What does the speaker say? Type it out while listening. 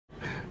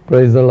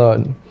Praise the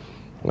Lord.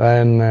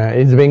 And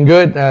it's been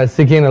good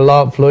seeking the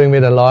Lord, flowing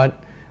with the Lord.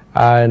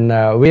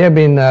 And we have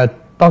been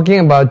talking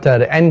about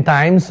the end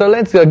times. So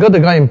let's go to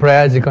God in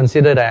prayer as we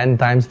consider the end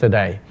times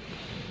today.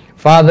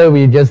 Father,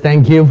 we just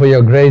thank you for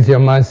your grace, your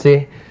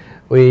mercy.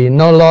 We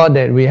know, Lord,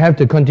 that we have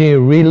to continue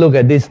to relook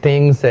at these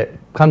things that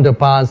come to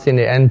pass in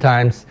the end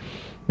times,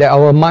 that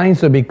our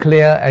minds will be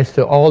clear as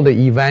to all the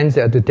events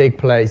that are to take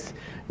place,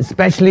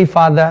 especially,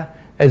 Father,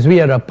 as we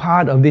are a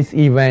part of these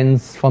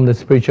events from the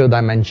spiritual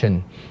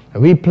dimension.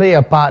 We play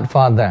a part,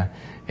 Father,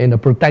 in the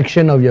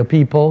protection of your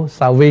people,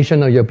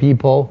 salvation of your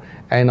people,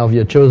 and of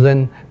your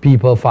chosen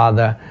people,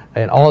 Father,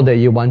 and all that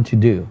you want to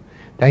do.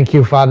 Thank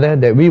you, Father,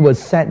 that we will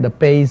set the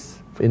pace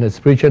in the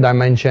spiritual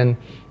dimension,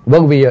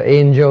 work with your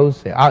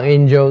angels, the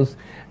archangels,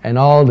 and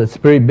all the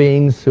spirit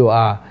beings who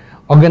are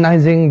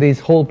organizing this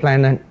whole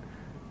planet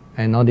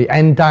and all the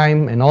end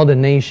time and all the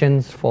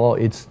nations for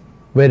its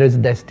various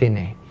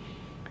destiny.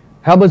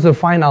 Help us to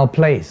find our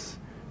place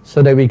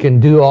so that we can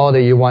do all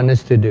that you want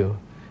us to do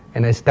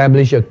and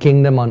establish your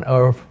kingdom on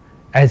earth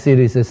as it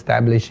is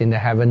established in the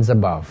heavens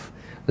above.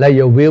 Let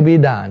your will be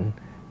done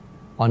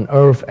on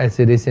earth as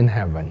it is in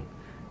heaven.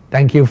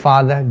 Thank you,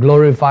 Father.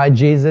 Glorify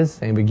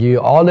Jesus, and we give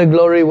you all the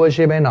glory,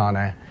 worship, and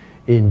honor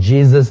in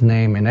Jesus'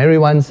 name. And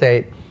everyone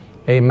said,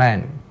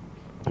 Amen.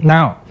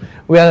 Now,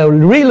 we are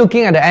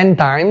re-looking at the end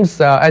times,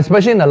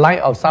 especially in the light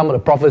of some of the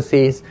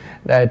prophecies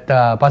that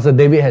Pastor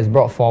David has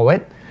brought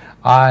forward.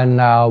 And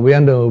we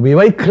want to be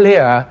very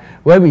clear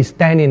where we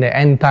stand in the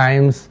end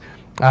times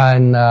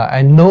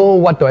and know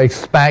what to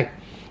expect,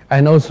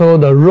 and also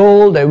the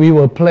role that we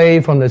will play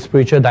from the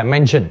spiritual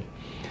dimension.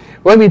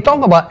 When we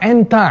talk about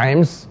end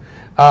times,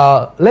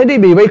 let it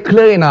be very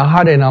clear in our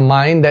heart and our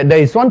mind that there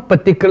is one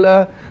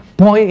particular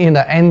point in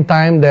the end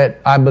time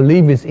that I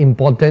believe is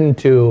important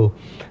to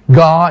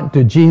God,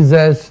 to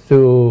Jesus,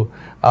 to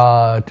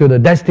the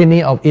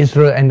destiny of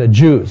Israel and the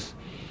Jews.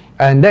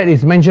 And that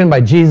is mentioned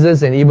by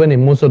Jesus and even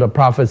in most of the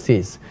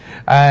prophecies.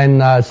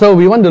 And so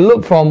we want to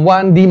look from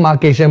one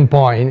demarcation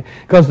point,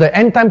 because the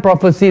end time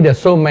prophecy, there's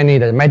so many.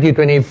 There's Matthew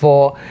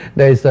 24,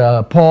 there's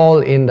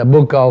Paul in the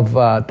book of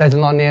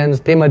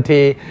Thessalonians,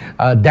 Timothy,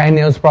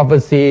 Daniel's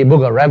prophecy,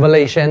 book of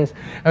Revelations.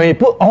 And we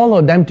put all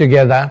of them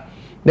together,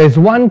 there's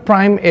one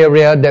prime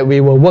area that we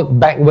will work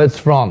backwards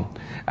from.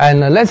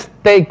 And let's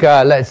take,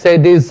 let's say,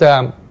 this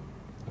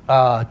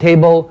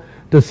table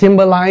to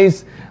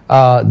symbolize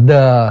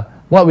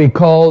what we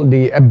call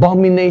the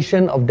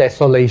abomination of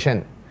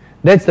desolation.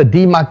 That's the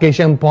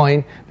demarcation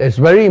point that's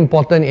very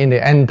important in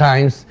the end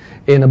times.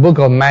 In the book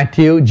of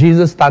Matthew,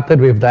 Jesus started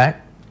with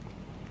that.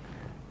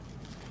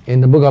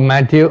 In the book of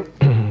Matthew,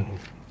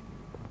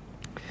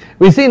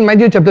 we see in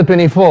Matthew chapter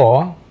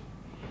 24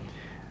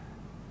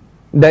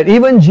 that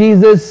even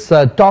Jesus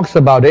talks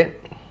about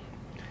it.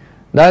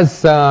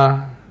 Thus,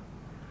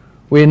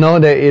 we know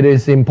that it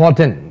is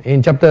important.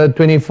 In chapter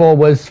 24,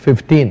 verse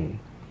 15.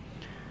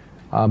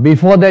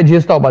 Before that,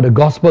 Jesus talked about the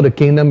gospel of the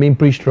kingdom being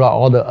preached throughout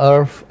all the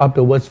earth, up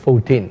to verse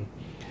 14.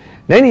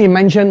 Then he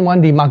mentioned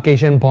one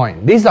demarcation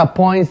point. These are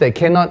points that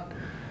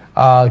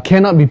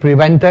cannot be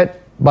prevented,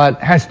 but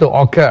has to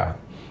occur.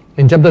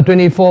 In chapter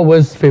 24,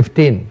 verse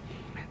 15.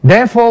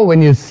 Therefore,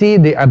 when you see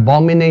the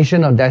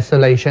abomination of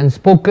desolation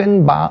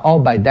spoken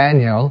by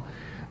Daniel,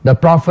 the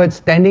prophet,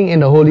 standing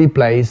in the holy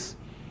place,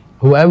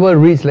 whoever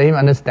reads, let him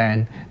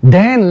understand.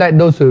 Then let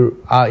those who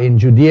are in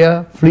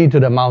Judea flee to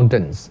the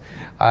mountains,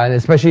 and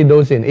especially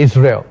those in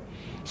Israel.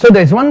 So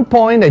there's one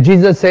point that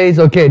Jesus says,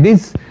 okay,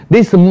 this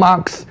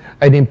marks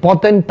an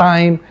important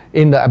time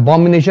in the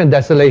abomination of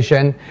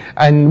desolation.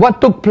 And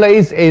what took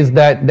place is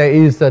that there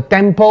is a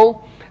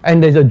temple,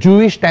 and there's a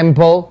Jewish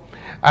temple.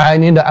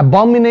 And in the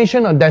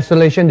abomination of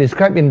desolation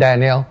described in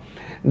Daniel,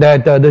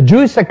 that the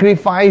Jewish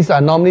sacrifice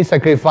are normally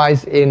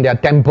sacrificed in their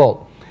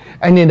temple.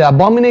 And in the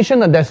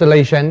abomination of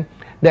desolation,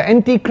 the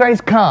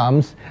Antichrist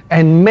comes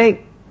and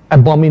make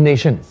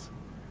abominations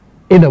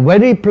in the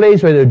very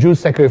place where the Jews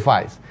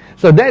sacrifice.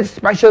 So that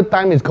special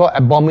time is called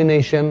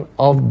abomination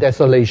of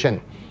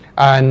desolation.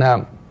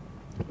 And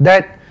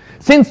that,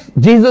 since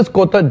Jesus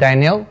quoted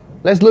Daniel,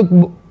 let's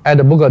look at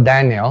the book of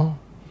Daniel.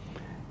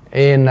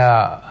 In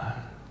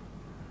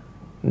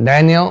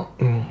Daniel,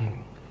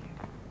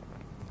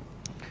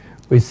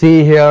 we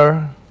see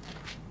here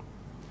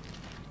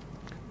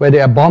where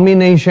the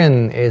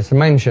abomination is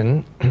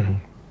mentioned.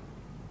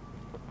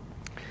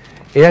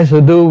 It has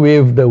to do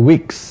with the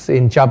weeks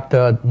in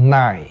chapter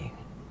 9.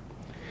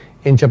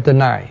 In chapter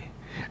 9.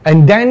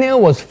 And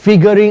Daniel was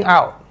figuring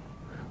out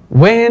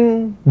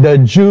when the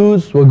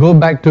Jews will go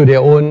back to their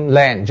own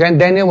land.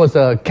 Daniel was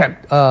a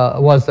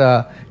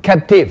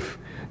captive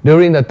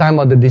during the time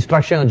of the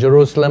destruction of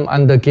Jerusalem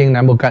under King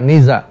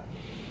Nebuchadnezzar.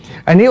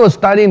 And he was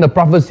studying the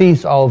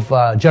prophecies of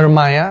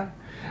Jeremiah.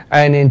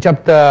 And in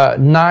chapter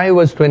 9,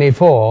 verse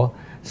 24,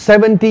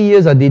 70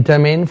 years are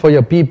determined for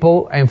your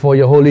people and for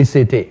your holy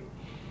city,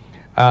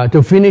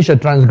 to finish a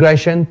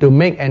transgression, to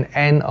make an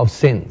end of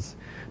sins,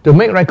 to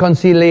make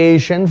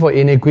reconciliation for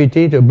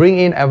iniquity, to bring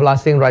in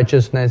everlasting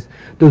righteousness,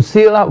 to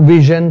seal up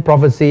vision,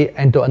 prophecy,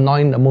 and to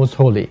anoint the most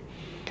holy.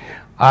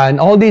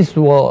 And all this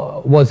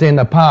was in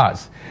the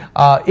past.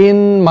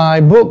 In my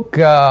book,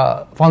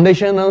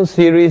 Foundational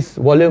Series,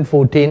 Volume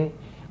 14,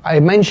 I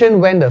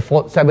mentioned when the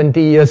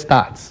 70 years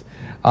starts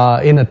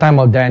in the time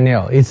of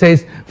Daniel. It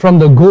says, from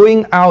the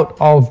going out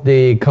of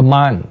the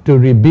command to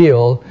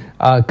rebuild,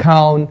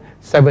 count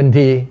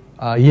 70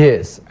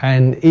 years.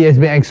 And it has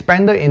been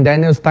expanded in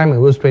Daniel's time in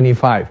verse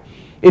 25.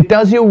 It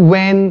tells you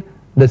when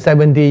the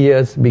 70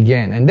 years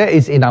began, and that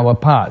is in our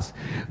past.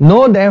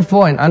 Know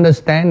therefore and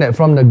understand that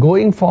from the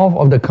going forth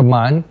of the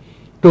command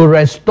to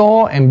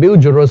restore and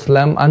build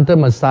Jerusalem unto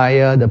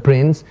Messiah the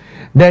Prince,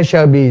 there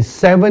shall be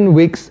 7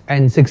 weeks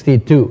and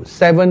 62.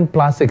 7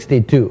 plus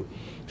 62.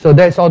 So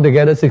that's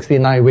altogether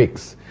 69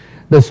 weeks.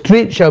 The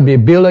street shall be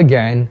built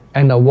again,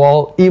 and the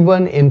wall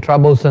even in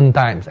troublesome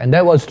times. And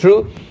that was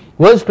true.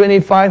 Verse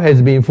 25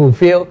 has been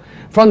fulfilled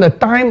from the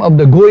time of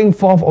the going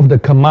forth of the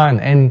command.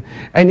 And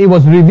it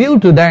was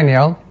revealed to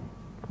Daniel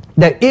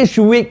that each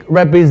week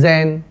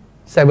represents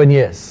 7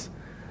 years.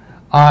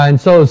 And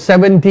so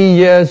 70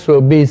 years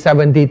will be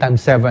 70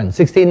 times 7.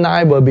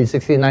 69 will be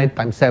 69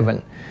 times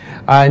 7.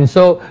 And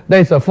so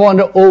there's a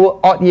 400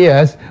 odd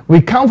years.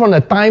 We count from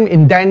the time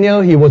in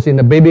Daniel he was in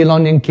the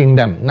Babylonian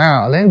kingdom.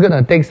 Now, I'm going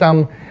to take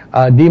some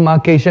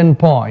demarcation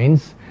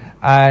points,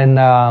 and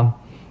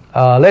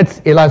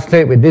let's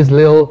illustrate with these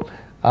little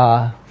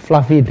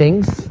fluffy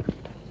things.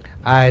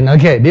 And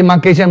okay,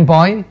 demarcation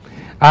point.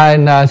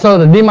 And so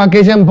the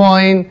demarcation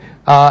point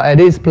at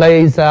this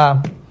place,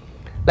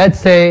 let's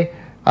say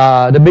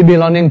the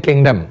Babylonian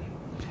kingdom.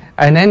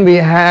 And then we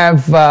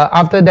have,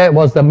 after that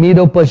was the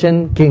Middle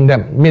Persian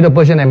kingdom, Middle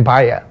Persian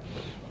Empire.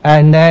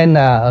 And then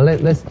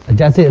let's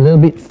adjust it a little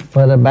bit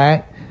further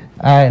back.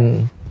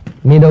 And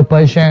Middle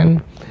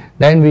Persian.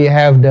 Then we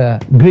have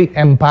the Greek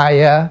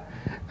Empire.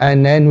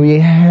 And then we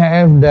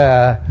have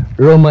the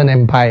Roman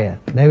Empire.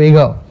 There we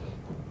go.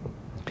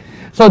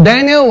 So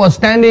Daniel was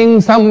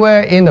standing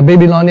somewhere in the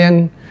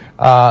Babylonian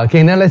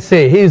kingdom. Let's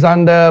say he's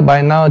under,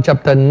 by now,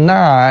 chapter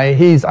 9,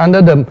 he's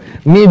under the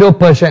Middle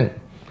Persian.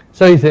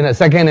 So he's in the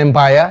Second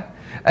Empire.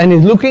 And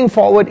he's looking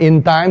forward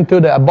in time to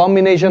the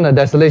abomination of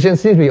desolation.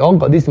 Since we all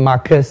got these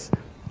markers,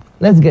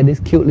 let's get these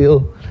cute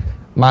little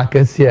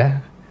markers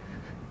here.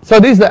 So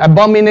this is the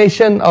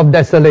abomination of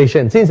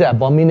desolation. Since the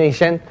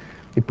abomination,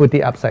 we put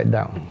it upside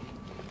down.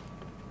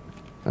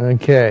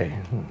 Okay.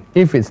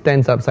 If it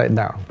stands upside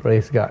down,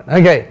 praise God.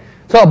 Okay.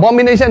 So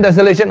abomination,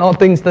 desolation, all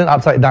things turn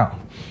upside down.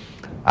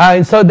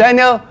 And so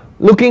Daniel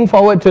looking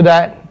forward to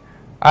that.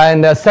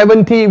 And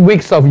 70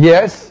 weeks of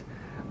years.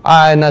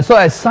 And so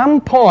at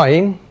some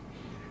point,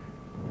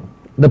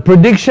 the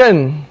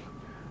prediction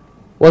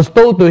was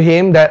told to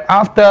him that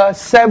after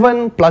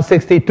 7 plus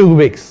 62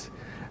 weeks.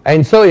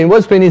 And so in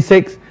verse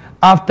 26,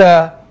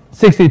 after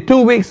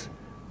 62 weeks,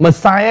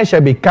 Messiah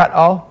shall be cut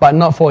off, but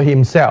not for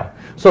himself.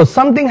 So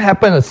something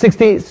happened at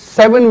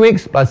 67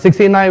 weeks plus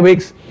 69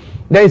 weeks.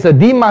 There is a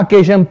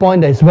demarcation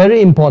point that is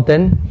very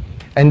important.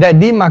 And that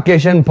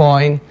demarcation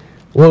point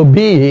will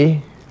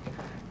be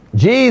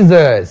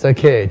Jesus.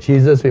 Okay,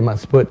 Jesus we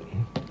must put.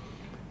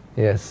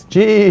 Yes,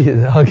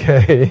 Jesus.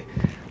 Okay.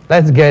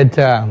 Let's get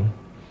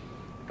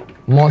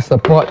more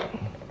support.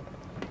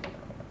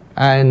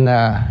 And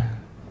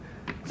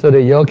so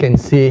that you all can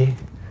see.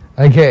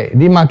 Okay,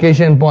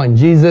 demarcation point.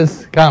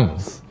 Jesus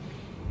comes.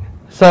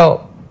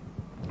 So,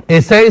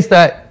 it says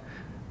that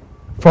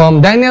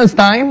from Daniel's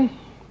time,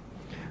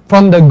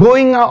 from the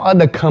going out of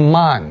the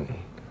command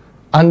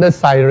under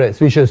Cyrus,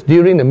 which was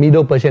during the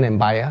Middle Persian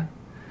Empire,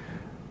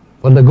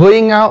 from the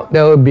going out,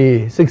 there will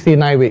be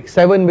 69 weeks.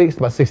 7 weeks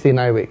plus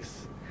 69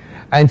 weeks.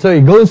 And so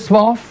it goes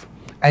forth,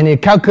 and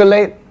it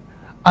calculates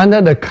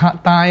under the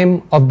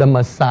time of the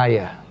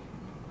Messiah.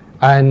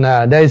 And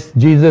there's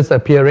Jesus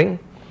appearing.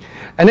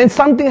 And then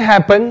something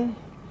happened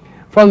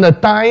from the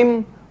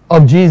time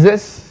of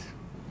Jesus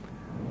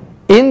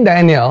in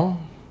Daniel.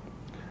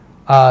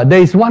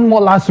 There is one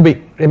more last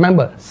week.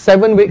 Remember,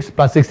 7 weeks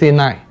plus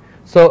 69.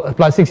 So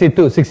plus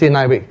 62,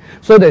 69 weeks.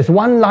 So there's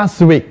one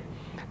last week.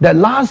 That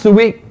last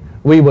week,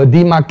 we will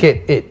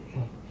demarcate it.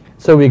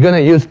 So we're going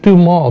to use 2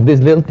 more of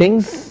these little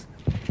things.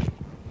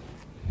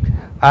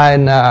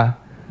 And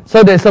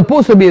so there's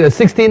supposed to be the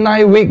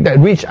 69 week that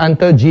reached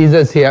until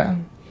Jesus here.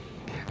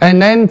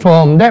 And then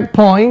from that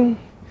point,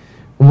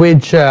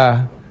 which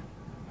to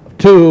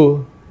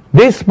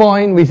this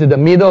point, which is the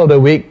middle of the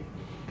week,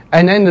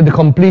 and then the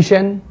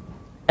completion,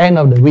 end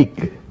of the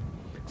week.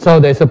 So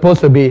there's supposed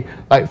to be,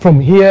 like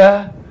from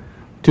here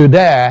to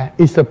there,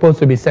 it's supposed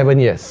to be 7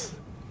 years.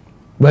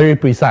 Very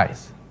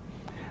precise.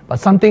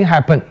 But something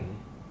happened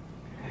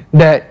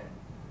that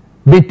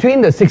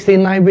between the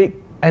 69 week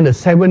and the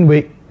 7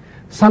 week,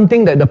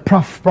 something that the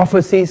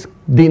prophecies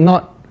did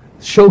not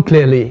show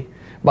clearly,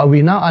 but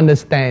we now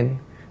understand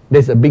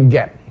there's a big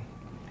gap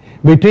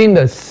between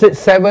the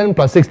 7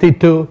 plus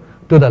 62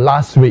 to the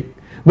last week,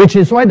 which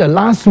is why the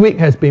last week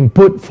has been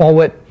put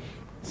forward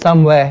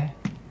somewhere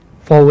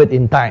forward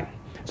in time.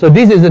 So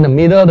this is in the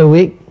middle of the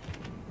week,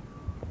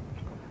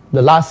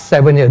 the last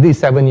 7 years, these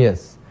 7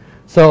 years.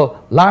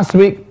 So last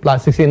week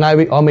plus 69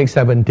 week all make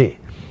 70.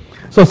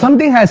 So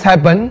something has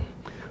happened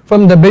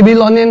From the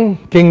Babylonian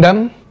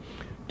kingdom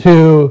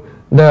to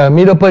the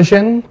Middle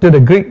Persian to the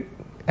Greek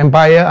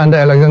Empire under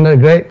Alexander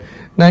the Great.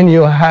 Then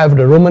you have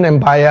the Roman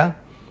Empire.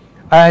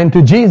 And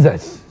to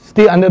Jesus,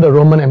 still under the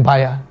Roman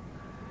Empire.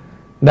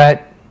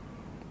 That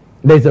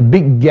there's a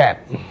big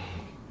gap.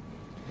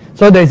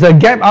 So there's a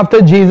gap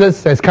after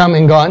Jesus has come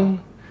and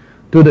gone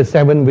to the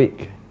 7th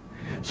week.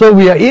 So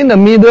we are in the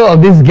middle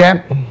of this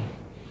gap.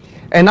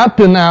 And up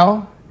to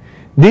now,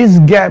 this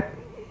gap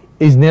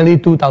is nearly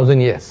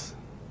 2,000 years.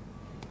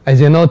 As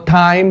you know,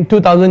 time,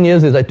 2,000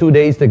 years is like 2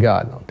 days to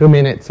God, 2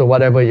 minutes, or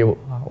whatever you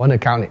want to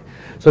count it.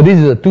 So this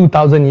is a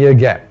 2,000-year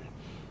gap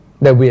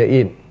that we are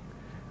in.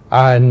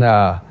 And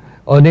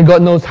only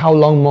God knows how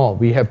long more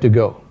we have to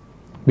go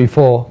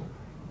before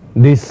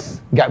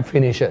this gap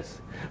finishes.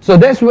 So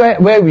that's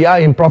where we are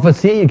in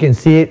prophecy. You can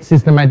see it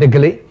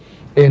systematically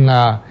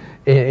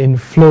in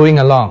flowing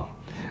along.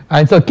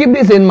 And so keep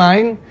this in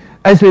mind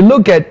as we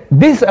look at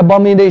this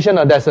abomination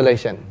of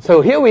desolation.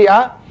 So here we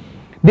are.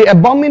 The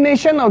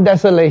abomination of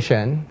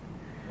desolation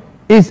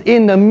is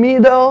in the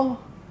middle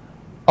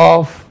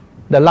of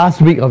the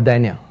last week of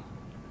Daniel.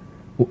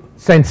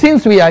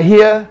 Since we are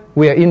here,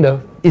 we are in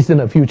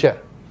the future.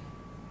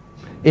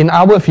 In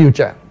our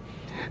future.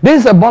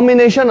 This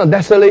abomination of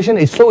desolation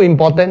is so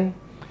important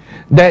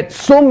that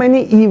so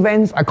many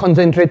events are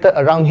concentrated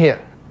around here.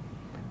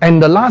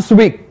 And the last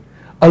week,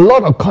 a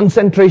lot of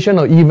concentration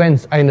of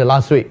events are in the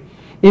last week.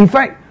 In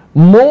fact,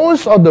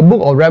 most of the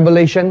book of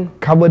Revelation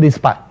cover this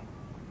part.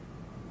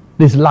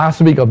 This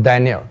last week of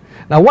Daniel.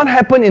 Now what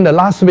happened in the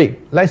last week?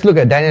 Let's look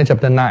at Daniel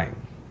chapter 9.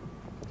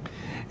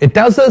 It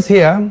tells us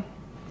here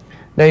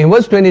that in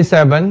verse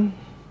 27,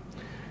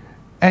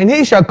 and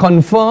he shall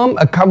confirm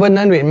a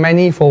covenant with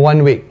many for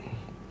 1 week.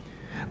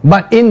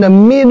 But in the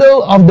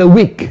middle of the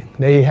week,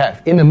 there you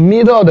have, in the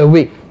middle of the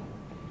week,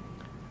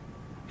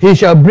 he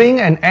shall bring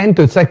an end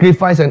to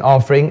sacrifice and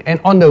offering, and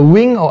on the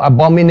wing of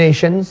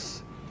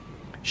abominations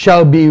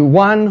shall be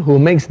one who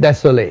makes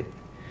desolate,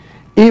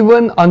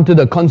 even unto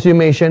the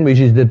consummation which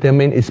is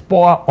determined is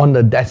poured on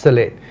the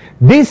desolate.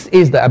 This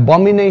is the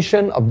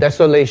abomination of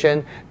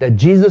desolation that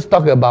Jesus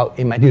talked about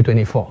in Matthew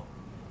 24.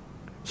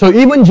 So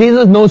even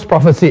Jesus knows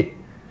prophecy.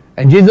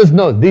 And Jesus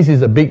knows this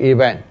is a big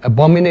event,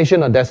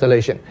 abomination of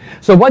desolation.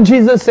 So what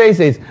Jesus says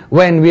is,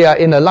 when we are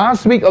in the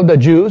last week of the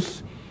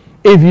Jews,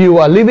 if you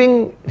are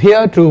living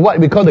here through what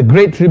we call the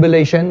Great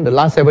Tribulation, the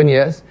last 7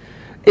 years,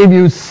 if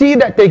you see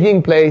that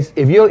taking place,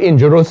 if you're in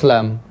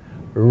Jerusalem,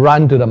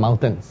 run to the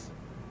mountains.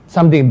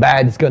 Something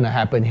bad is going to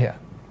happen here.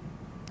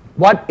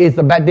 What is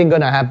the bad thing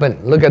going to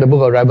happen? Look at the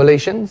book of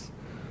Revelations.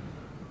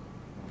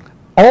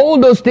 All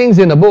those things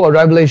in the book of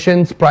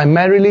Revelations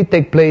primarily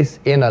take place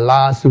in the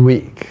last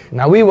week.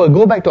 Now we will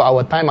go back to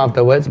our time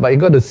afterwards, but you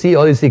got to see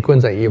all the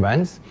sequence of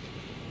events.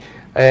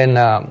 And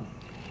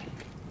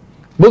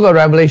book of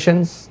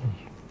Revelations,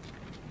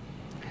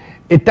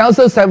 it tells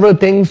us several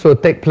things will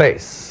take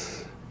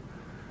place.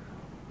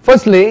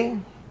 Firstly,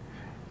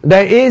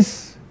 there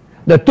is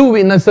the 2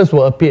 witnesses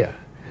will appear.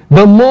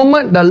 The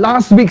moment the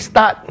last week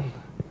start,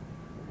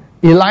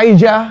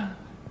 Elijah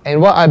and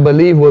what I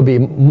believe will be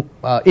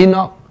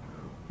Enoch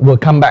will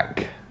come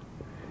back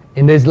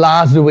in this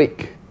last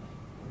week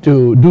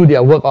to do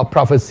their work of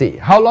prophecy.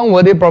 How long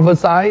will they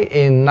prophesy?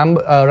 In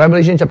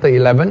Revelation chapter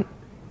 11,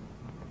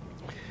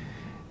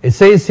 it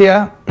says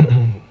here,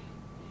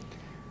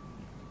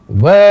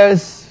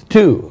 verse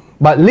 2,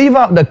 but leave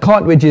out the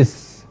court which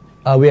is,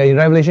 we are in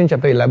Revelation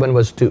chapter 11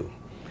 verse 2.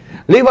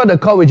 Leave out the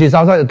court which is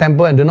outside the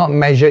temple and do not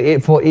measure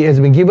it, for it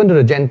has been given to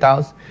the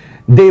Gentiles.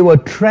 They will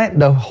tread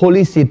the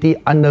holy city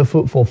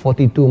underfoot for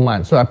 42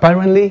 months. So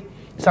apparently,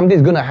 something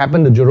is going to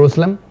happen to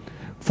Jerusalem.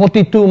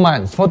 42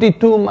 months.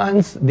 42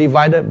 months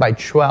divided by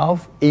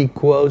 12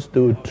 equals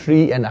to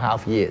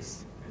 3.5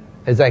 years.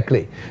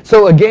 Exactly.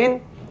 So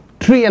again,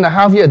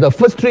 3.5 years. The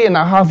first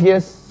 3.5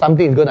 years,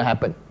 something is going to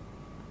happen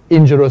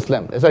in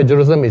Jerusalem. That's why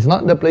Jerusalem is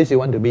not the place you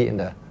want to be in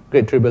the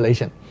Great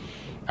Tribulation.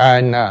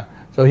 And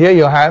so here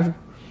you have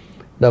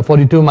the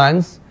 42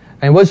 months.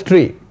 And verse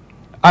 3,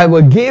 I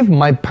will give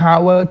my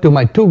power to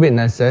my 2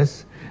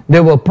 witnesses. They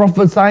will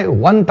prophesy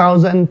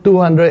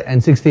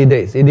 1,260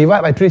 days. You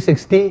divide by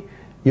 360,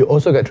 you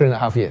also get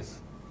 3.5 years.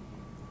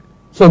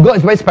 So God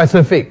is very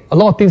specific. A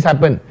lot of things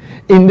happen.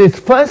 In this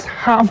first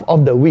half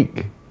of the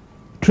week,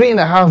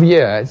 3.5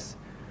 years,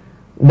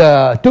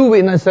 the 2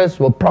 witnesses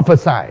will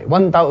prophesy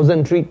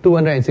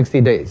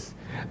 1,260 days.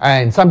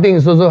 And something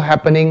is also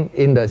happening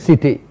in the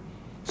city.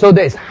 So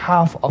that is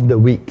half of the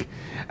week.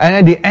 And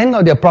at the end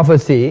of their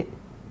prophecy,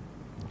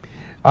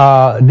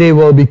 they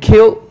will be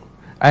killed.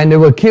 And they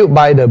were killed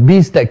by the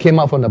beast that came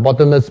out from the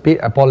bottomless pit,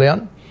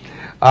 Apollyon.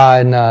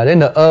 And then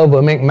the earth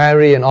will make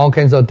merry and all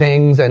kinds of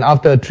things. And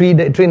after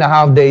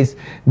 3.5 days,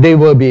 they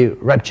will be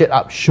raptured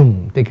up,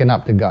 taken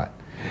up to God.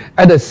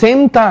 At the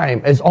same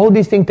time as all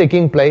these things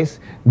taking place,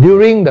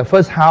 during the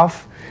first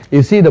half,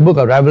 you see the book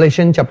of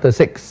Revelation chapter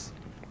 6.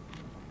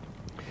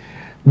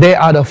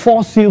 There are the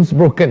 4 seals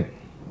broken.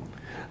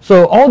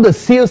 So all the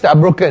seals that are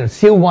broken,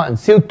 seal 1,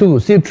 seal 2,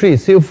 seal 3,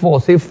 seal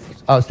 4, seal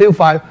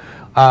 5,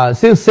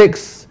 seal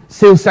 6,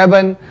 seal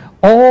 7,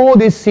 All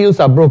these seals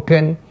are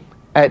broken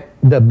at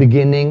the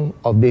beginning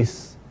of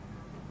this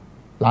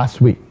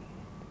last week.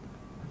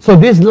 So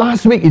this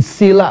last week is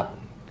sealed up.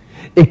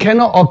 It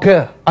cannot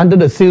occur until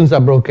the seals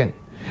are broken.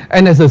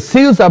 And as the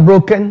seals are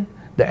broken,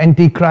 the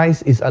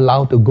Antichrist is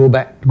allowed to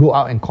go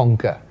out and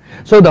conquer.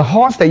 So the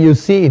horse that you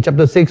see in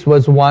chapter 6,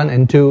 verse 1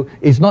 and 2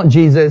 is not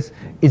Jesus,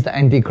 it's the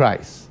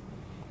Antichrist.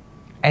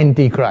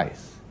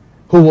 Antichrist,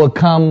 who will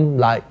come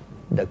like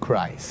the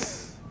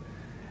Christ.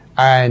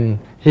 And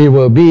he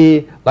will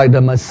be like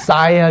the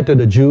Messiah to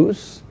the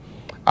Jews.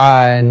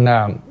 And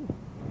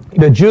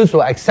the Jews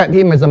will accept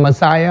him as a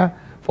Messiah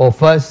for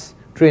first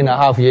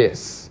 3.5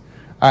 years.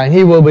 And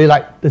he will be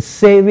like the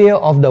Savior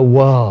of the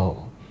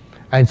world.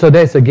 And so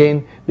that's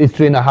again these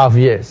 3.5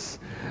 years.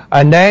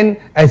 And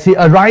then as he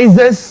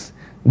arises,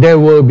 there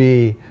will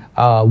be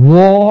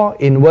war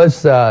in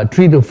verse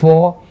 3 to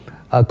 4,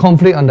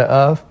 conflict on the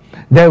earth.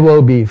 There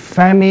will be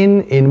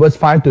famine in verse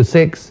 5 to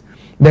 6.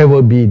 There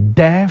will be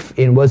death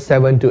in verse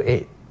 7 to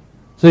 8.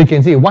 So you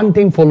can see one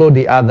thing follow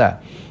the other.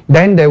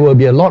 Then there will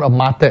be a lot of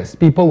martyrs.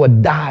 People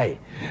will die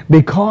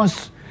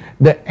because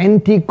the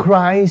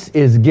Antichrist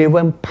is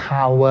given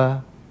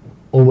power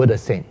over the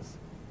saints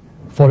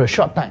for a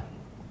short time,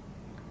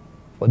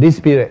 for this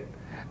period.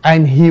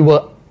 And he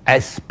will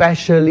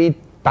especially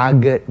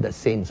target the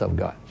saints of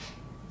God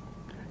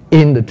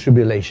in the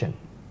tribulation.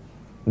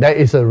 That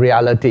is a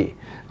reality.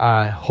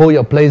 Hold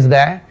your place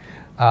there.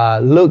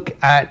 Look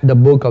at the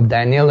book of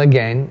Daniel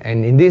again.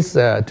 And in this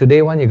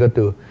today one, you got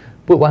to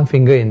put one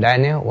finger in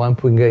Daniel, one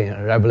finger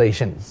in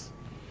Revelations.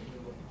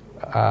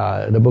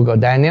 The book of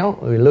Daniel,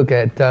 we look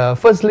at,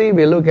 firstly,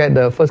 we look at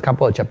the first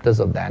couple of chapters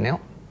of Daniel.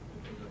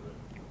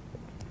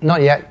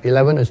 Not yet,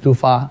 11 is too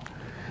far.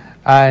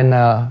 And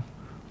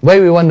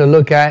where we want to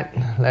look at,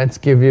 let's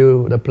give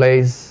you the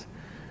place.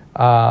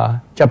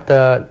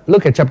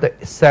 Look at chapter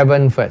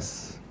 7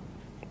 first.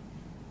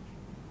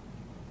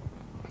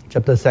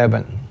 Chapter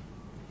 7.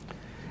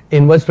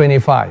 In verse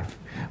 25.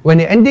 When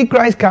the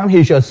Antichrist comes,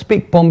 he shall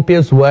speak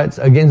pompous words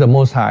against the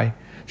Most High,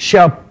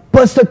 shall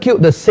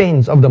persecute the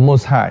saints of the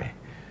Most High,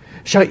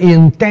 shall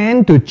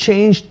intend to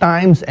change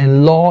times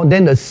and law,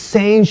 then the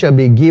saints shall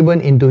be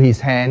given into his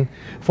hand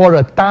for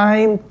a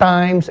time,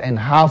 times, and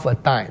half a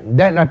time.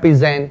 That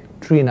represents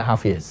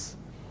 3.5 years.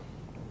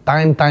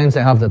 Time, times,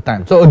 and half the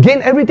time. So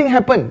again, everything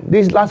happened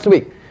this last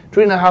week,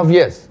 3.5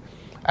 years.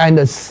 And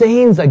the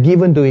saints are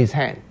given to his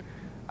hand.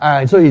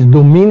 So his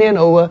dominion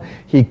over,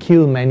 he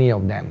killed many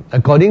of them.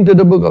 According to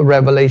the book of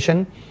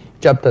Revelation,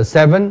 chapter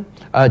 6,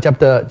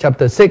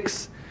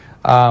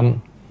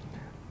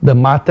 the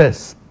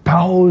martyrs,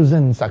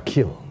 thousands are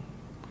killed.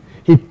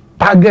 He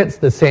targets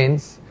the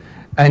saints,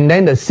 and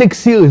then the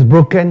sixth seal is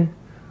broken.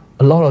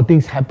 A lot of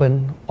things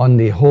happen on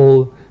the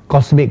whole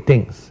cosmic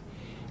things.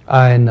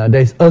 And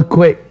there's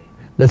earthquake.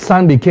 The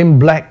sun became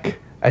black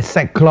as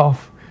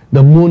sackcloth.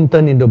 The moon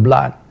turned into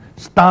blood.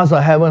 Stars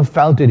of heaven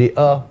fell to the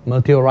earth,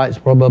 meteorites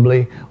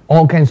probably,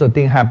 all kinds of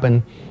things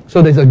happen.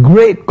 So there's a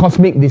great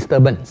cosmic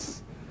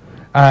disturbance.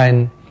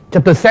 And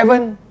chapter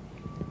 7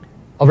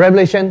 of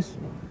Revelations,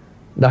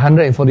 the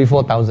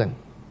 144,000.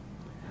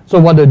 So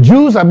while the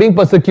Jews are being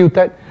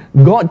persecuted,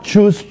 God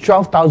chose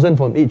 12,000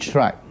 from each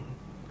tribe.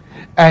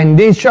 And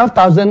these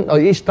 12,000 or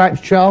each tribe,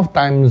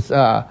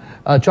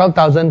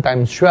 12,000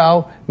 times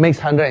 12 makes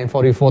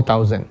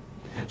 144,000.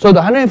 So the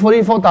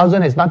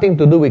 144,000 has nothing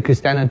to do with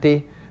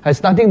Christianity,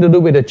 has nothing to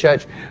do with the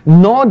church,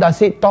 nor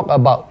does it talk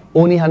about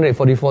only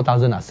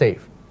 144,000 are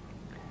saved.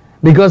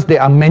 Because there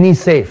are many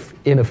saved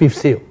in the fifth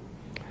seal.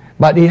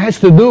 But it has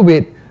to do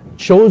with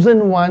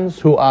chosen ones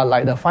who are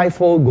like the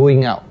fivefold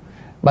going out.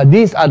 But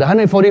these are the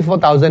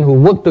 144,000 who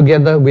work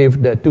together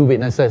with the two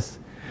witnesses,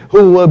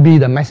 who will be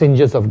the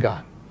messengers of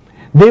God.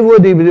 They will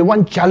be the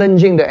one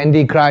challenging the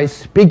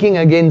Antichrist, speaking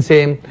against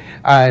him,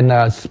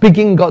 and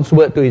speaking God's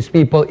word to his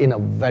people in a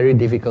very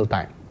difficult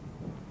time.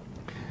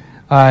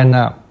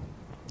 And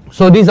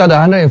so these are the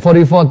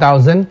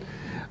 144,000.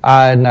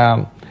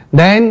 And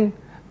then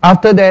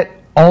after that,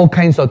 all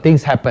kinds of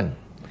things happen.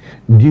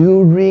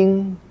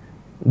 During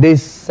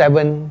this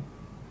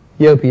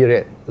 7-year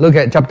period. Look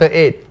at chapter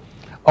 8.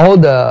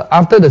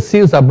 After the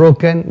seals are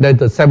broken, there's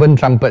the 7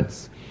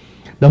 trumpets.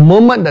 The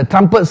moment the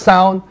trumpet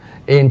sound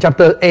in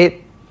chapter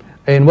 8,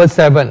 in verse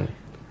 7,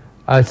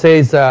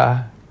 says,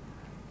 1/3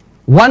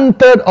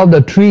 of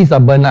the trees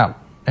are burned up,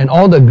 and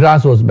all the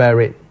grass was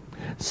buried.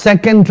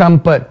 Second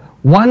trumpet,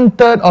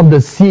 1/3 of the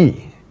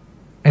sea,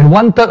 and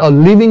 1/3 of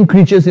living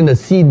creatures in the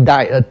sea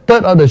died.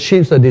 1/3 of the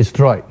ships are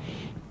destroyed.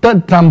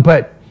 Third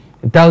trumpet,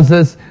 it tells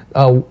us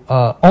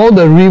all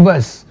the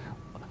rivers,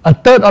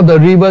 1/3 of the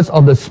rivers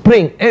of the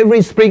spring,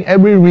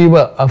 every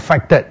river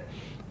affected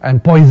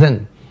and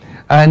poisoned.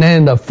 And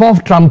then the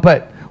fourth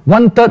trumpet,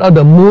 1/3 of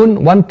the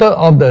moon, 1/3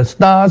 of the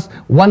stars,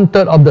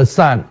 1/3 of the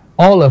sun,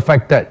 all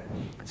affected.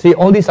 See,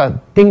 all these are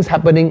things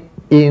happening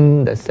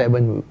in the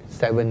 7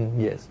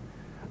 years.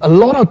 A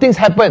lot of things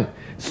happen.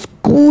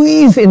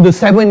 Squeeze into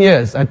 7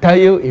 years. I tell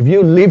you, if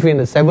you live in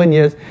the 7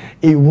 years,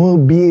 it will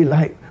be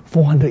like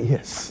 400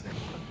 years.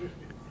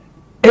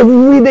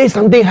 Every day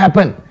something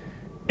happen.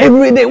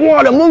 Every day,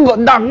 wow, the moon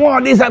got dark, wow,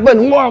 this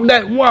happened, wow,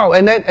 that, wow.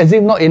 And then, as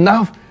if not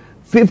enough,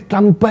 fifth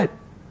trumpet,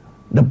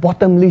 the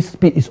bottomless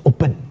pit is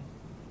open.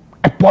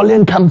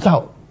 Apollyon comes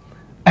out.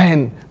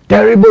 And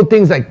terrible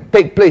things like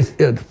take place.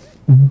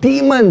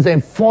 Demons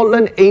and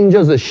fallen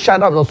angels are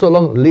shut up for so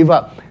long, live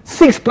up.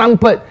 Sixth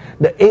trumpet,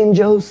 the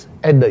angels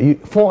at the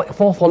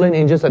four fallen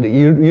angels at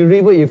the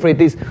river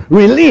Euphrates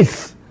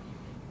release.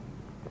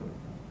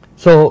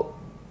 So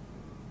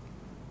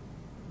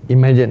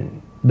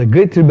imagine the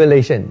Great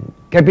Tribulation,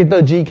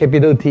 capital G,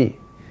 capital T,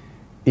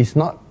 is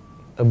not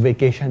a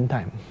vacation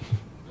time.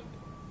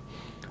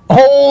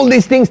 All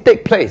these things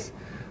take place,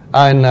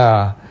 and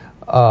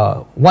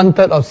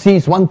 1/3 of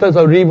seas, 1/3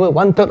 of river,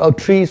 1/3 of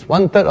trees,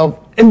 1/3 of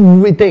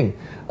everything.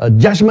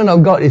 Judgment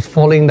of God is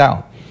falling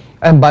down.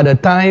 And by the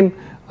time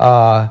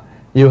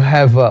you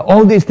have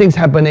all these things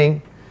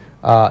happening,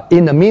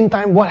 in the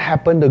meantime, what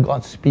happened to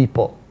God's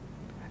people?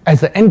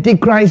 As the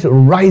Antichrist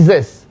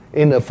rises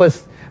in the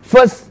first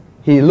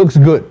he looks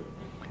good.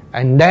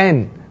 And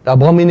then the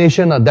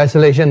abomination of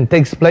desolation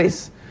takes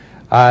place.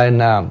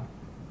 And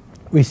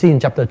we see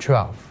in chapter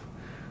 12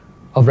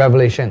 of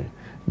Revelation,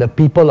 the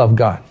people of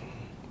God.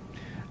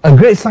 A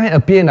great sign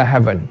appeared in the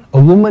heaven, a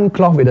woman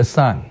clothed with the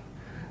sun,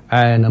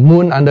 and a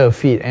moon under her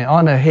feet, and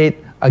on her head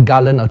a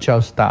garland of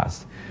 12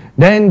 stars.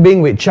 Then,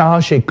 being with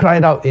child, she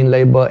cried out in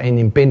labor and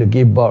in pain to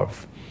give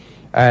birth.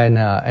 And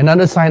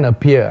another sign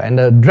appeared, and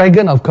the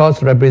dragon, of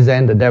course,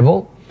 represents the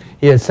devil.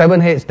 He has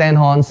 7 heads, 10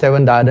 horns,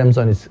 7 diadems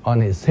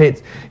on his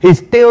heads.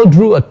 His tail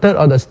drew 1/3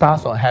 of the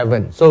stars of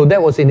heaven. So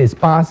that was in his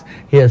past.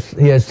 He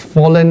has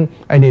fallen,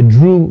 and he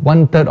drew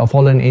 1/3 of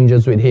fallen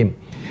angels with him.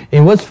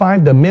 In verse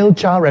 5, the male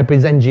child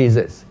represents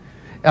Jesus.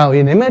 Now,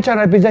 in the male child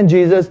represents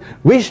Jesus,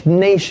 which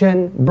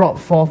nation brought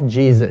forth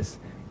Jesus?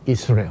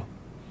 Israel.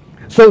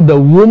 So the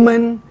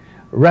woman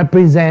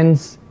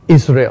represents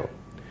Israel.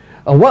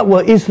 And what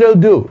will Israel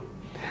do?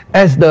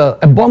 As the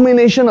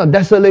abomination of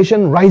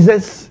desolation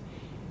rises,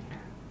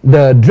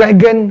 the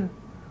dragon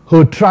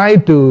who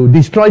tried to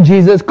destroy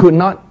Jesus could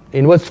not,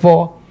 in verse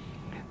 4,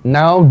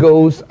 now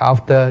goes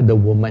after the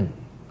woman.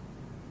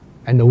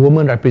 And the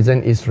woman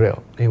represents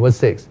Israel. In verse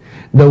 6,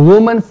 the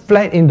woman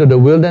fled into the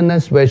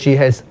wilderness where she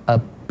has a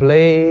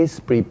place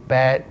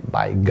prepared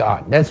by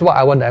God. That's what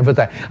I want to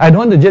emphasize. I don't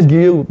want to just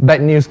give you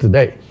bad news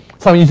today.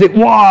 Some of you say,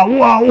 wow,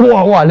 wow,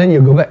 wow, wow, then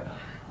you go back.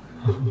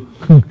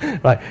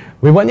 Right.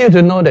 We want you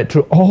to know that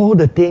through all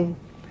the things,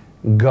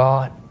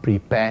 God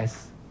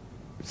prepares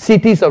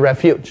cities of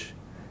refuge,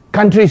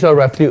 countries of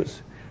refuge,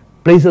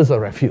 places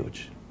of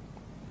refuge.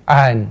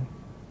 And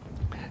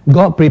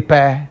God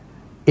prepared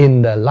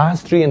in the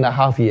last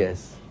 3.5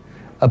 years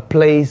a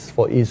place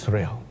for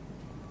Israel,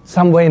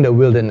 somewhere in the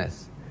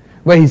wilderness,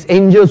 where his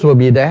angels will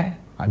be there.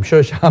 I'm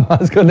sure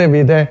Shammah's going to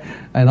be there,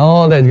 and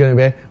all that's going to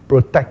be there,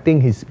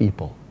 protecting his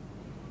people.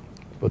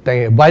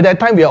 By that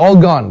time, we are all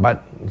gone,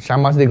 but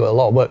Shammah's got a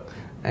lot of work,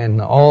 and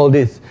all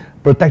this,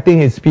 protecting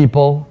his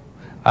people.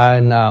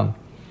 And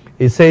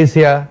it says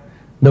here,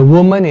 the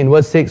woman in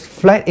verse 6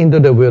 fled into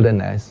the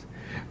wilderness,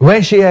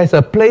 where she has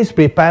a place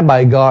prepared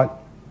by God,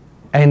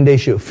 and they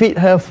should feed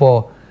her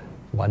for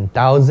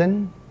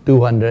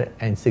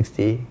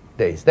 1,260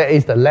 days. That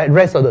is the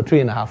rest of the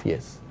 3.5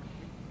 years.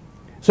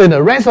 So in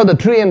the rest of the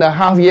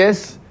 3.5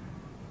 years,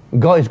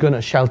 God is going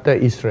to shelter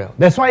Israel.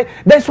 That's why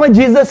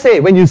Jesus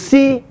said, when you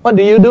see, what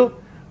do?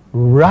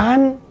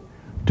 Run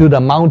to the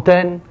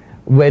mountain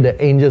where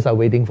the angels are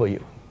waiting for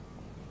you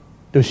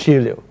to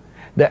shield you.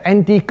 The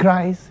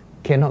Antichrist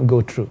cannot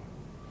go through.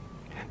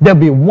 There'll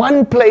be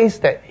one place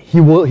that he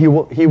will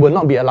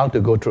not be allowed to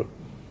go through.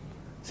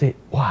 Say,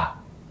 wow,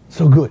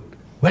 so good.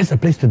 Where's the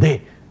place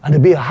today? I want to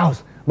build a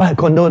house, buy a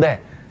condo there.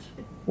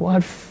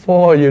 What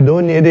for? You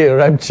don't need it.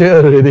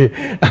 Rapture already.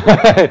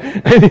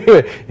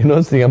 Anyway,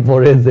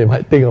 Singaporeans, they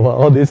might think about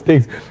all these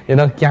things.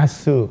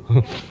 Kiasu.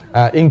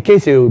 In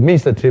case you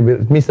miss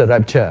the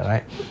rapture,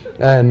 right?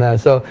 And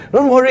so,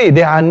 don't worry.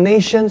 There are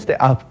nations that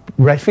are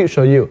refuge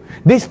for you.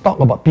 This talk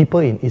about people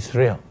in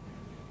Israel.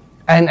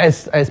 And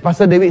as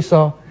Pastor David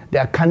saw,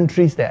 there are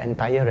countries that are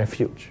entire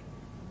refuge.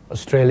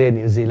 Australia,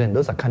 New Zealand,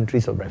 those are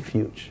countries of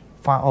refuge.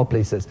 Far off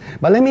places.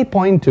 But let me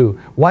point to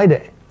why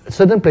the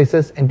certain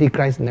places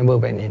Antichrist never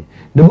went in.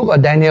 The book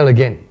of Daniel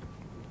again.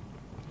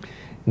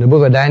 In the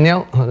book of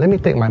Daniel, let me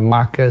take my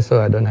marker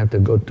so I don't have to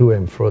go to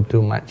and fro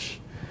too much.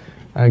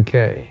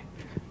 Okay.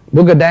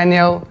 Book of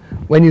Daniel,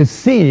 when you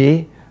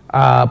see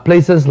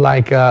places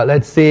like,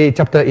 let's say,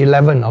 chapter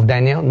 11 of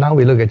Daniel. Now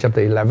we look at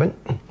chapter 11.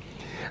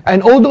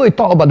 And although we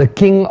talk about the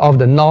king of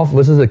the north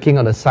versus the king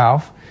of the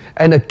south,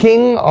 and the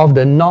king of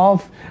the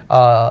north,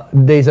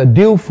 there's a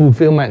due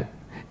fulfillment.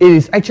 It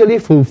is actually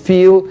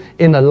fulfilled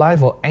in the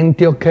life of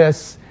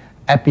Antiochus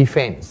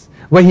Epiphanes,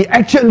 where he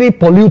actually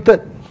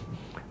polluted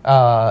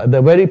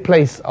the very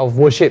place of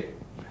worship.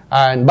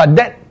 But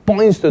that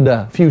points to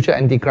the future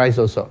Antichrist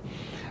also.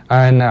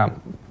 And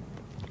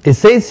it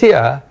says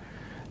here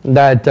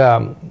that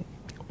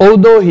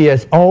although he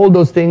has all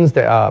those things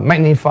that are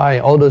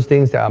magnified, all those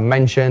things that are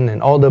mentioned,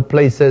 and all the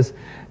places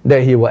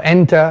that he will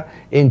enter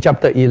in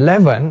chapter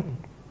 11,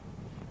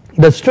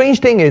 The strange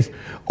thing is,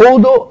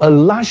 although a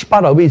large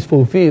part of it is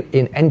fulfilled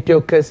in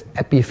Antiochus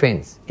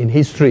Epiphanes in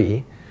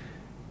history,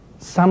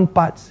 some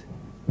parts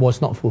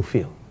was not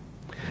fulfilled.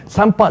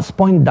 Some parts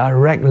point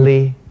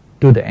directly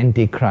to the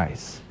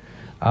Antichrist.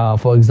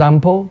 For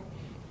example,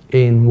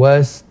 in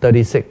verse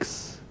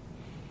 36,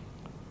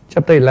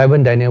 chapter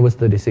 11, Daniel verse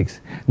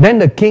 36. Then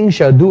the king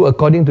shall do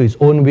according to his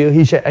own will.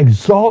 He shall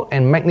exalt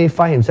and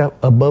magnify himself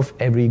above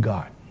every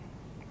god.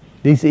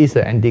 This is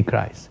the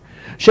Antichrist.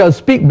 Shall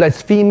speak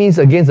blasphemies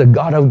against the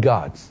God of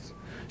gods.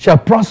 Shall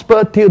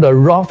prosper till the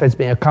wrath has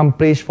been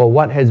accomplished, for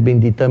what has been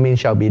determined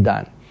shall be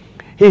done.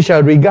 He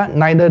shall regard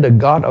neither the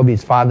God of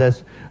his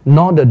fathers,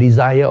 nor the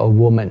desire of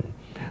woman,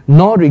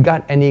 nor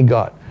regard any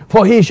God.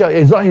 For he shall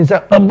exalt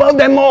himself above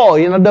them all.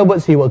 In other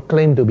words, he will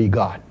claim to be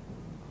God.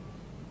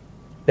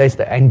 That's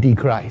the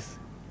Antichrist.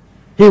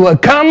 He will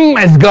come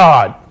as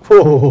God.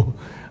 Oh,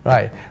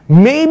 right.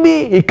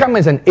 Maybe he come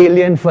as an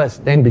alien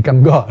first, then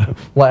become God.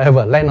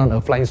 Whatever. Land on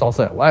a flying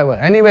saucer. Whatever.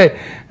 Anyway,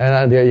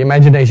 the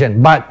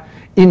imagination. But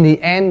in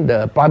the end,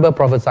 the Bible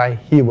prophesies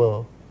he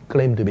will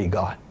claim to be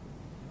God.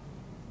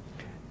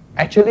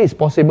 Actually, it's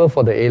possible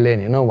for the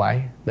alien. You know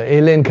why? The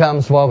alien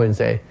comes forward and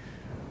say,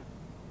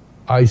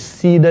 I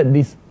seeded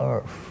this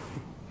earth.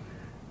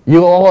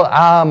 You all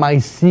are my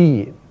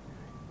seed.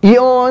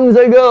 Eons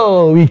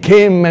ago, we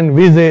came and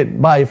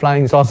visited by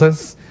flying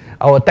saucers.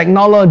 Our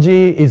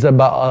technology is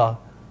about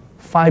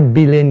 5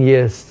 billion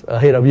years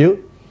ahead of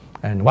you.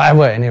 And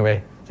whatever,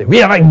 anyway.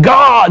 We are like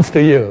gods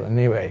to you,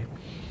 anyway.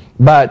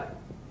 But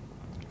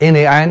in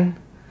the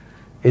end,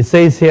 it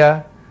says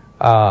here,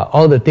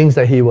 all the things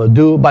that he will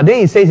do. But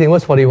then it says in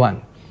verse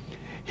 41,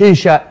 he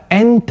shall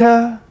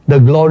enter the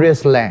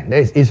glorious land, that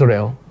is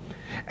Israel,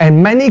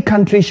 and many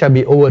countries shall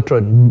be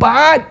overthrown.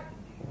 But,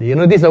 you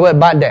notice the word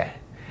but there.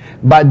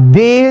 But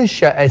they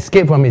shall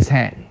escape from his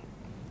hand.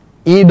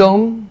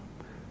 Edom,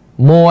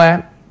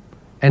 Moab,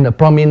 and the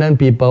prominent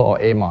people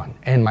or Ammon.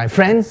 And my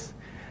friends,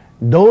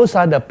 those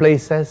are the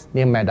places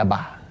near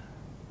Medaba.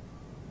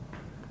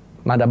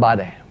 Medaba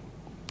there.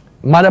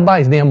 Medaba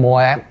is near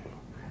Moab,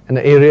 and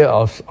the area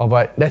of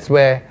that's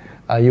where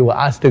you were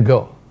asked to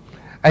go.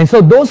 And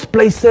so those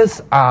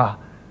places are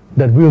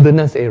the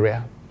wilderness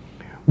area,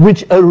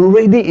 which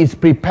already is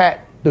prepared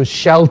to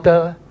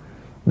shelter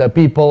the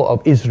people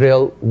of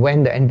Israel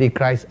when the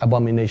Antichrist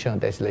abomination of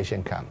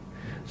desolation comes.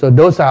 So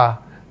those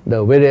are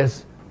the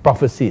various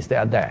prophecies that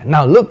are there.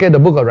 Now look at the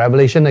book of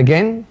Revelation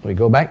again. We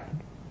go back.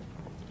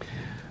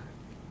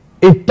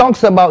 It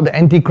talks about the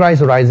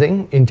Antichrist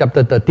rising in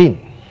chapter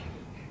 13.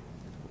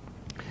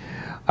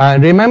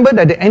 Remember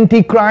that the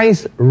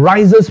Antichrist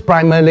rises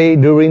primarily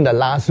during the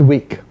last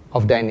week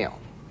of Daniel.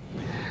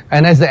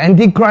 And as the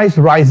Antichrist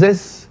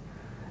rises,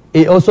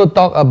 it also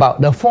talks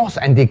about the false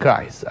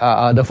Antichrist,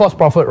 the false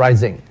prophet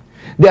rising.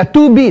 There are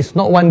two beasts,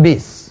 not one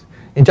beast.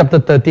 In chapter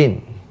 13,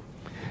 it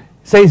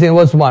says in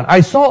verse 1,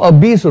 I saw a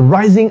beast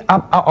rising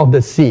up out of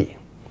the sea.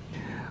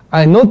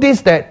 I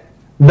noticed that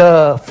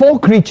the four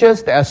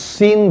creatures that are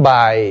seen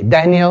by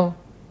Daniel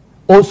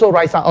also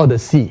rise out of the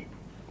sea.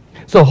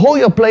 So hold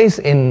your place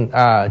in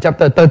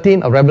chapter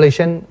 13 of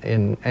Revelation.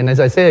 And as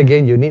I say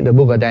again, you need the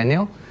book of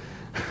Daniel.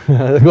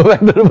 Go back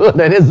to the book of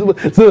Daniel.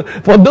 So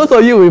for those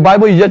of you with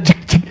Bible, you just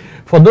check.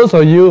 For those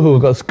of you who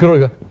got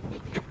screw,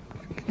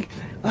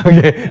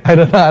 okay, I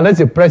don't know, unless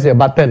you press your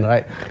button,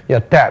 right?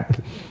 You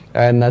tap.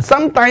 And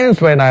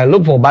sometimes when I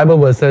look for Bible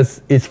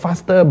verses, it's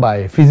faster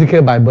by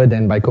physical Bible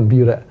than by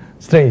computer.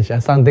 Strange,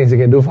 some things you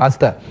can do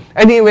faster.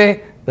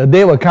 Anyway, the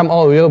day will come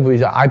all the way up with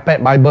your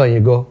iPad Bible and you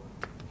go,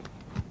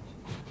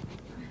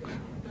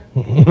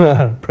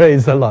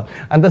 praise the Lord.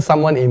 Until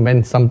someone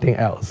invents something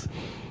else.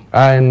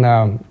 And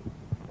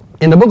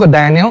in the book of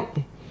Daniel,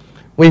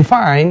 we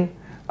find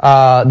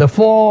the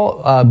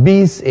four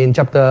beasts in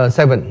chapter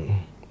 7.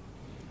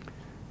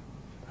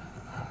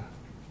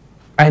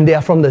 And they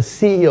are from the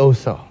sea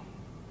also.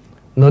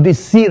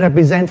 Notice sea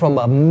represents from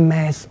a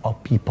mass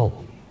of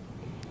people.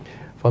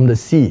 From the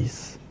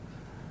seas.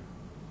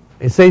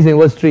 It says in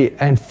verse 3,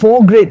 and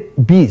four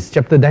great beasts,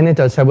 Daniel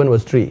chapter 7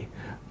 verse 3,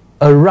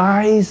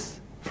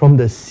 arise from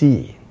the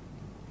sea.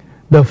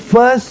 The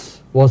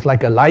first was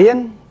like a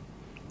lion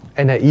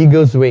and an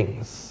eagle's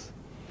wings.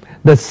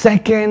 The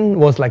second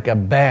was like a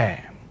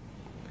bear.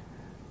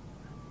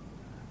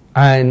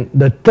 And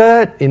the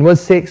third, in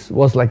verse 6,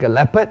 was like a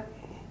leopard.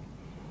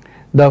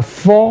 The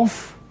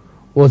fourth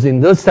was in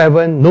verse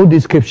 7, no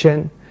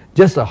description,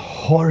 just a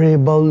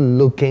horrible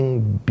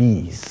looking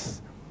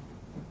beast.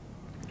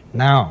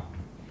 Now,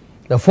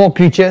 the four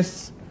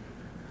creatures,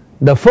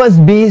 the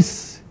first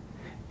beast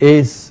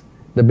is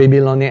the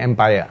Babylonian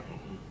Empire.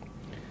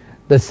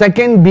 The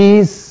second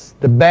beast,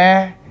 the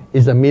bear,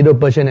 is the Middle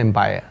Persian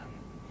Empire.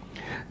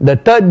 The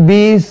third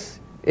beast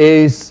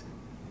is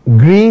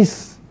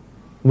Greece,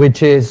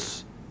 which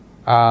is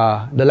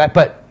the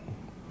leopard.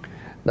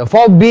 The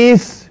fourth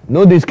beast,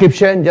 no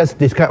description, just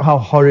describe how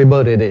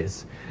horrible it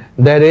is.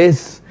 That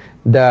is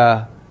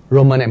the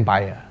Roman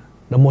Empire,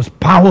 the most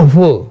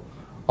powerful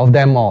of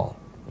them all,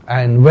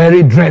 and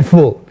very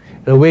dreadful,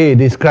 the way he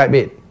described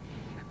it.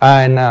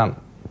 And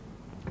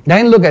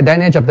Then look at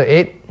Daniel chapter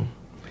 8.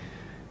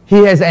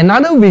 He has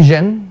another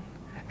vision,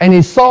 and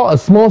he saw a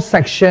small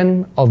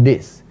section of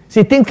this.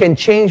 See, things can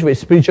change with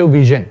spiritual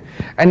vision.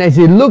 And as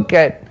he looked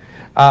at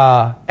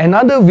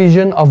another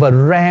vision of a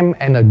ram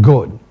and a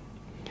goat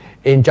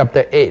in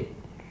chapter 8,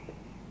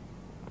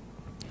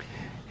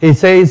 he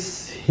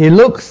says, he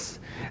looks,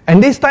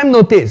 and this time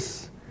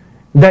notice,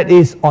 that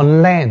is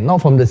on land,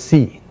 not from the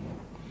sea.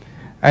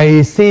 And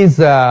he sees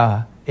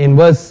in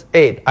verse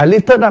 8, I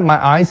lifted up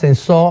my eyes and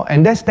saw,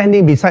 and there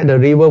standing beside the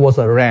river was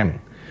a ram,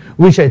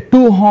 which had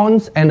 2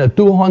 horns, and the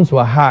 2 horns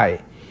were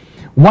high.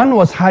 One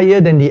was higher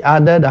than the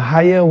other, the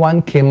higher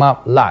one came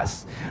up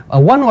last.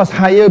 One was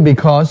higher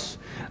because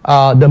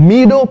the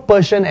Middle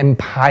Persian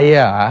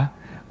Empire,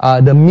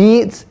 the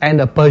Medes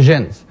and the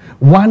Persians,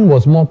 one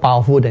was more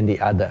powerful than the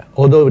other,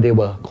 although they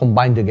were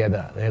combined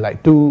together. They're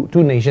like two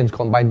nations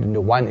combined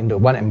into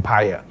one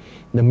empire,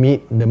 the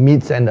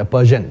Medes and the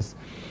Persians.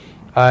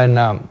 And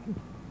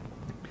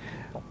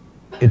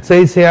it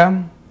says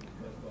here,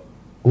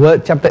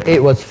 chapter 8,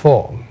 verse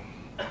 4.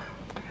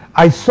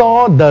 I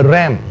saw the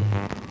ram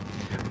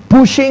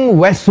pushing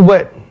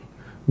westward,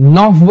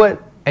 northward,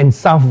 and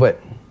southward,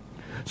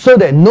 so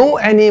that no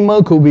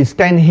animal could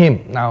withstand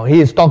him. Now,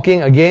 he is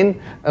talking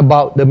again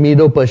about the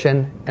Middle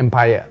Persian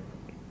Empire.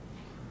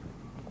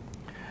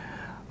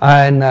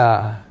 And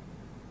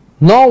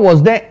nor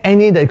was there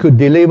any that could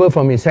deliver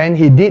from his hand.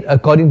 He did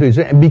according to his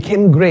will and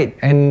became great.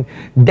 And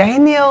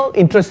Daniel,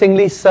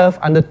 interestingly, served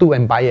under 2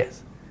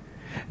 empires.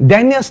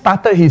 Daniel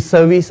started his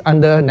service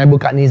under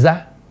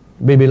Nebuchadnezzar,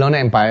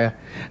 Babylonian Empire.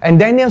 And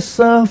Daniel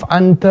served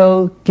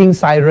until King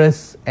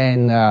Cyrus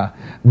and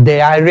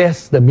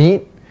Darius the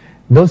Mede.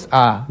 Those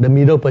are the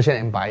Middle Persian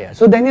Empire.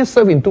 So Daniel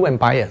served in 2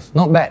 empires.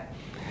 Not bad.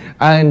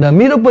 And the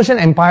Middle Persian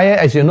Empire,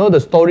 as you know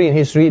the story in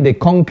history, they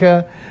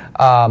conquer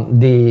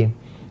the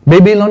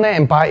Babylonian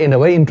Empire in a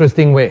very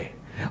interesting way.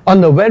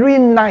 On the very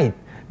night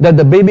that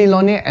the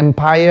Babylonian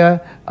Empire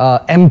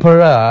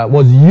emperor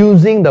was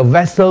using the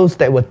vessels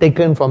that were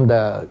taken from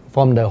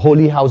the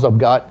holy house of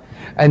God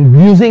and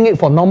using it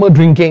for normal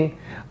drinking,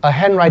 a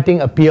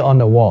handwriting appeared on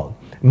the wall.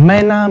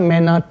 Mena,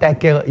 mena,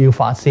 tekel,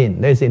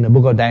 upharsin. That's in the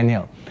book of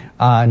Daniel.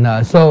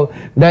 And so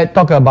that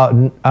talk about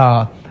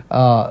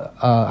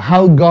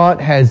how God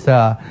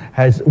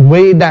has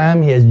weighed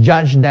them, He has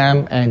judged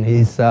them, and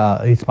His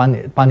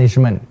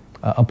punishment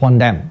upon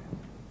them.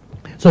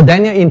 So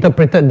Daniel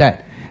interpreted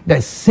that.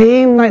 That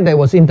same night that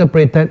was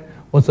interpreted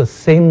was the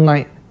same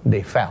night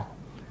they fell.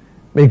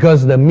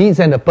 Because the Medes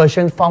and the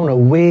Persians found a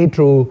way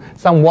through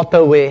some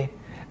waterway,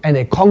 and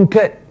they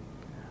conquered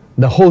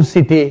the whole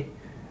city.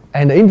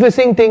 And the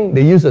interesting thing,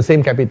 they used the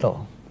same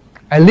capital.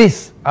 At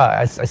least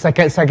as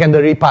a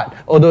secondary part,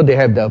 although they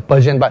have the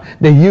Persian, but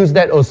they used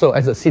that also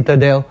as a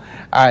citadel,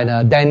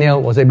 and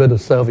Daniel was able to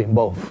serve in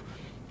both.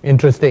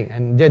 Interesting.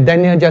 And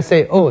Daniel just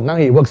said, oh, now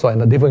he works for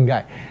a different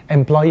guy.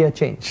 Employer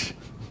change.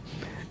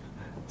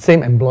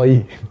 Same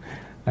employee.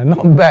 And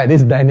not bad,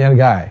 this Daniel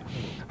guy.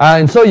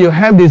 And so you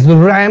have this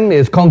ram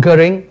is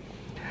conquering,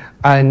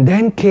 and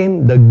then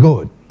came the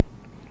goat.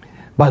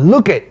 But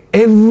look at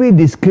every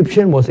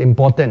description was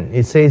important.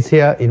 It says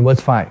here in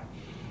verse 5.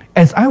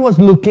 As I was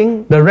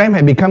looking, the ram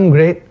had become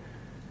great.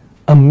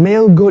 A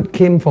male goat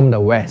came from the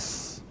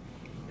west,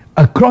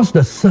 across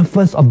the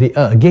surface of the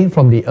earth, again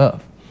from the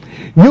earth.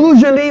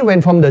 Usually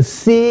when from the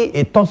sea,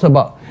 it talks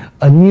about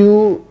a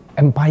new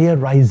empire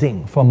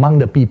rising from among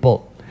the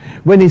people.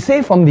 When they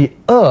say from the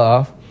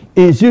earth,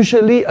 it's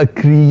usually a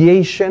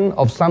creation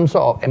of some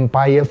sort of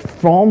empire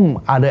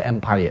from other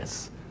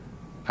empires.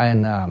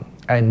 And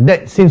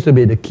that seems to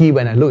be the key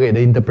when I look at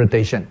the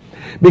interpretation.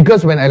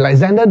 Because when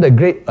Alexander the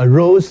Great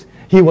arose,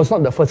 he was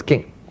not the first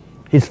king.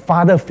 His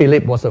father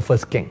Philip was the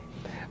first king.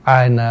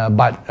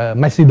 But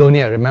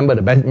Macedonia, remember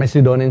the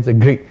Macedonians, the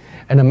Greek,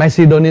 and the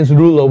Macedonians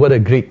ruled over the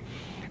Greek.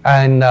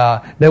 And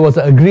there was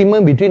an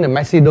agreement between the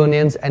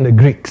Macedonians and the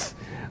Greeks.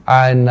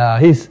 And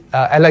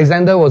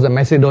Alexander was a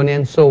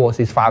Macedonian, so was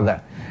his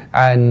father.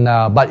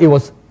 But it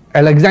was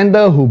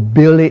Alexander who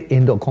built it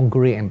into a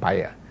conquering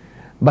empire.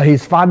 But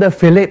his father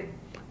Philip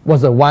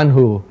was the one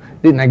who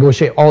did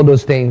negotiate all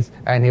those things,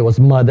 and he was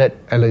murdered.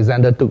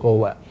 Alexander took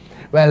over.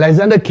 When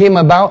Alexander came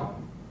about,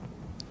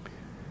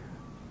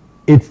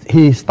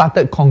 he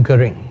started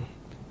conquering.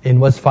 In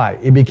verse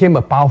 5, it became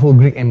a powerful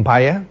Greek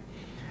empire.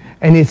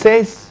 And it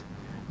says,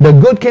 the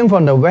goat came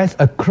from the west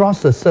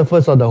across the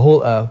surface of the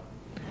whole earth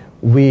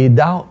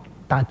without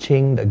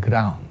touching the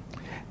ground.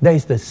 That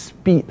is the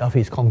speed of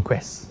his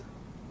conquest.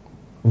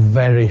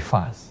 Very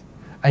fast.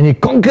 And he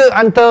conquered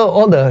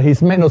until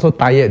his men also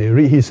tired. They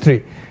read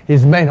history.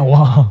 His men,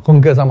 wow,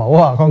 conquer some more,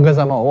 wow, conquer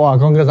some more, wow,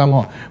 conquer some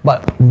more.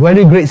 But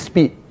very great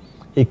speed.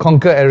 He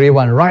conquered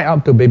everyone right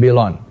up to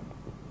Babylon.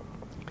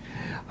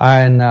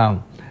 And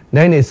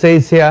then it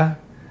says here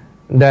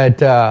that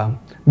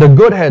the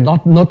goat had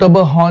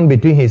notable horn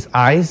between his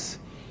eyes.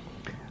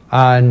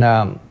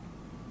 And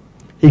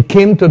he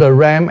came to the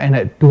ram and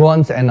had 2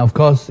 horns. And of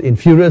course, in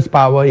furious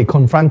power, he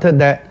confronted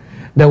that.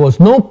 There was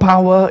no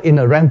power in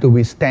the ram to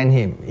withstand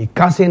him. He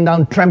cast him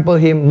down,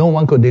 trampled him. No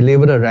one could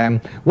deliver the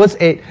ram. Verse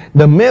 8,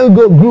 the male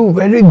goat grew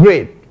very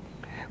great.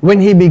 When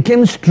he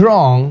became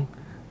strong,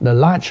 the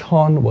large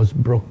horn was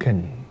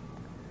broken.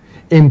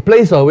 In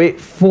place of it,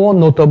 4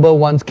 notable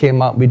ones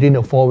came up between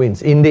the 4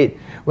 winds. Indeed,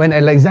 when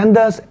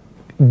Alexander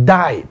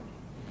died,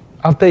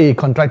 after he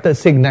contracted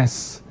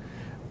sickness,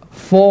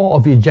 4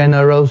 of his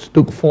generals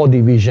took 4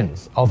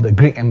 divisions of the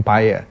Greek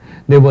Empire.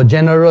 They were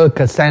General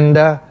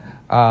Cassander,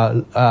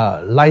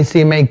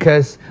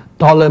 Lysimachus,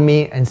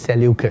 Ptolemy, and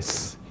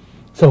Seleucus.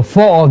 So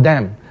 4 of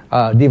them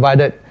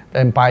divided the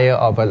empire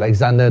of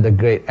Alexander the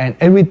Great, and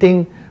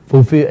everything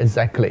fulfilled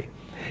exactly.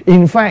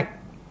 In fact,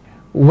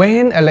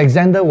 when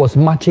Alexander was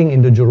marching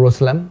into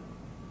Jerusalem,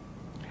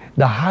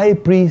 the high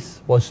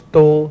priest was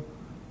told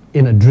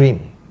in a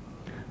dream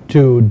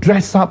to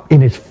dress up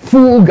in his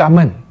full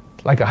garment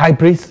like a high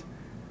priest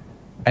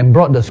and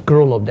brought the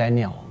scroll of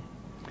Daniel.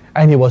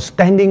 And he was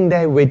standing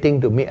there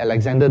waiting to meet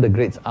Alexander the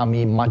Great's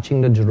army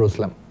marching to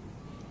Jerusalem.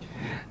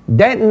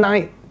 That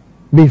night,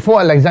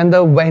 before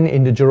Alexander went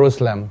into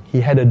Jerusalem,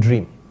 he had a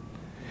dream.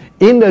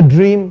 In the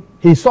dream,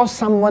 he saw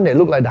someone that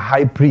looked like the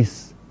high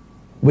priest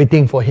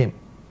waiting for him.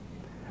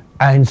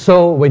 And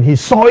so when he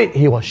saw it,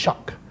 he was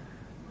shocked.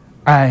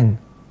 And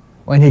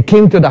when he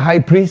came to the high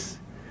priest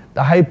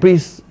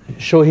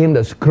showed him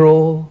the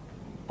scroll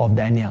of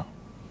Daniel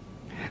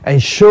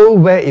and showed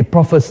where it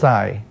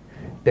prophesied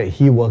that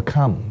he will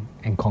come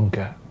and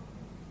conquer.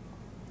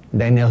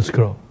 Daniel's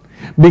scroll.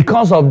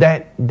 Because of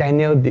that,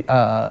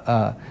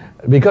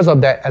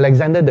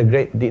 Alexander the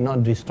Great did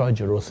not destroy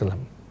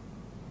Jerusalem.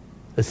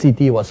 The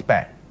city was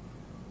spared.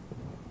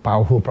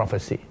 Powerful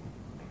prophecy.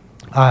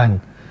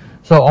 And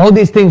so all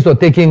these things were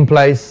taking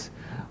place,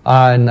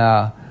 and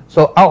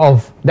so out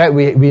of that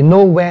we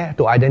know where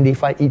to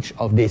identify each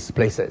of these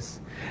places.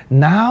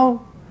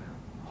 Now,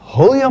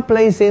 hold your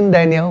place in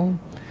Daniel,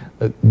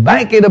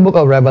 back in the book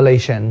of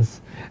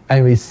Revelations,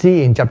 and we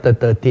see in chapter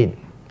 13.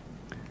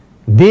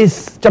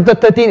 This chapter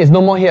 13 is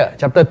no more here.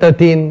 Chapter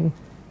 13,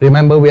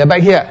 remember, we are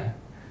back here,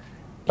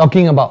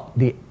 talking about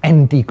the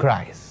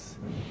Antichrist.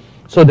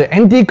 So the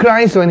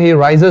Antichrist, when he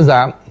rises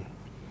up,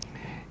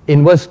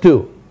 in verse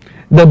 2,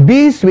 the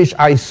beast which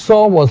I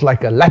saw was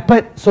like a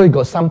leopard, so he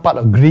got some part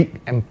of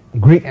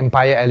Greek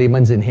Empire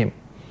elements in him.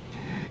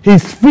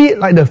 His feet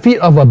like the feet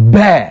of a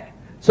bear,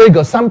 so he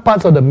got some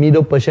parts of the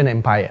Middle Persian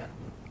Empire.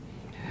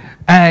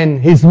 And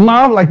his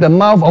mouth like the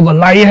mouth of a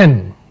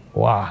lion.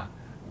 Wow,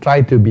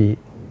 try to be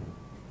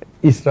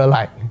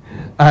Israelite.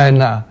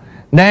 And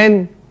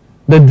then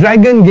the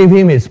dragon gave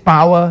him his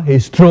power,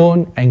 his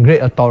throne, and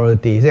great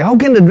authority. He said, how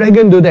can the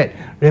dragon do that?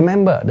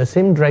 Remember, the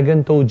same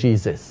dragon told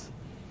Jesus,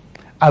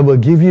 I will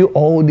give you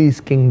all these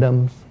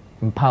kingdoms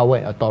and power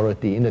and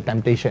authority in the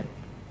temptation.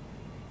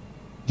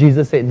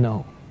 Jesus said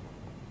no.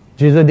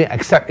 Jesus didn't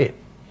accept it.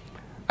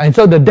 And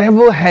so the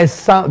devil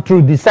has,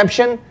 through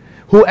deception,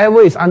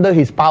 whoever is under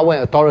his power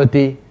and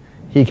authority,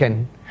 he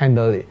can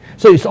handle it.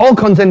 So it's all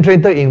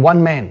concentrated in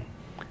one man,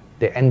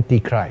 the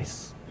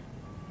Antichrist.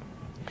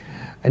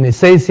 And it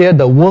says here,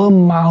 the world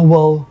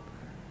marveled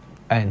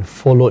and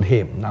followed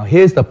him. Now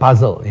here's the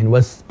puzzle in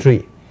verse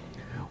 3.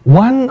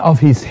 One of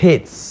his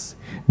heads,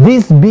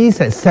 this beast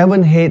had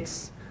 7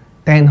 heads,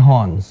 10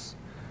 horns.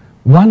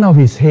 One of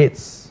his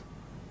heads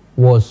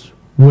was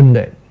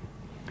wounded.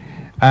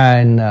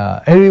 And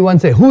everyone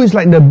said, who is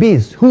like the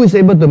beast? Who is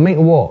able to make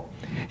war?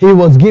 He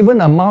was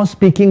given a mouth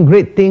speaking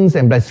great things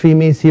and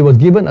blasphemies. He was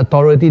given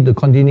authority to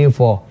continue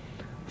for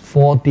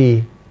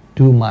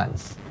 42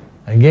 months.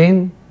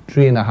 Again,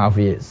 3.5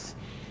 years.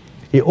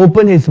 He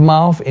opened his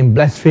mouth in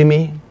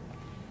blasphemy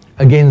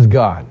against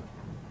God.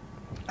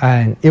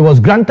 And it was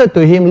granted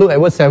to him, look at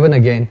verse 7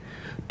 again,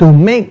 to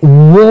make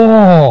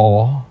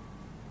war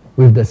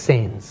with the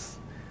saints.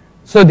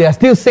 So they are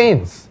still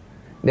saints.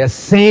 They are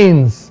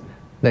saints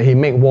that he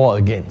make war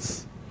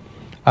against.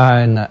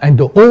 And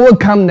to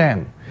overcome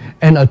them.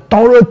 And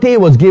authority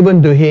was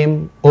given to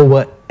him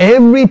over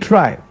every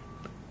tribe,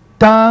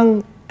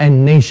 tongue,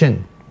 and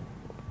nation.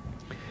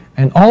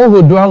 And all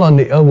who dwell on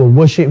the earth will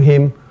worship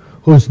him,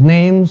 whose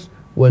names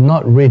were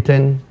not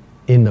written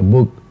in the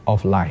book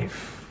of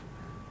life.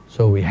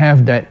 So we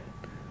have that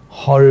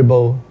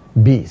horrible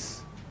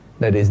beast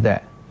that is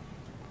there.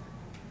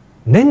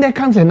 Then there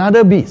comes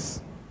another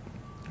beast.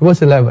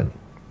 Verse 11.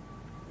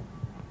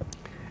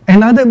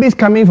 Another beast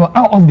coming from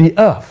out of the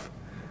earth.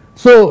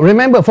 So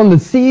remember, from the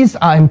seas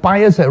are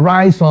empires that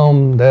rise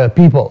from the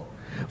people.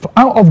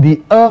 Out of the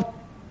earth,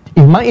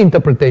 in my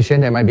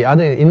interpretation, there might be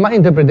other, in my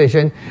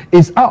interpretation,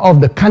 is out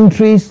of the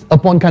countries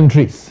upon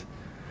countries.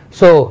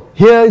 So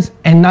here's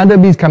another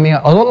beast coming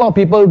out. A lot of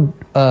people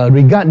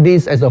regard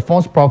this as a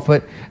false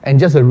prophet and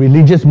just a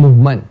religious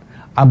movement.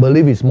 I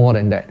believe it's more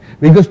than that.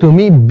 Because to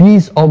me,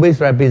 beasts always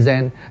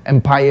represent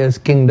empires,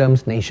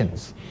 kingdoms,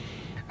 nations.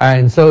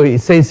 And so it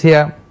says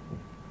here,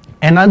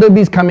 another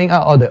beast coming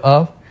out of the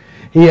earth.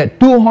 He had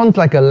 2 horns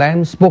like a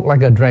lamb, spoke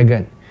like a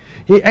dragon.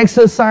 He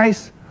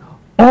exercised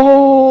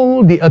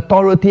all the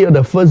authority of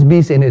the first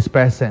beast in his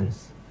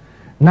presence.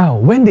 Now,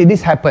 when did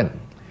this happen?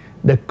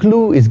 the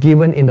clue is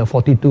given in the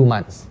 42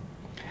 months.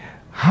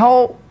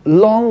 How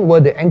long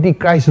will the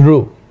Antichrist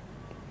rule?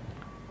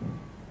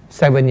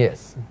 7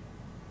 years.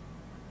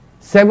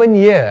 7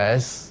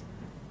 years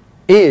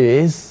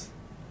is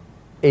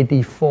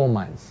 84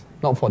 months,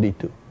 not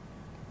 42.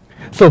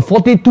 So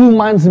 42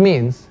 months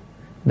means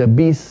the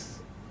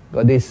beast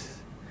got this.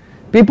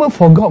 People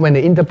forgot when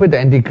they interpret the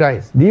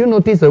Antichrist. Do you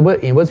notice the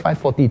word in verse 5,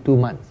 42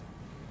 months?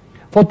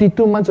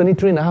 42 months, only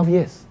 3.5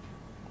 years,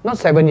 not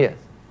 7 years.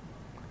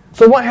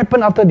 So what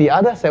happened after the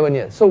other 7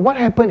 years? So what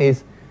happened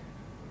is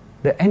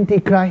the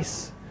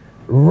Antichrist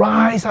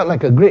rise up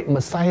like a great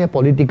Messiah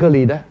political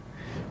leader,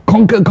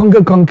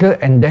 conquer,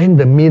 and then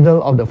the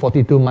middle of the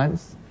 42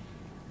 months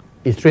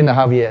is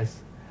 3.5 years,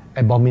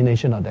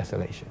 abomination of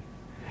desolation.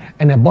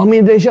 And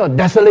abomination of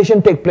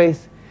desolation take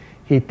place,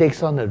 he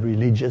takes on a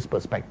religious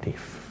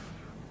perspective.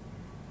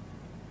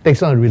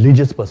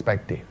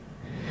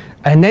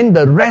 And then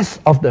the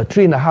rest of the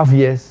 3.5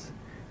 years,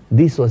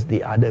 this was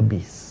the other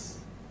beast,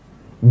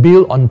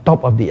 built on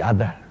top of the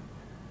other.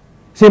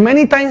 See,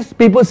 many times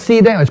people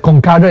see them as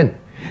concurrent.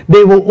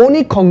 They were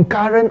only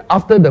concurrent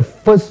after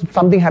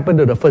something happened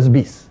to the first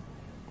beast.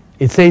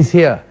 It says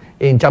here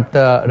in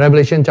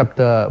Revelation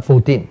chapter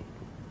 14.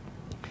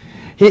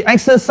 He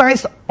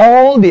exercised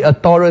all the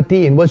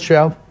authority in verse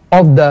 12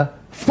 of the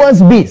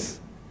first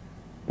beast.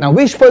 Now,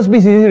 which first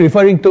beast is he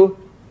referring to?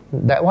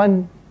 That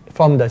one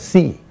from the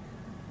sea.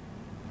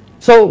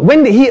 So,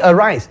 when did he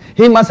arise?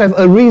 He must have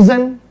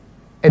arisen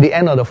at the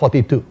end of the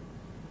 42.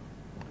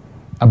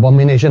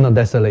 Abomination of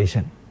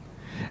desolation.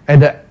 At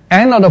the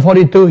end of the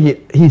 42,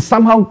 he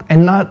somehow,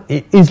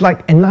 it's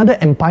like another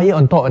empire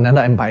on top of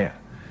another empire.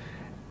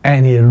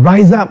 And he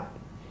rise up,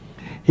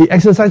 he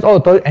exercised all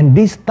authority, and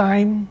this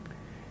time,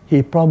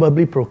 he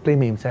probably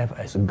proclaimed himself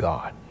as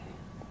God.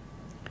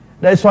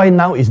 That's why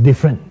now it's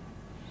different.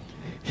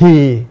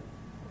 He,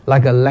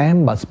 like a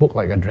lamb, but spoke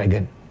like a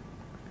dragon.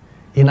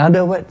 In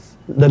other words,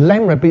 the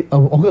lamb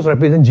of course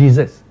represents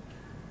Jesus.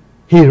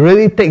 He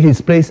really takes his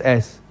place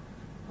as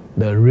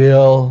the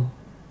real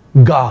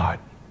God.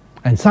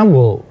 And some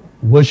will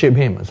worship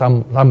him,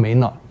 some may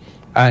not.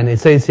 And it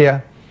says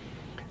here,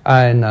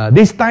 and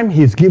this time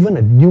he's given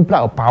a new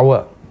plot of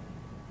power.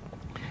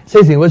 It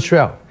says in verse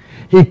 12,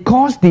 he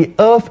caused the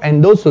earth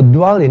and those who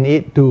dwell in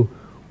it to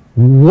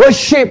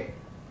worship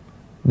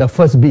the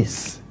first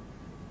beast.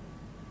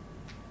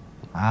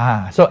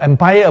 So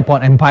empire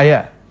upon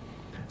empire.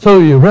 So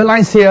you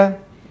realize here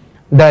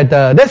that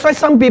that's why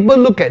some people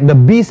look at the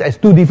beast as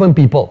two different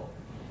people.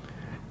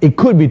 It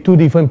could be two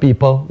different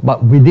people,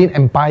 but within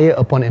empire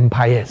upon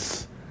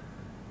empires.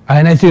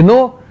 And as you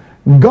know,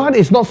 God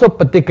is not so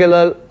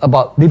particular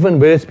about different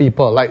various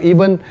people. Like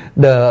even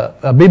the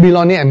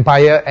Babylonian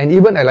Empire and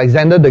even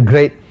Alexander the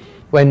Great,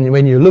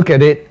 when you look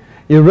at it,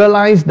 you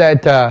realize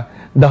that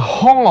the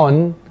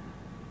horn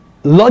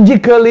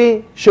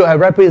logically should have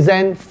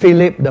represented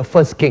Philip, the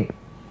first king,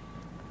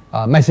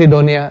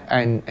 Macedonia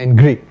and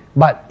Greek.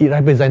 But it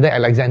represented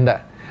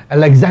Alexander.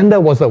 Alexander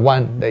was the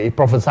one that he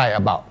prophesied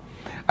about.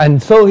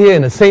 And so here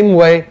in the same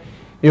way,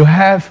 you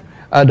have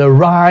the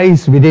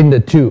rise within the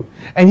two.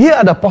 And here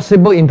are the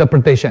possible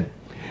interpretation.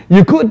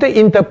 You could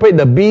interpret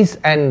the beast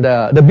and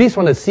the beast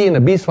from the sea and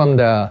the beast from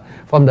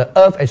the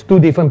earth as two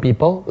different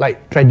people,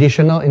 like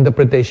traditional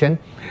interpretation.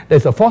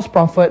 There's a false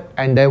prophet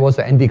and there was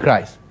the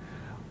Antichrist.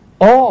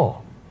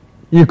 Or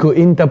you could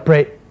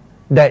interpret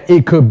that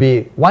it could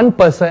be one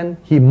person,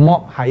 he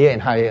mocked higher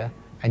and higher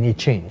and he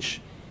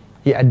changed.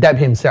 He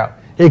adapted himself.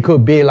 It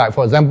could be like,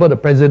 for example, the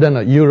president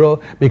of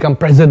Euro become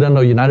president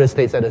of the United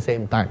States at the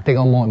same time, take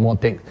on more and more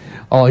things.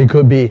 Or it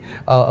could be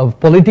a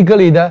political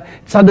leader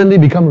suddenly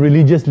become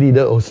religious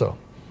leader also.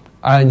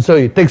 And so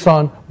it takes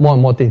on more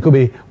and more things. It could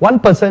be one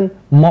person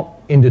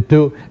mocked into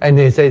two, and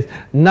he says,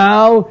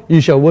 now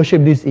you shall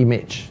worship this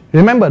image.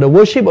 Remember, the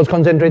worship was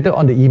concentrated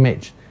on the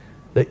image.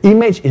 The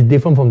image is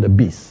different from the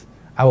beast.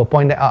 I will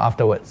point that out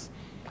afterwards.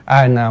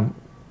 And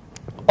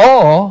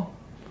or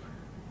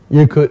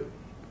you could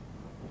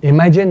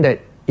imagine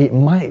that it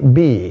might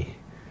be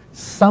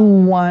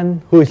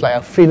someone who is like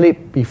a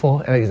Philip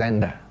before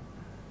Alexander,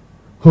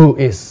 who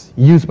is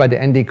used by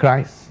the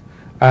Antichrist,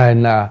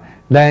 and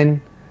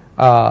then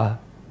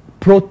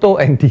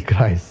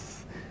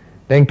proto-Antichrist.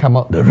 Then come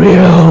out the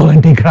real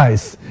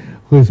Antichrist,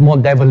 who is more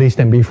devilish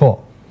than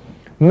before.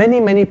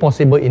 Many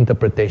possible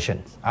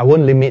interpretations. I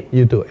won't limit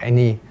you to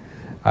any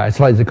as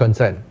far as it's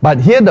concerned. But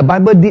here the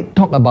Bible did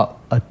talk about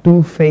a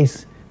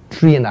two-phase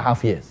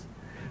 3.5 years.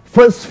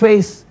 First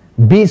phase,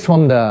 beast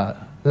from the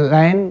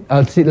land,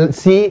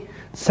 sea.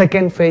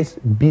 Second phase,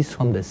 beast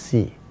from the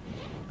sea.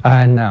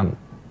 And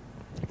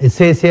it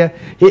says here,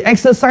 he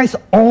exercised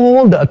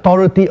all the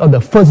authority of the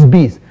first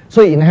beast.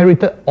 So he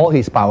inherited all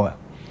his power.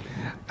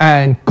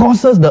 And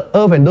causes the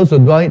earth and those who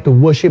dwell in it to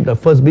worship the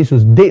first beast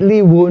whose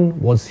deadly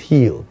wound was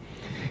healed.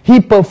 He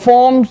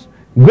performs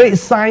great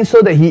signs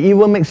so that he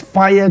even makes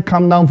fire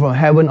come down from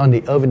heaven on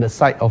the earth in the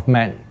sight of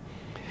man.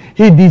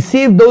 He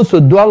deceived those who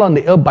dwell on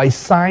the earth by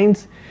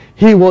signs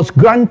he was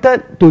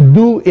granted to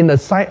do in the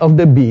sight of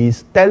the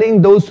beast,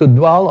 telling those who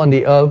dwell on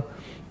the earth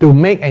to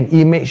make an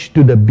image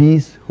to the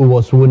beast who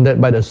was wounded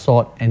by the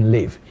sword and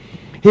lived.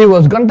 He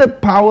was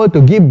granted power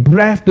to give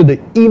breath to the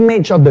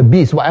image of the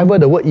beast, whatever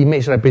the word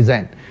image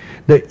represents.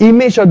 The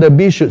image of the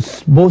beast should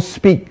both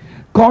speak,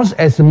 cause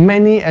as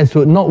many as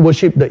would not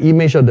worship the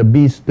image of the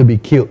beast to be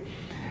killed.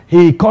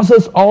 He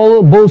causes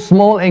all, both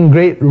small and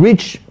great,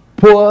 rich,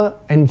 poor,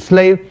 and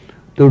slave,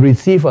 to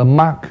receive a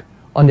mark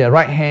on their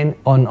right hand,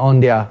 on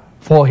their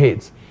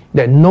foreheads,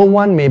 that no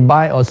one may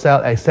buy or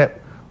sell except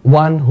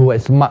one who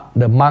has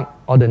the mark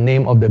or the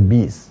name of the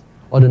beast,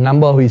 or the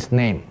number of his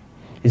name.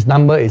 His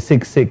number is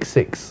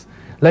 666.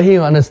 Let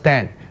him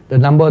understand the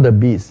number of the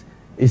beast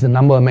is the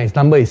number of man. His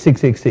number is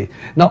 666.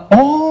 Now,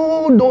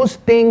 all those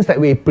things that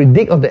we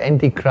predict of the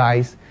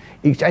Antichrist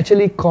is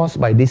actually caused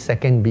by this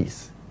second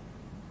beast.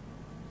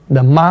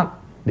 The mark,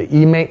 the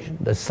image,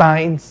 the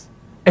signs,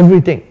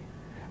 everything.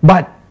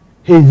 But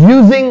he's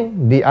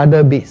using the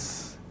other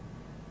beasts.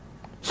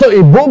 So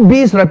if both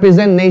beasts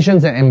represent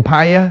nations and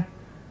empire,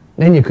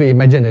 then you could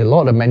imagine a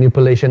lot of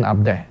manipulation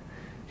up there.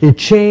 He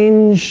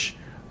changed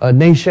a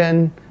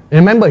nation.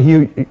 Remember,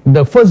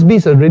 the first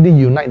beast already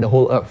unite the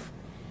whole earth,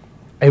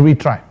 every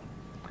tribe.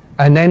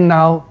 And then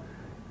now,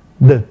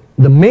 the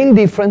main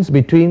difference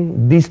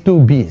between these two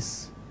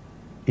beasts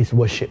is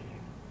worship.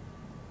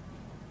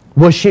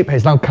 Worship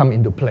has now come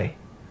into play.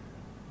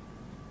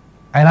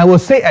 And I will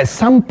say at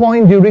some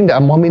point during the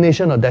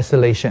abomination of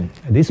desolation,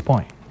 at this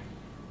point,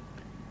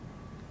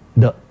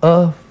 the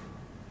earth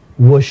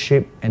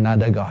worship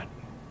another god.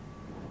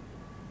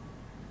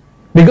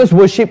 Because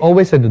worship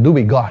always had to do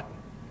with God.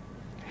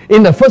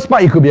 In the first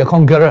part, it could be a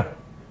conqueror.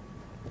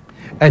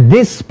 At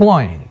this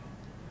point,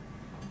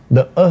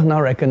 the earth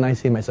now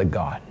recognizes him as a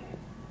god.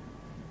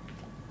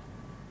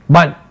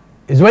 But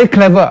it's very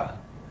clever.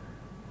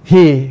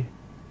 He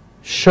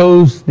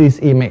shows this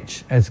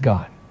image as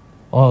God,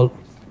 or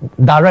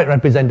direct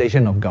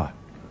representation of God,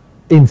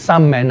 in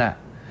some manner.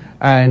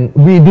 And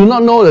we do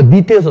not know the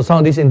details of some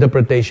of this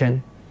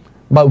interpretation,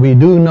 but we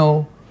do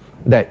know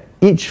that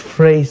each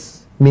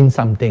phrase means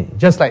something.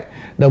 Just like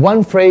the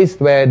one phrase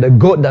where the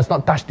goat does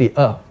not touch the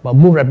earth, but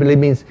move rapidly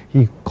means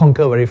he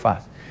conquers very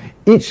fast.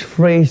 Each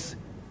phrase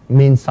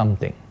means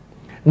something.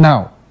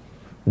 Now,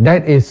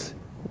 that is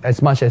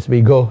as much as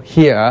we go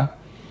here.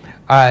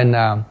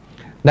 And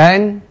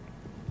then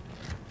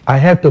I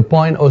have to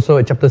point also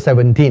at chapter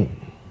 17.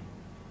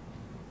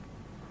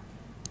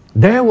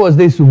 There was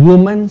this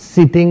woman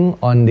sitting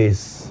on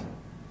this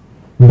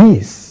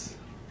beast.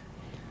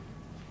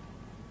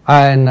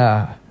 And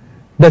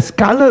the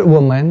scarlet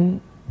woman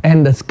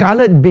and the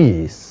scarlet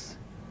beast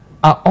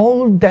are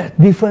all that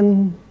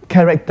different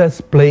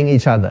characters playing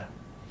each other.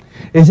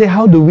 You say,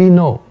 how do we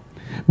know?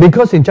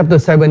 Because in chapter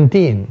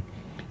 17,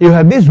 you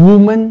have this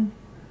woman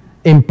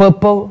in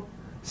purple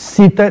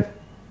seated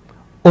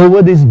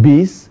over this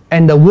beast,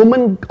 and the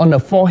woman on the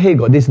forehead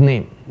got this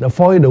name. The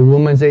forehead, the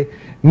woman say,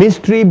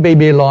 Mystery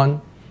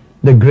Babylon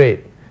the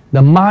Great,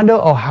 the mother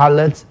of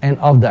harlots and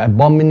of the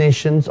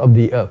abominations of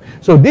the earth.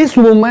 So this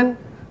woman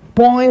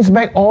points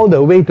back all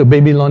the way to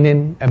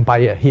Babylonian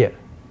Empire here.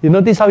 You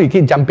notice how you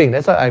keep jumping.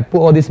 That's why I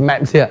put all these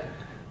maps here.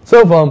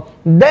 So from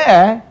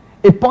there,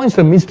 it points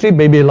to Mystery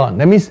Babylon.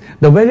 That means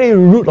the very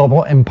root of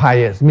all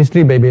empires,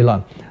 Mystery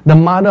Babylon. The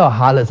mother of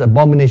harlots,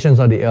 abominations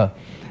of the earth.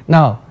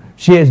 Now,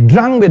 she has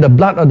drunk with the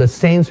blood of the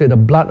saints, with the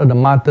blood of the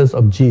martyrs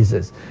of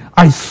Jesus.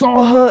 I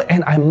saw her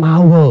and I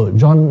marveled,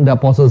 John the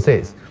Apostle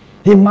says.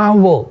 He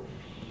marveled.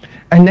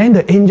 And then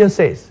the angel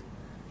says,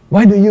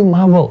 why do you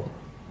marvel?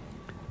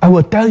 I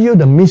will tell you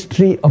the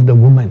mystery of the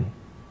woman.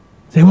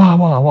 Say,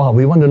 wow,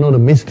 we want to know the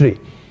mystery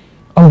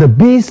of the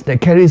beast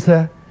that carries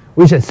her,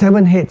 which has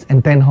 7 heads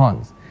and 10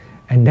 horns.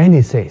 And then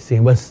he says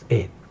in verse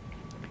 8,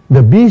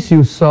 the beast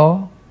you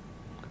saw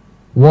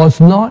was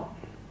not,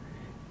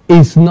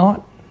 is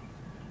not,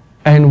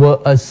 and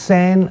will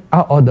ascend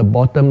out of the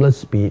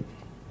bottomless pit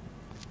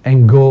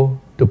and go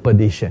to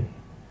perdition.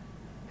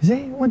 You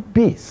say, what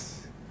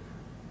beast?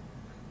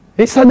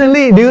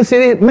 Suddenly, do you see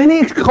it?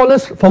 Many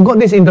scholars forgot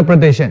this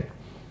interpretation.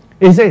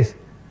 It says,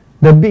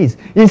 the beast.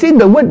 You see,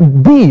 the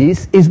word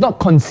beast is not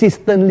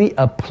consistently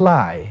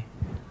applied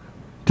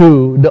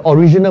to the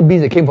original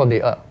beast that came from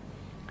the earth.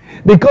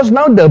 Because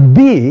now the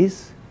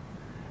beast,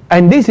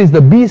 and this is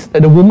the beast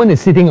that the woman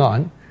is sitting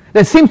on,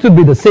 that seems to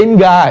be the same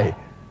guy.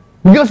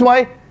 Because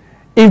why?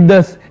 If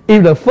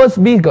the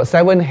first beast got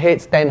 7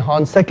 heads, 10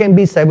 horns, second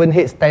beast 7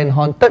 heads, 10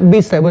 horns, third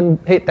beast 7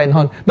 heads, 10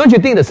 horns, don't you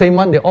think the same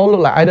one, they all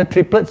look like either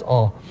triplets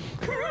or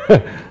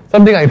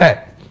something like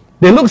that?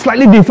 They look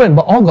slightly different,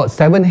 but all got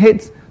 7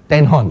 heads,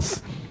 10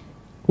 horns.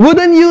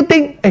 Wouldn't you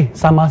think, hey,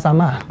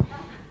 sama-sama?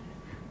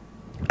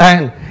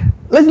 And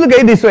let's look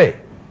at it this way.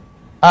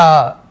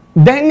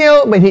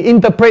 Daniel, when he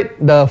interpret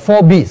the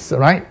 4 beasts,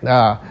 right?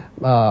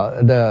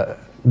 The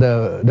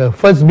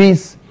first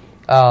beast,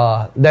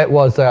 that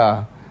was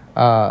the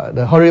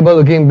horrible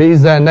looking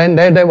beast, and then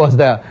there was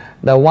the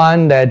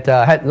one that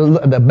had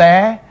the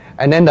bear,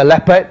 and then the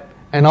leopard,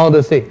 and all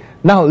those things.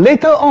 Now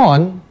later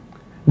on,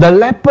 the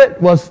leopard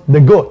was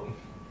the goat.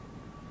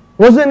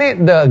 Wasn't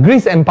it the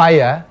Greece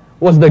Empire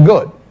was the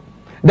goat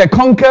that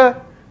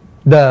conquered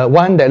the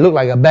one that looked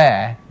like a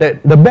bear,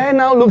 that the bear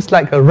now looks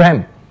like a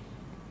ram.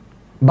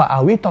 But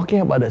are we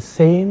talking about the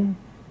same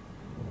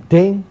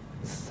thing?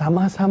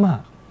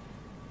 Sama-sama.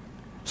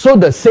 So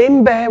the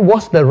same bear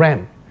was the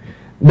ram.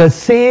 The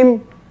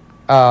same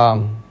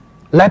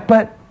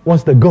leopard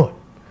was the goat.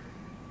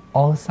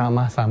 All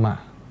sama-sama.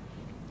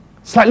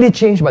 Slightly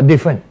changed but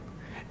different.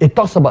 It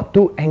talks about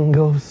two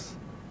angles,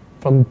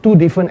 from two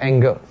different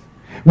angles.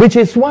 Which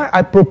is why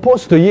I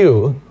propose to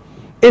you,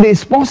 it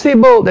is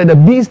possible that the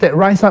beasts that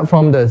rise up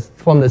from the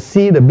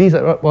sea, the beasts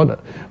that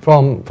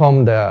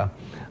from the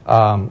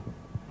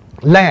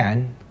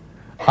land,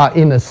 are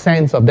in a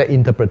sense of their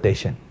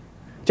interpretation.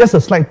 Just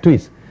a slight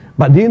twist.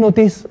 But do you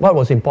notice what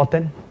was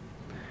important?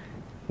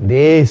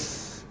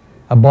 This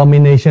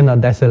abomination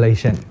of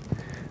desolation.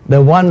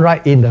 The one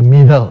right in the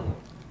middle,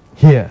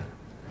 here.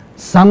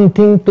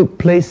 Something took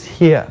place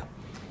here.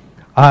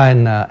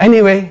 And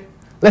anyway,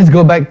 let's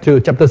go back to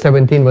chapter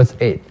 17, verse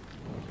 8. It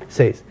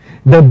says,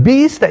 the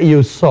beast that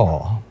you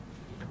saw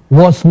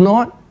was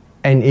not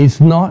and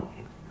is not,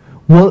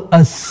 will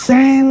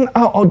ascend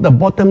out of the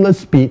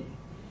bottomless pit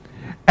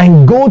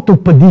and go to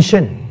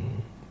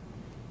perdition.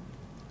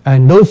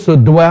 And those who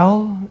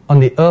dwell on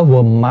the earth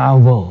will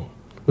marvel,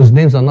 whose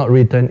names are not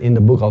written in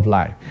the book of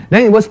life.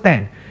 Then in verse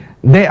 10,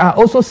 there are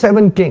also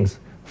 7 kings.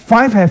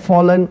 5 have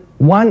fallen,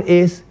 1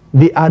 is,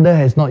 the other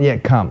has not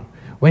yet come.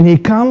 When he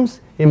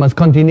comes, he must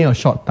continue a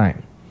short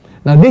time.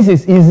 Now this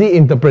is easy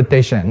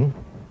interpretation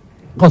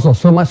because of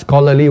so much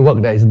scholarly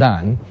work that is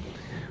done.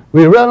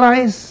 We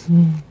realize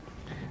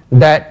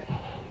that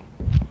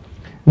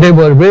there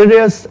were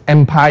various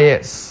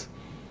empires,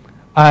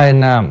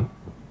 and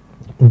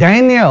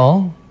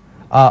Daniel,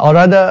 or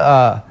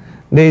rather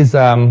there's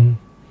John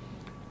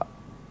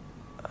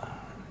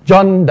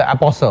the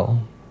Apostle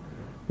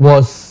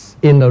was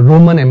in the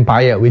Roman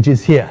Empire, which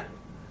is here.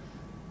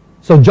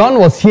 So John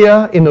was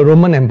here in the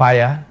Roman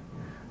Empire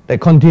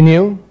that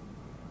continued,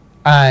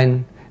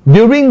 and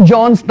during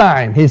John's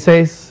time, he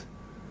says,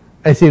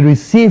 as he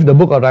received the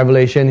book of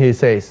Revelation, he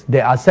says,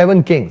 there are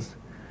 7 kings.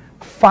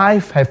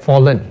 5 have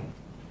fallen.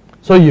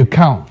 So you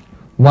count.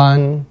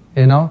 1,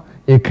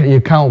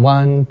 you count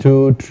 1,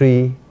 2,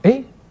 3.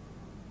 I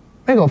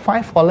got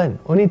 5 fallen.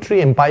 Only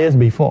 3 empires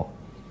before.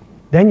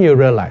 Then you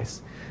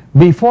realize,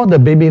 before the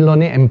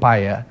Babylonian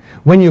Empire,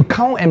 when you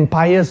count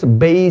empires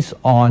based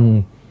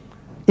on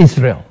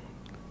Israel,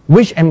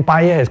 which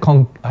empire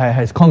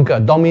has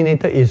conquered,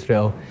 dominated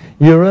Israel,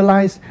 you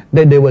realize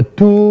that there were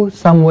 2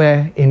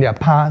 somewhere in their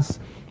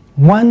past.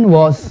 One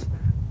was,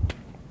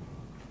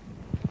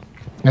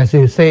 as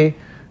you say,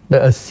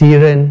 the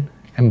Assyrian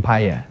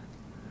Empire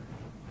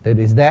that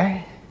is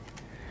there.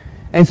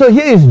 And so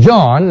here is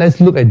John. Let's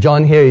look at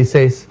John here. He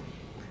says,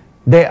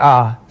 there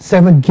are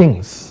 7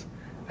 kings.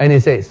 And he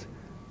says,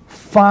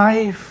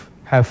 5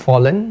 have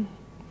fallen.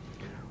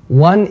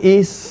 1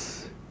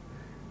 is,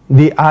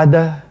 the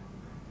other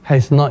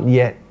has not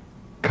yet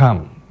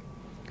come.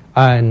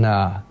 And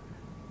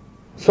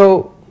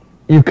so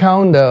you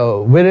count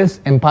the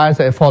various empires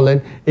that have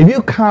fallen. If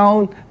you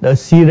count the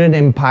Assyrian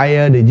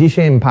Empire, the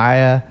Egyptian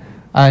Empire,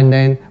 and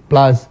then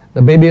plus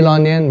the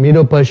Babylonian,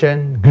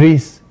 Medo-Persian,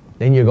 Greece,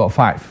 then you got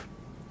 5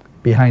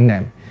 behind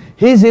them.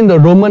 He's in the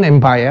Roman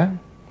Empire.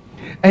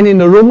 And in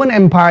the Roman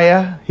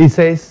Empire, he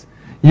says,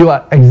 you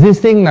are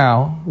existing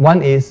now.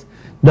 1 is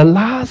the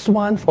last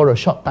one for a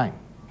short time.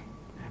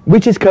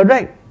 Which is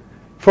correct.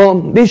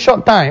 From this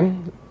short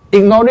time,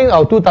 ignoring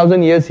our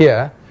 2,000 years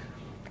here,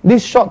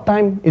 this short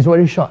time is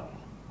very short.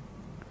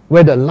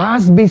 Where the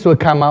last beast will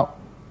come out,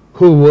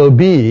 who will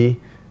be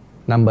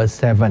number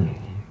 7.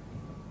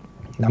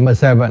 Number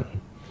 7.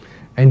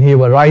 And he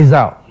will rise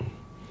out.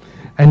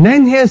 And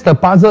then here's the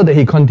puzzle that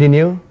he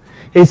continued.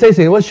 He says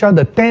in verse 12,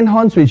 the 10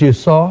 horns which you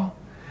saw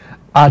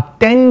are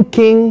 10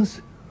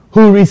 kings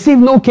who receive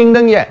no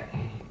kingdom yet.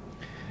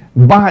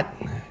 But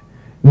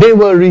they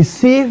will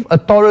receive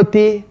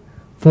authority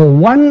for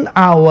 1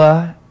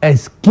 hour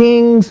as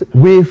kings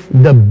with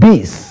the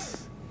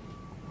beast.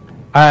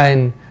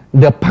 And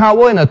the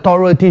power and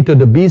authority to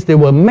the beast, they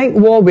will make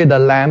war with the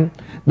Lamb.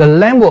 The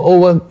Lamb will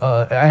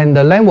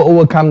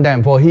overcome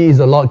them, for he is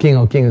the Lord King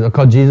of Kings,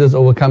 because Jesus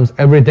overcomes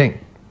everything.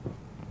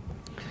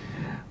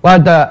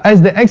 But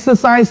as they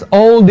exercise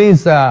all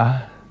these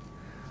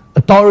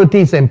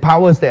authorities and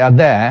powers that are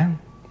there,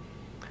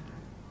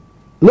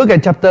 look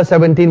at chapter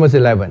 17, verse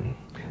 11.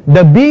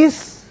 The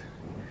beast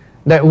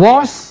that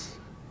was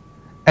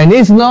and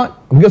is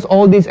not, because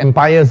all these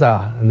empires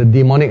are the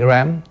demonic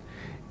realm,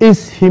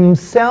 is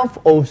himself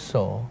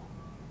also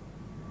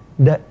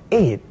the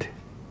 8th.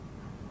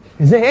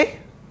 Is it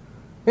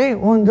 8? 8,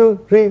 1,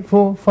 2, 3,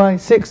 4,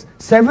 5, 6,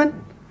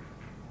 7?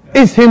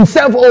 Is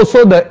himself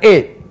also the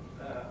 8th.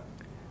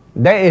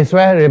 That is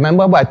where,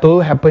 remember what I told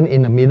you happened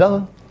in the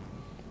middle?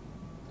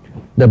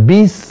 The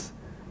beast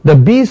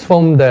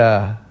from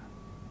the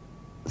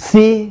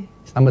sea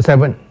is number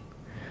 7.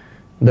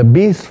 The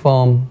beast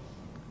from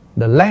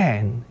the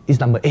land is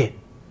number 8.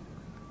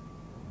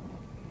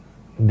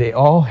 They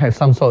all have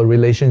some sort of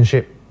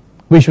relationship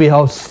which we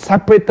have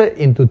separated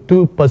into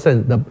two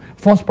persons, the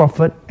false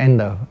prophet and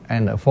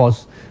the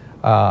false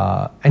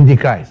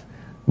Antichrist.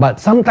 But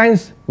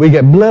sometimes we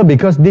get blurred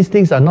because these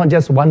things are not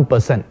just one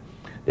person.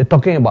 They're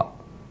talking about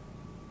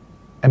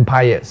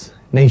empires,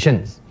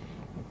 nations.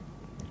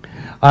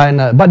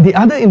 And but the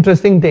other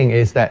interesting thing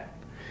is that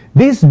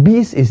this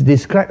beast is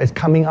described as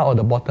coming out of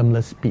the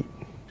bottomless pit.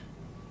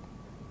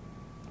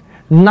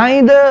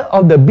 Neither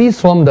of the beasts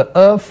from the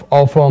earth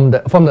or from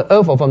the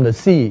earth or from the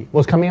sea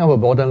was coming out of a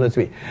bottomless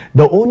pit.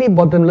 The only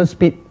bottomless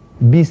pit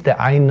beast that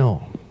I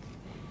know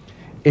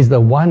is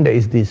the one that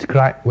is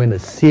described when the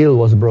seal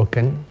was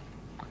broken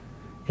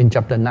in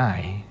chapter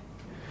 9.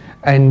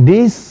 And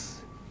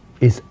this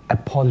is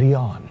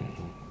Apollyon.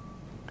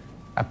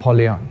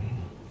 Apollyon.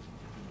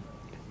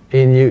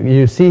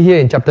 You see here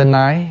in chapter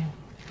 9,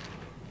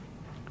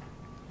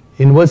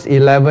 in verse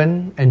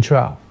 11 and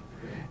 12.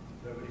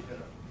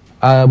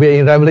 We're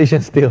in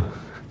Revelation still,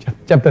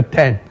 chapter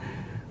 10,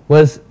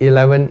 verse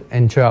 11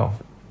 and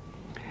 12.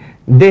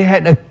 They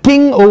had a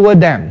king over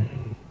them,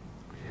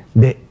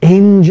 the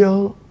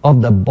angel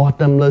of the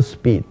bottomless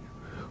pit,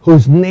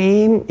 whose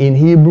name in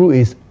Hebrew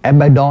is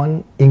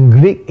Abaddon, in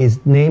Greek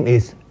his name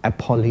is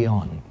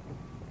Apollyon.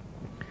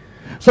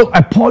 So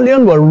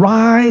Apollyon will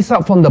rise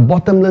up from the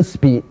bottomless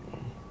pit,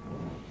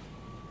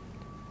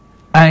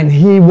 and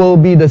he will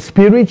be the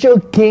spiritual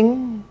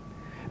king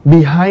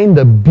behind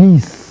the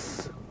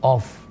beasts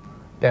of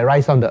that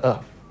rise on the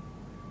earth.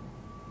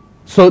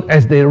 So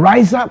as they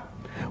rise up,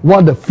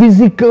 while the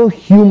physical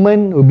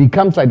human who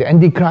becomes like the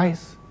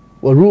Antichrist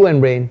will rule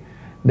and reign,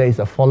 there is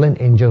a fallen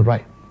angel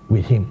right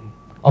with him.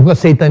 Of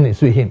course, Satan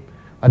is with him.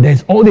 But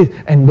there's all this,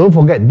 and don't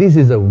forget, this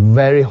is a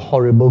very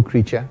horrible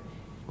creature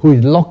who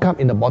is locked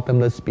up in the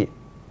bottomless pit.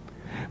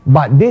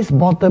 But this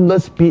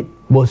bottomless pit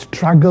will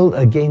struggle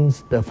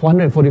against the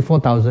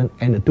 444,000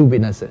 and the two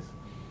witnesses.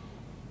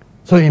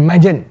 So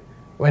imagine,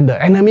 when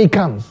the enemy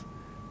comes,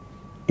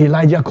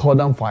 Elijah called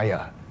down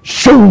fire.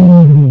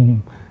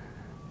 Shoom!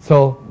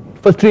 So,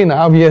 first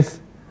 3.5 years,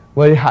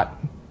 very hard.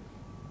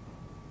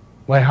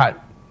 Very hard.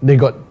 They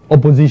got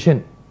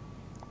opposition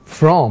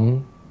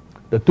from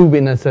the two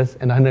witnesses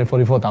and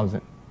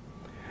 144,000.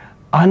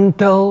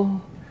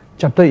 Until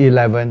chapter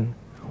 11,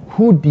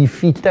 who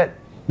defeated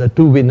the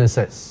two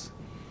witnesses?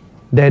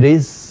 That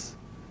is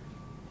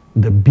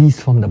the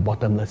beast from the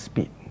bottomless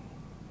pit.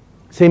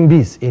 Same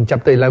beast in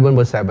chapter 11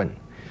 verse 7.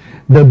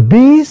 The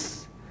beast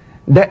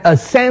that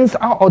ascends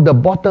out of the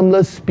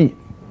bottomless pit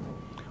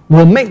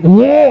will make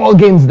war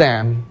against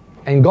them,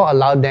 and God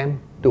allowed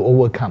them to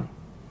overcome.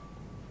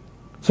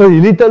 So he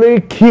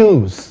literally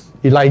kills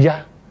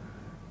Elijah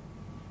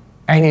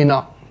and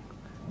Enoch.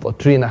 For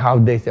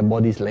 3.5 days their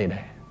bodies lay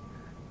there.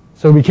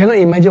 So we cannot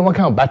imagine what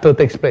kind of battle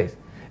takes place.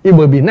 It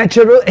will be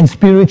natural and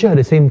spiritual at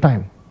the same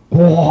time.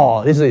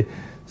 Wow, this is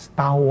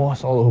Star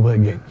Wars all over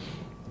again.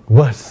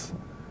 Worse.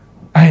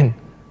 And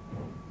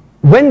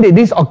when did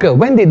this occur?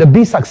 When did the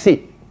beast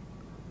succeed?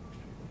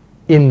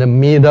 In the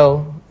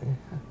middle.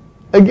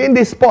 Again,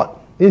 this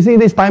spot. You see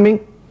this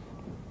timing?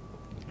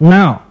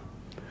 Now,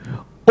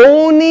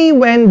 only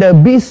when the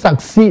beast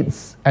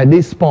succeeds at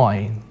this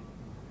point,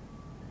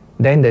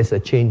 then there's a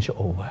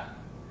changeover.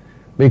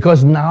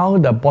 Because now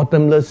the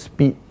bottomless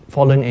pit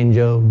fallen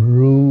angel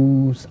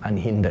rules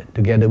unhindered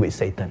together with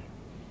Satan.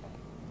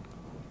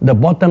 The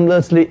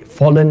bottomlessly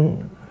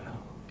fallen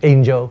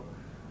angel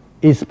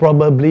is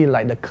probably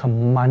like the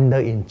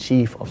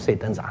commander-in-chief of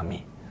Satan's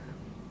army.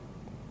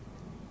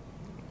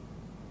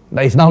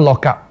 That is now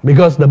locked up,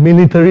 because the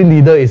military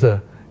leader is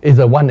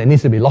the one that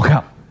needs to be locked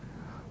up.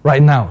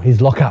 Right now,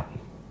 he's locked up.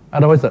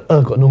 Otherwise, the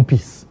earth got no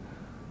peace.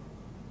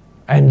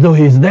 And though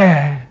he's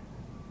there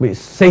with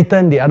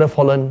Satan, the other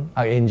fallen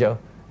archangel,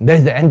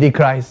 there's the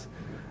Antichrist,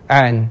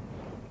 and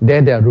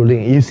there they are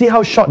ruling. You see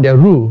how short their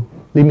rule,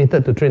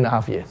 limited to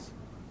 3.5 years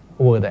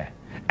over there.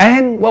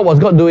 And what was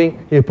God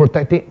doing? He was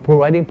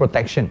providing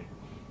protection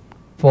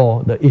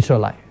for the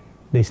Israelites.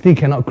 They still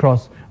cannot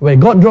cross. Where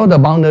God draws the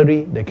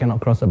boundary, they cannot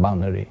cross the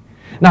boundary.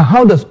 Now,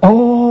 how does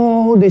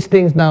all these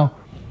things now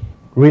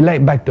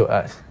relate back to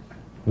us?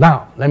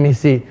 Now, let me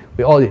see.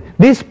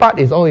 This part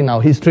is all in our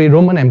history.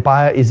 Roman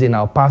Empire is in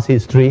our past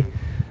history.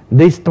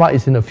 This part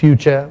is in the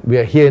future. We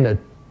are here in the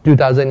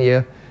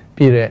 2,000-year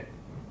period.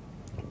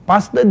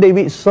 Pastor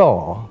David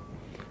saw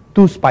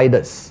 2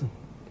 spiders.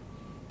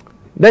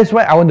 That's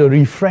why I want to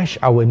refresh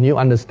our new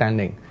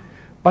understanding.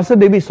 Pastor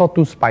David saw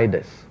 2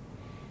 spiders.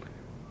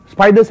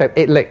 Spiders have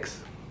 8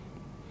 legs.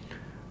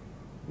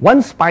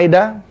 One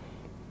spider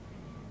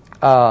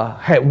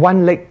had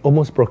 1 leg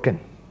almost broken.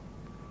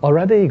 Or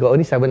rather, he got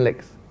only 7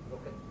 legs.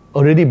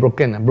 Already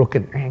broken.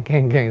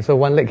 So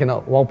 1 leg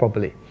cannot walk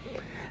properly.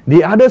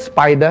 The other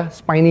spider,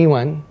 spiny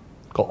one,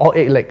 got all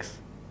 8 legs.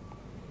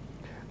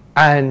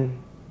 And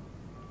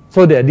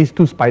so there are these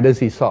 2 spiders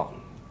he saw.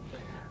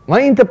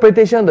 My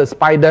interpretation of the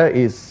spider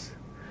is,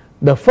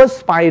 the first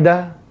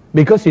spider,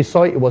 because he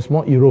saw it was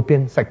more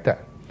European sector.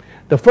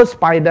 The first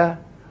spider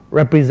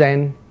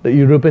represents the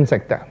European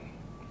sector.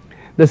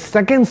 The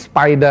second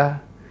spider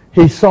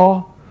he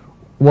saw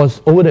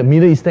was over the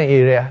Middle Eastern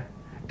area,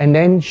 and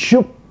then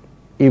shook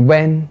he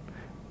went,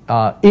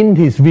 in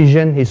his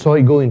vision, he saw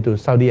it go into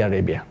Saudi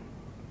Arabia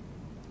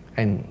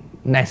and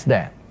nest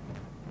there.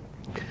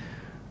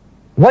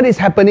 What is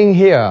happening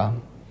here?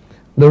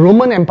 The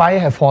Roman Empire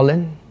have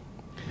fallen.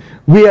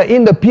 We are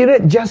in the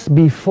period just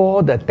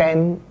before the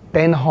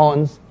 10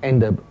 horns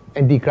and the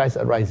Antichrist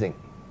are rising.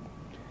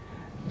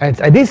 And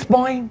at this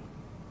point,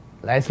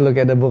 let's look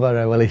at the book of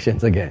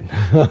Revelations again.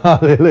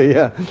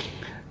 Hallelujah.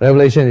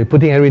 Revelation is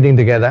putting everything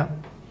together.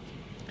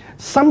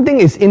 Something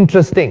is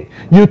interesting.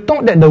 You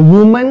thought that the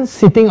woman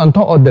sitting on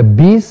top of the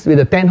beast with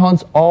the 10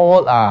 horns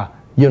all are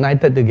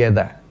united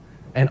together.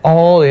 And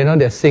all,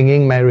 they're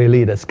singing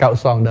merrily the scout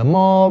song. The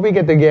more we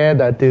get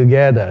together,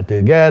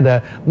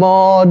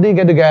 more we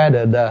get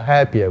together, the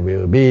happier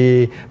we'll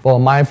be. For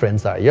my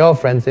friends are your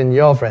friends and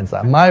your friends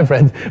are my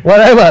friends.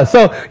 Whatever.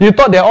 So you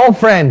thought they're all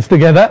friends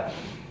together.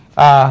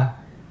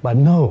 But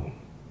no.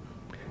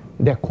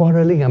 They're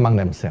quarreling among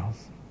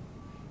themselves.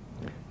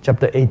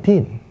 Chapter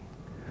 18.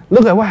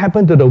 Look at what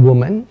happened to the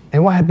woman,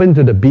 and what happened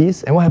to the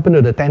beast, and what happened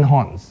to the 10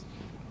 horns.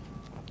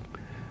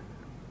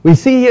 We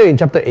see here in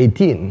chapter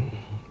 18,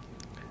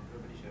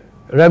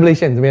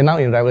 Revelation, we are now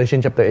in Revelation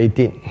chapter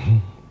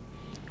 18.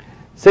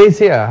 Says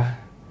here,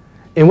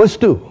 in verse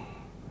 2,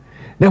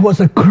 there was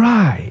a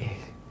cry,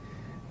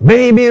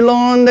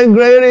 Babylon the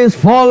great is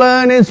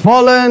fallen,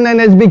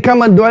 and has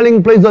become a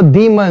dwelling place of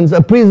demons,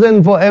 a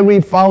prison for every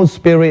foul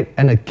spirit,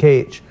 and a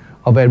cage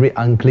of every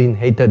unclean,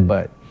 hated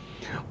bird.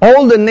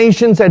 All the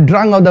nations had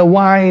drunk of the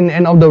wine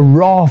and of the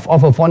wrath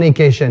of her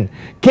fornication.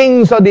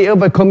 Kings of the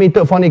earth had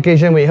committed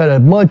fornication. We heard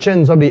that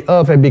merchants of the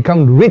earth had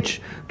become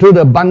rich through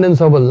the abundance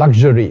of her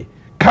luxury.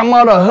 Come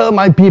out of her,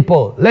 my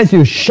people, lest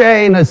you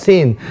share in her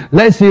sin,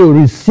 lest you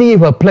receive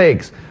her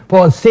plagues,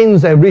 for her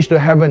sins have reached to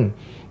heaven.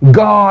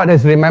 God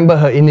has remembered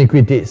her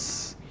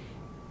iniquities.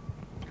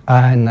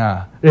 And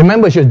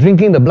remember, she was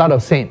drinking the blood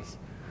of saints.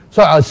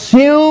 So I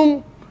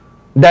assume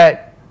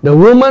that the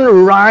woman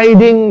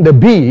riding the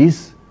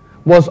beast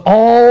was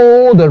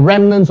all the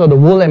remnants of the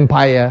world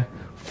empire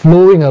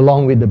flowing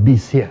along with the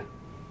beast here.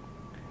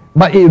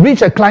 But it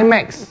reached a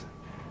climax.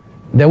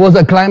 There was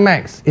a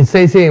climax. It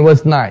says here in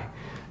verse 9.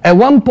 At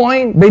one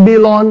point,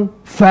 Babylon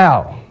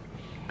fell.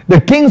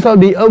 The kings of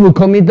the earth who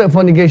committed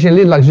fornication,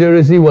 lived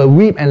luxuriously, will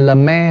weep and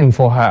lament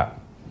for her.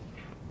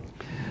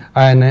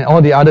 And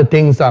all the other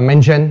things are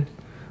mentioned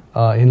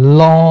in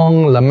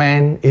long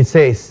lament. It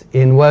says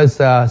in verse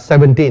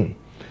 17,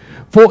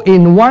 for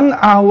in 1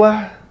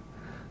 hour,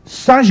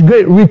 such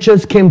great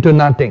riches came to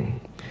nothing.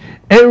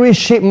 Every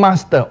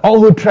shipmaster, all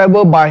who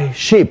travel by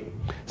ship,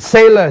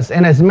 sailors,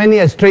 and as many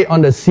as trade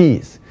on the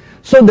seas.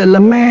 So they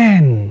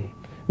lament,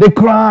 they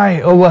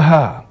cry over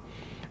her.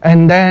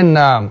 And then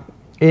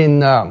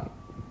in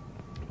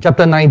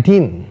chapter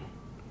 19,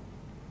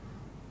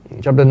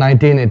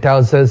 it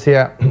tells us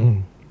here,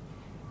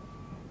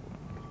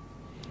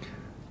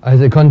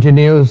 as it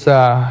continues,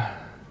 the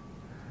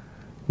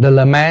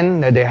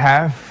lament that they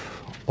have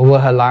over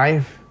her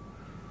life.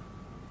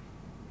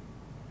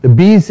 The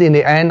beasts in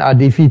the end are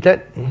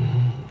defeated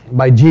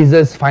by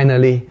Jesus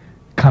finally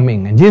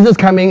coming. And Jesus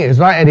coming is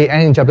right at the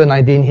end in chapter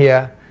 19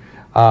 here,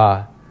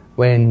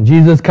 when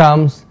Jesus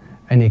comes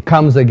and he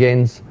comes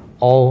against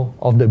all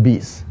of the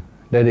beasts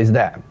that is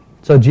there.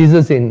 So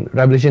Jesus in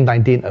Revelation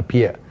 19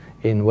 appear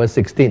in verse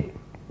 16.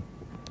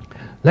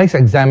 Let's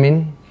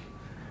examine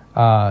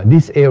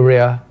this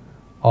area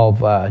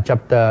of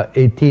chapter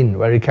 18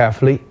 very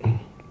carefully.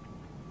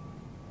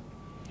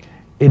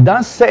 It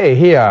does say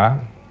here,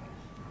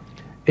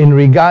 in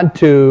regard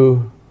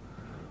to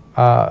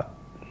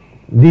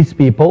these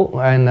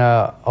people, and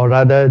or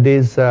rather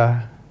these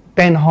 10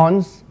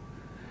 horns,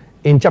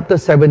 in chapter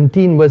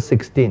 17 verse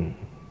 16,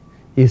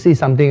 you see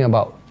something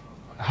about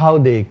how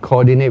they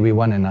coordinate with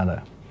one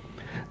another.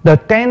 The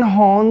 10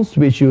 horns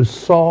which you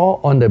saw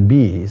on the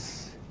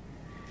beast,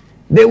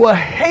 they will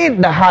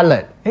hate the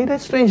harlot. Hey,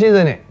 that's strange,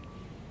 isn't it?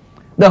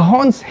 The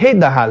horns hate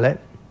the harlot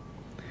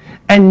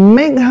and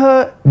make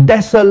her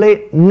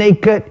desolate,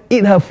 naked,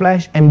 eat her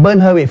flesh, and burn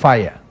her with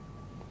fire.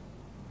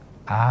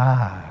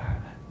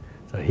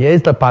 So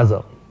here's the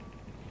puzzle.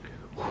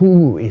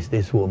 Who is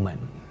this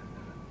woman?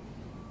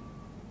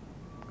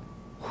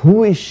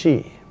 Who is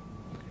she?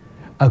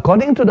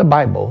 According to the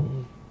Bible,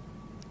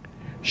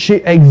 she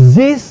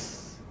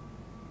exists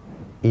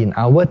in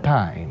our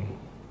time,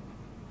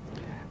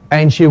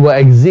 and she will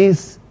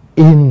exist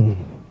in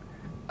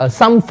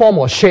some form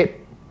or shape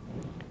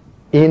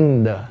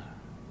in the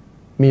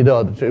middle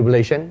of the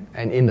tribulation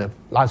and in the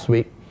last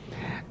week.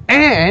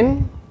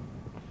 And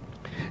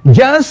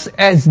just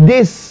as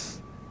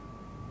this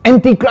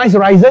Antichrist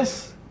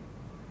rises,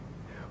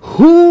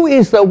 who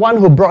is the one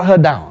who brought her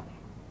down?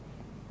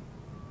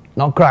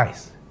 Not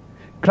Christ.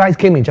 Christ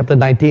came in chapter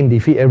 19,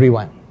 defeat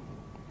everyone.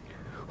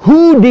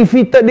 Who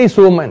defeated this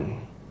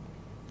woman?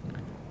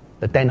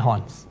 The 10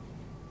 horns.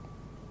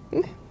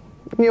 In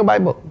your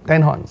Bible,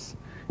 10 horns.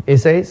 It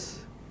says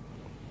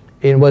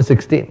in verse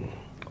 16,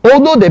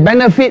 although they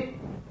benefit,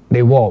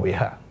 they war with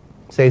her.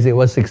 It says in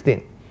verse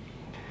 16.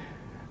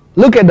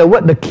 Look at the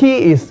word, the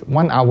key is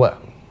 1 hour.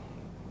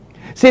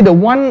 See, the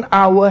 1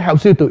 hour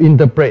helps you to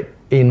interpret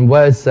in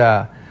verse,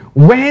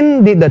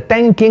 when did the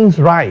 10 kings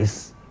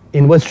rise?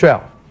 In verse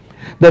 12.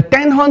 The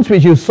 10 horns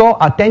which you saw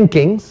are 10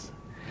 kings,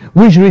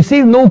 which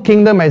receive no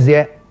kingdom as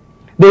yet.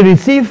 They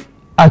receive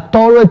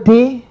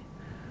authority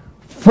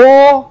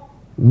for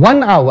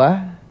 1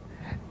 hour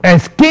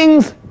as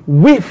kings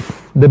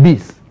with the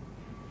beast.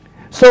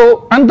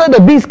 So, until the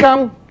beast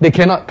come, they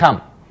cannot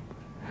come.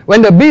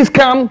 When the beast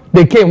come,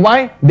 they came.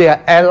 Why? They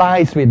are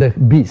allies with the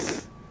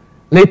beast.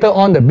 Later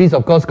on, the beast,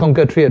 of course,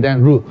 conquered 3 of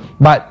them, rule.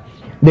 But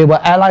they were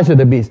allies with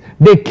the beast.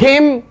 They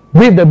came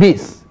with the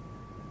beast.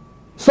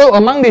 So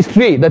among these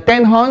 3, the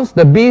 10 horns,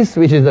 the beast,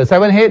 which is the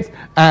 7 heads,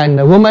 and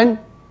the woman,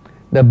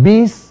 the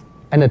beast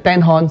and the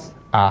 10 horns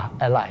are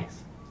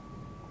allies.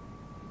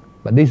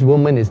 But this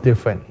woman is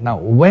different. Now,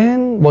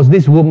 when was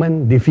this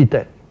woman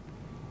defeated?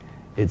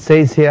 It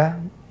says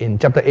here in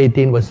chapter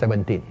 18, verse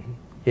 17.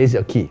 Here's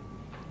your key.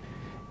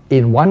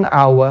 In 1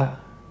 hour,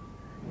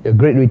 your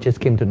great riches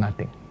came to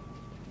nothing.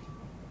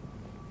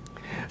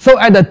 So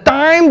at the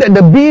time that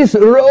the beast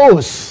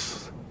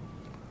rose,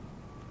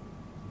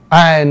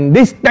 and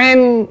these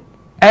 10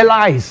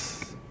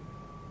 allies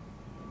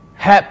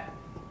had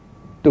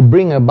to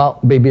bring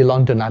about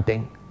Babylon to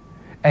nothing,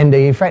 and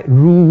they in fact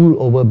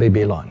rule over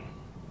Babylon,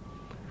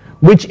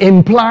 which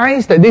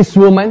implies that this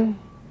woman,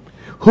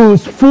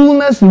 whose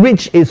fullness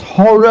reached its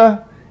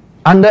horror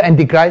under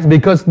Antichrist,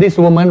 because this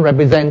woman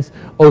represents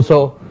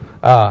also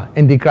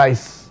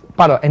Antichrist,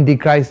 part of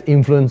Antichrist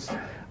influence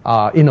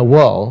in the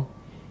world,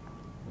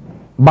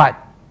 but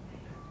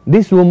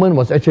this woman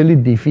was actually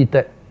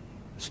defeated,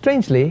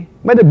 strangely,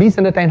 by the beast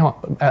and the 10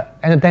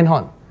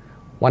 horn.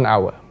 1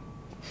 hour.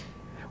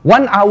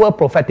 1 hour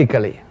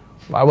prophetically.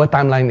 Our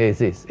timeline is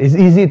this. It's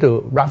easy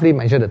to roughly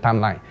measure the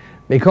timeline,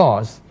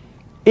 because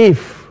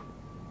if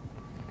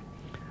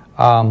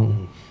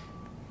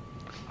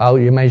how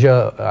you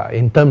measure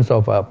in terms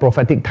of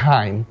prophetic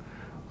time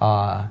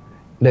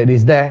that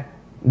is there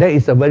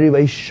is a very,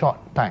 very short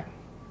time.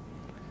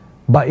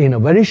 But in a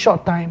very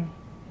short time,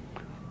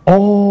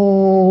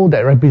 all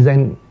that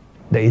represent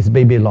there is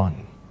Babylon.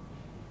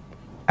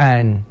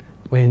 And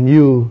when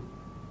you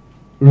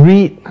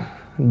read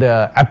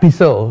the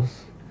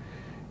epistles,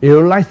 you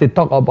realize they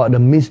talk about the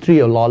mystery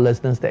of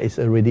lawlessness that is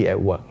already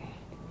at work.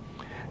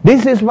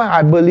 This is why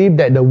I believe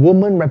that the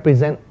woman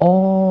represents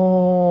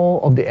all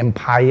of the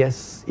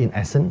empires in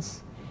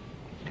essence,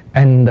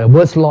 and the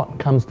word Lord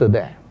comes to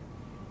there.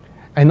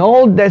 And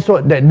all that's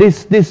what that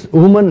this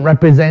woman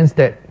represents,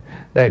 that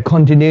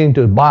continuing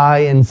to buy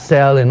and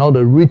sell and all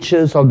the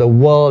riches of the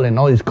world and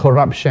all this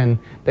corruption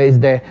that is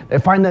there.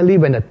 That finally,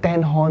 when the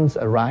 10 horns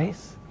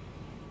arise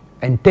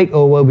and take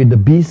over with the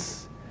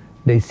beast,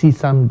 they see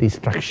some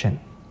destruction.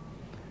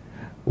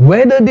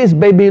 Whether this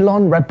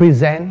Babylon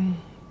represent,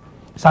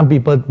 some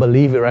people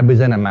believe it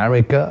represents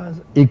America.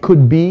 It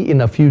could be in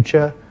the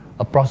future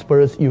a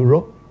prosperous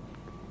Europe,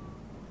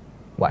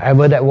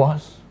 whatever that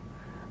was.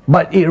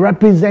 But it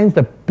represents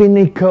the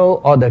pinnacle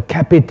or the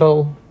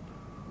capital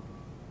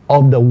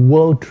of the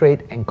world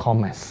trade and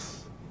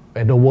commerce,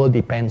 where the world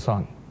depends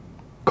on,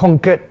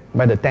 conquered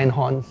by the 10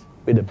 horns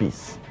with the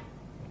beast.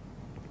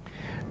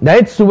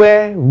 That's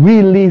where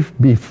we live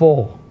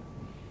before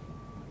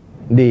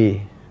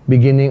the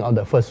beginning of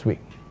the first week.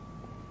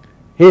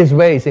 Here's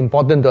where it's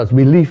important to us.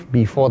 We live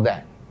before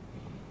that.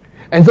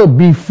 And so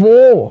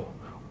before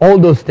all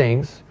those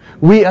things,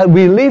 we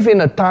live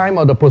in a time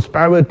of the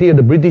prosperity of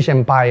the British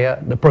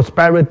Empire, the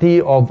prosperity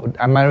of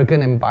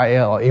American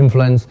Empire or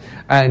influence,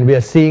 and we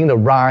are seeing the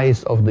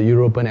rise of the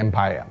European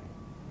Empire.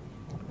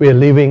 We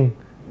are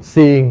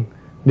seeing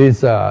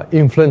this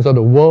influence of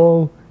the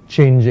world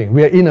changing.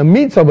 We are in the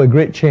midst of a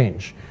great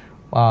change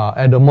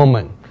at the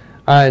moment.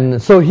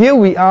 And so here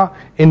we are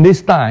in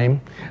this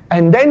time,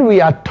 and then we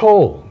are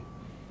told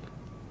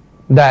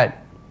that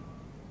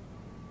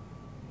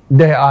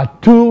there are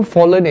 2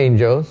 fallen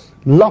angels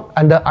locked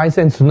under ice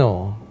and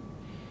snow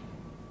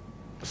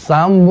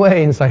somewhere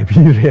in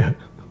Siberia.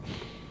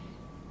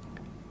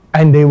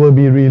 And they will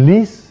be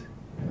released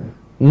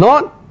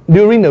not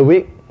during the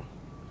week,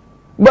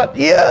 but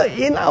here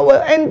in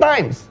our end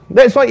times.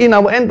 That's why in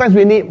our end times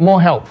we need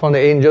more help from the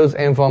angels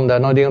and from the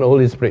anointing of the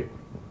Holy Spirit.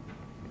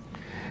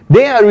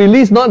 They are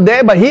released not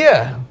there but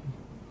here,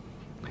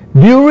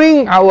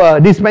 during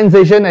our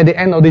dispensation at the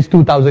end of this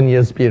 2,000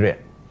 years period.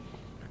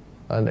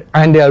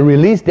 And they are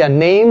released. Their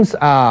names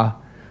are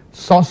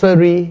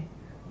sorcery,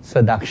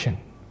 seduction.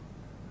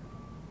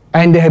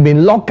 And they have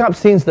been locked up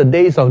since the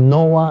days of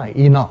Noah,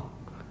 Enoch.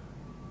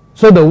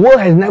 So the world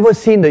has never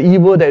seen the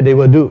evil that they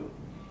will do.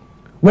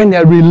 When they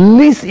are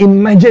released,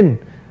 imagine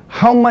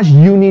how much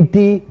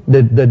unity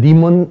the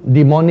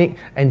demonic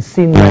and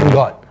sin man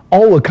got.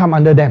 All will come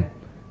under them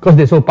because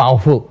they're so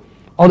powerful.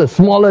 All the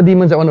smaller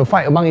demons that want to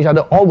fight among each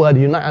other, all will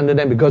unite under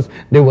them because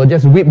they will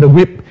just whip the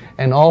whip,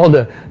 and all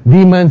the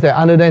demons that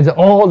are under them,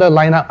 all that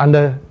line up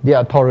under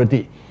their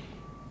authority.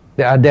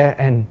 They are there,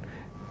 and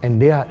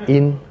they are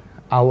in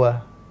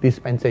our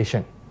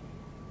dispensation.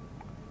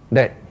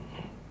 That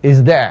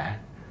is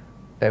there,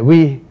 that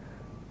we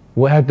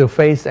will have to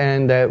face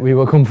and that we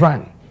will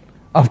confront.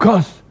 Of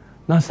course,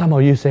 now some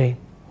of you say,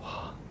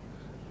 wow,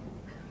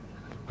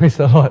 praise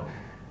the Lord,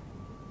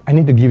 I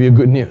need to give you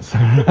good news.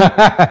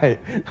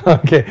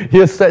 Okay,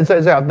 you said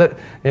after,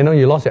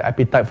 you lost your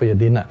appetite for your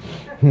dinner.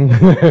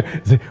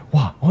 Say,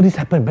 wow, all this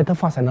happened, better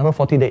fast another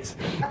 40 days.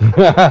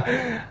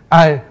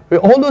 And with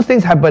all those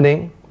things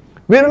happening,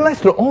 we realize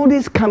through all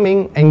this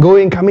comings and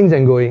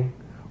going,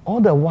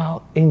 all the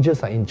while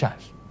angels are in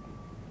charge.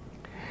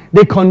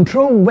 They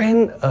control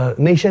when a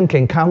nation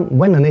can come,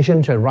 when a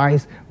nation shall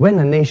rise, when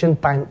a nation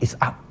time is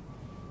up.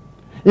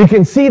 You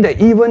can see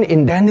that even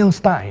in Daniel's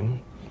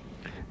time,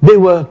 they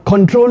were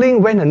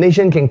controlling when a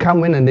nation can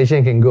come, when a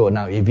nation can go.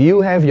 Now, if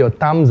you have your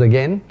thumbs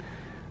again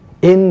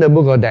in the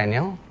book of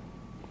Daniel,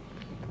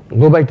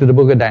 go back to the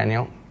book of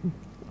Daniel,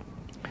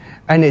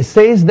 and it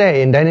says there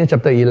in Daniel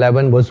chapter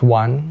 11, verse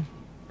 1,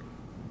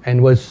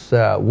 and verse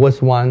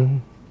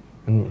 1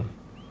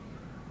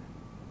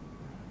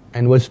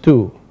 and verse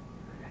 2,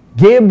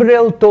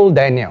 Gabriel told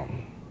Daniel,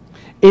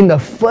 in the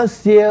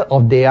first year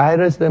of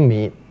Darius the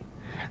Mede,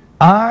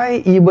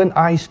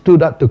 I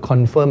stood up to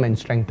confirm and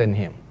strengthen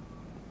him.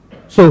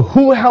 So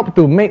who helped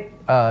to make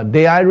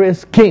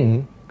Darius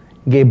king?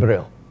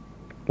 Gabriel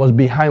was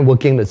behind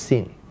working the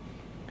scene.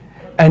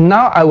 And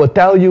now I will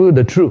tell you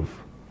the truth.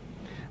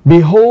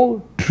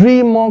 Behold,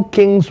 3 more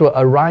kings will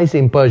arise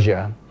in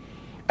Persia,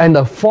 and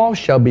the 4th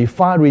shall be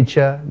far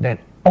richer than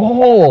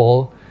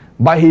all.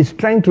 By his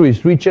strength through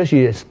his riches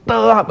he has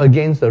stirred up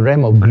against the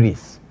realm of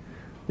Greece.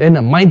 Then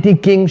a mighty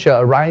king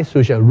shall arise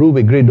who shall rule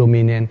with great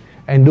dominion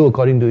and do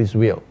according to his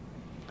will.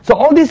 So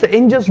all these the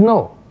angels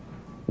know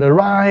the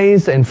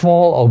rise and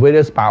fall of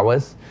various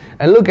powers.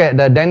 And look at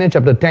Daniel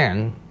chapter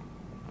 10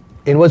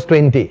 in verse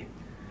 20.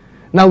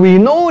 Now we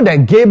know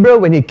that Gabriel,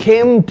 when he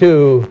came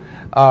to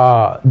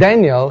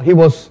Daniel, he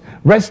was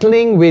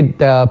wrestling with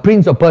the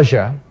prince of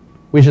Persia,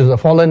 which is a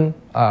fallen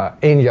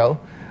angel.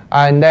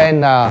 And then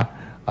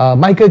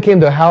Michael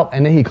came to help,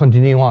 and then he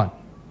continued on.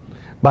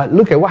 But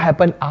look at what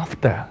happened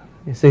after.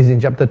 It says in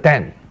chapter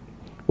 10,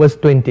 verse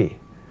 20.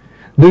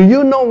 Do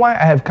you know why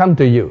I have come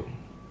to you?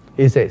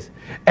 He says,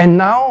 and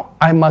now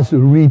I must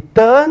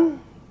return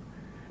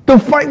to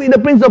fight with the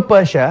prince of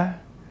Persia.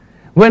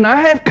 When I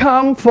have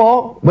gone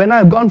for,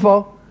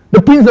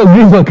 the prince of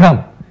Greece will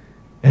come.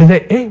 And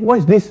say, hey, what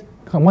is this?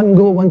 One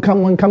go, one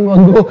come, one come,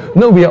 one go.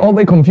 No, we are all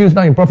very confused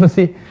now in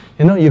prophecy.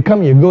 You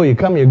come, you go, you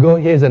come, you go.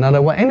 Here's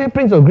another one. And the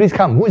prince of Greece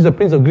come. Who is the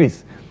prince of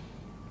Greece?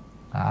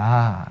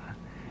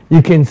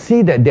 You can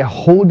see that they're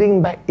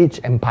holding back each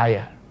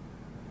empire.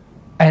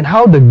 And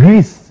how the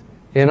Greece,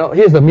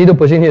 here's the Middle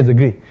Persian, here's the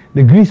Greece.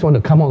 The Greece want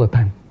to come all the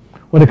time.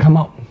 Want to come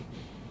out.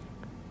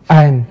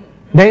 And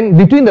then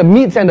between the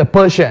Medes and the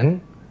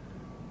Persian,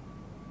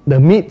 the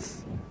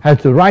Medes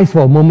have to rise for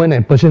a moment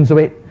and Persians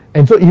wait.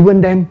 And so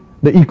even then,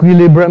 the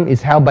equilibrium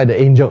is held by the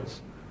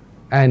angels.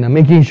 And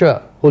making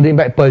sure, holding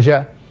back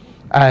Persia.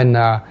 And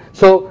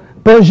so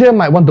Persia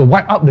might want to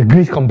wipe out the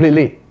Greece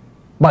completely.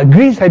 But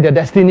Greece had their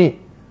destiny.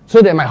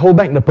 So they might hold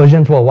back the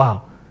Persians for a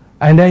while.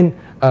 And then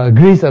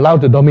Greece allowed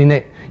to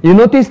dominate. You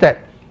notice that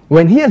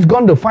when he has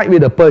gone to fight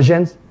with the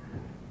Persians,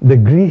 the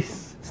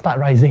Greece start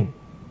rising.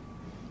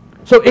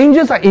 So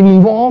angels are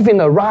involved in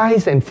the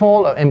rise and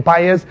fall of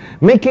empires,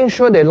 making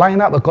sure they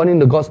line up according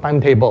to God's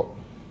timetable.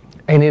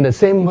 And in the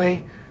same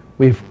way,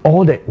 with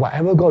all that,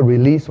 whatever God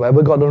release,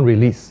 whatever God don't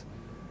release.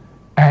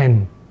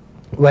 And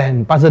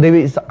when Pastor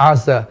David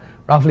asked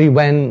roughly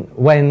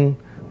when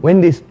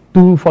these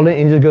 2 fallen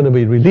angels are going to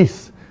be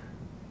released,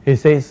 he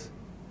says,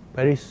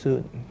 very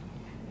soon.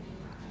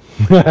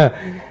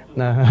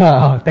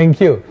 No, thank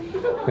you.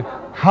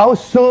 How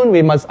soon?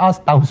 We must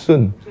ask how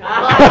soon.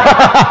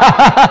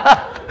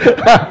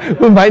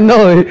 Who might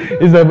know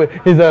he's a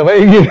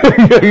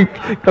very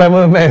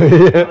clever man.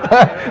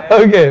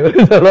 Okay,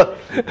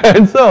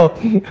 and so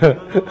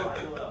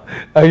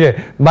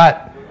okay,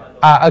 but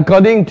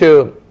according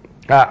to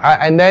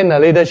and then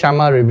later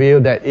Shama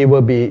revealed that it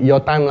will be your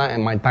timeline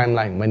and my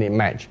timeline when it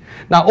match.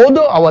 Now,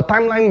 although our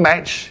timeline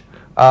match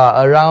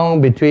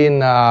around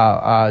between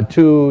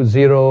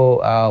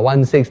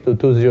 2016 to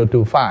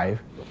 2025,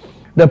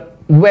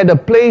 where the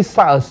place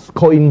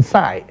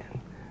coincide,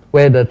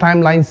 where the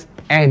timelines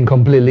end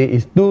completely,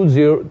 is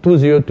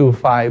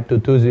 2025 to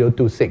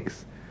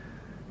 2026.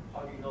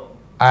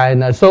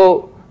 And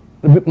so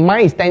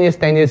mine is 10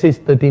 years, is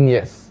 13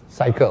 years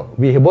cycle.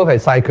 We both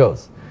have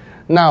cycles.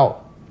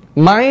 Now,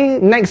 my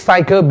next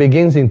cycle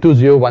begins in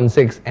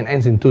 2016 and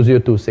ends in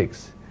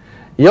 2026.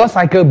 Your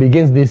cycle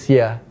begins this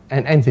year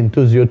and ends in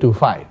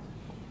 2025.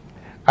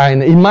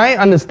 And in my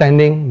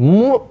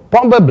understanding,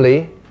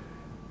 probably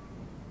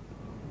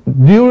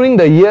during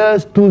the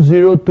years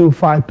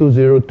 2025,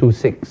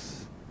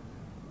 2026,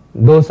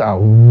 those are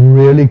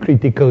really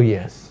critical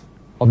years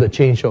of the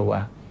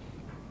changeover,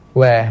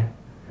 where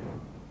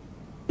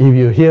if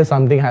you hear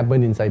something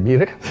happen in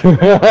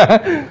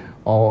Siberia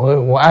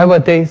or whatever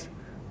it is,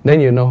 then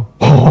you know,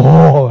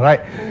 oh,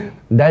 right,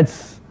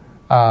 that's,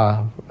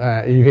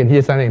 you can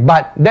hear something.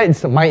 But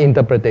that's my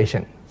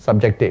interpretation,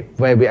 subjective,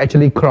 where we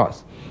actually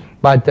cross.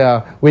 But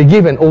we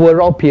give an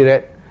overall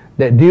period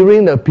that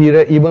during the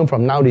period, even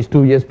from now, these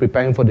 2 years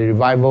preparing for the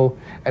revival,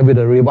 and with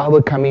the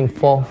revival coming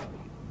forth,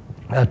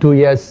 2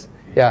 years,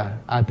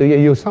 2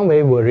 years, you sound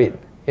very worried.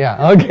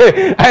 Yeah,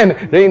 okay. And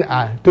then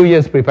 2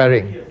 years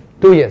preparing.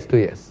 2 years. 2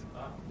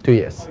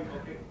 years.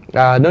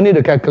 No need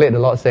to calculate, the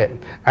Lord said.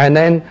 And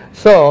then,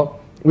 so,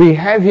 we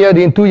have here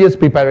the 2 years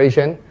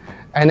preparation,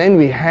 and then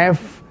we have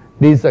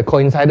this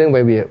coincidence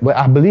where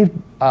I believe,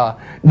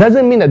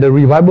 doesn't mean that the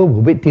revival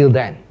will wait till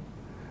then.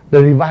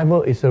 The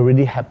revival is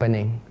already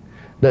happening.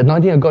 The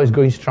anointing of God is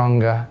growing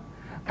stronger.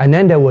 And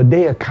then there will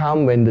day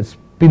come when the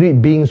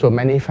spirit beings will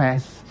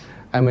manifest.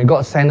 And when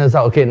God sends us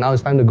out, okay, now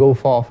it's time to go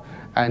forth.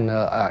 And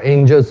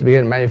angels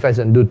begin to manifest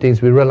and do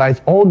things. We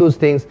realize all those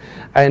things.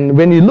 And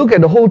when you look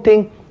at the whole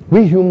thing,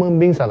 we human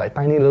beings are like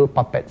tiny little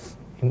puppets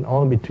in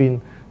all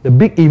between the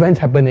big events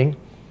happening,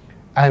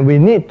 and we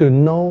need to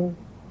know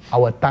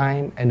our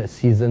time and the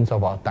seasons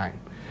of our time.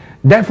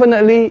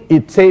 Definitely,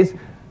 it says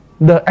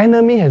the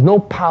enemy has no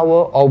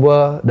power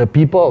over the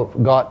people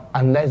of God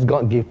unless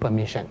God gives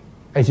permission.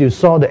 As you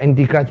saw, the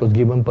Antichrist was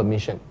given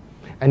permission,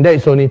 and that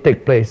is only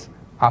take place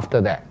after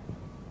that.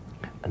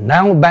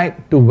 Now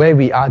back to where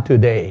we are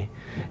today,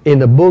 in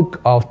the book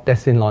of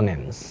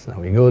Thessalonians. Now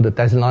we go to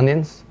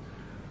Thessalonians,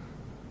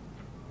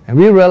 and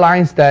we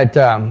realize that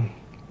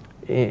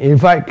in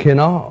fact, you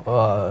know,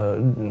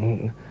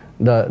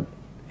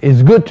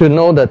 it's good to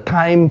know the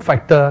time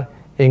factor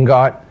in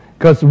God,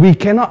 because we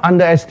cannot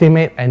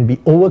underestimate and be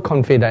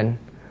overconfident,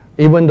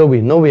 even though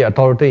we know we are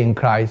authority in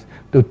Christ,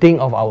 to think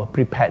of our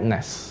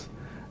preparedness.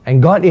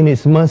 And God in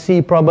His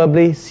mercy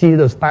probably see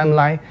this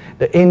timeline.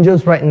 The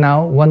angels right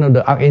now, one of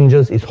the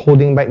archangels is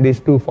holding back these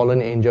 2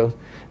 fallen angels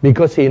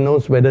because He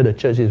knows whether the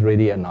church is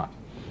ready or not.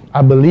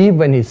 I believe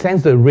when He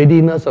sends the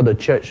readiness of the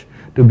church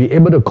to be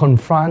able to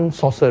confront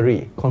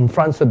sorcery,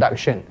 confront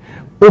seduction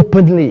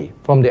openly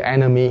from the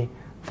enemy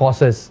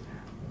forces,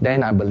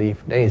 then I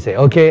believe, then He say,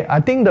 okay, I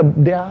think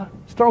they are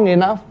strong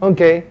enough,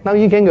 okay, now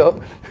you can go.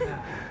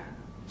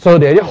 So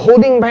they're just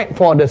holding back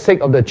for the sake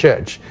of the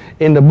church.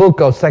 In the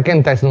book of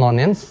 2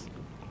 Thessalonians,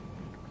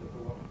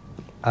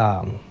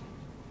 2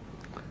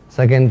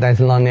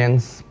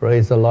 Thessalonians,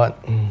 praise the Lord,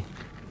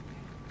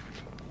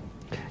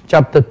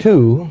 chapter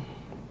 2,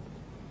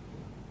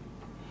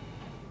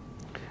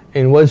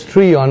 in verse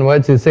 3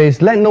 onwards, it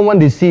says, let no one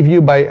deceive you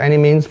by any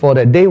means, for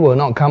that day will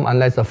not come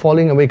unless the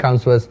falling away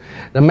comes first.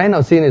 The man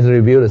of sin is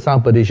revealed, the son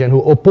of perdition,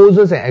 who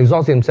opposes and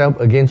exalts himself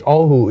against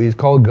all who is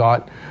called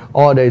God,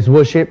 or that is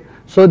worshipped,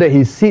 so that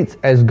he sits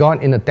as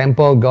God in the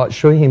temple of God,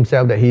 showing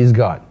himself that he is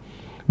God.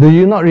 Do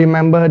you not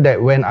remember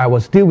that when I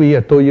was still with you,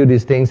 I told you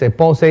these things? And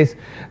Paul says,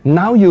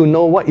 now you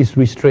know what is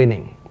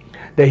restraining,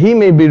 that he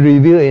may be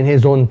revealed in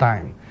his own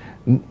time.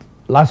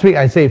 Last week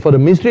I said, for the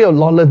mystery of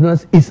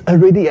lawlessness is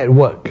already at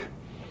work.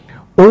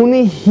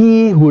 Only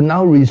he who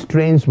now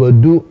restrains will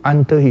do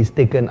until he's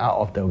taken out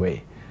of the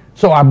way.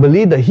 So I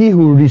believe that he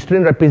who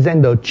restrains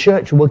represents the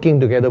church working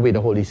together with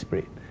the Holy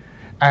Spirit.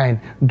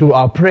 And through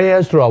our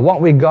prayers, through our walk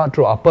with God,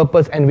 through our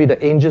purpose, and with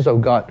the angels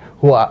of God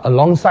who are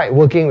alongside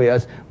working with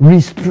us,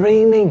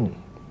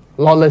 restraining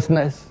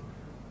lawlessness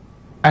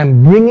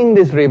and bringing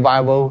this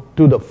revival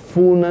to the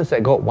fullness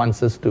that God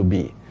wants us to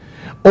be.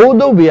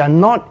 Although we are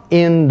not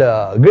in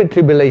the Great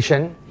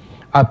Tribulation,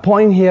 I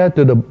point here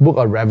to the book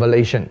of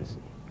Revelations.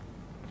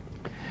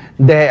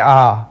 There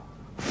are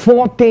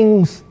 4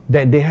 things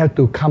that they have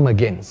to come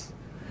against.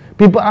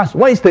 People ask,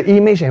 what is the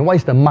image and what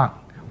is the mark?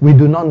 We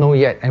do not know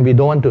yet, and we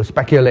don't want to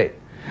speculate.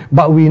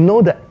 But we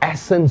know the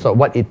essence of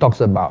what it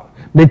talks about.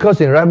 Because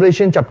in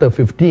Revelation chapter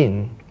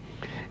 15,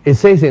 it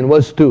says in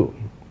verse 2,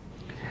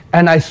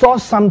 and I saw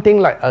something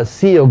like a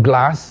sea of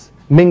glass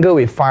mingled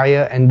with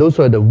fire, and those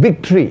were the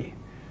victory.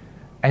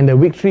 And the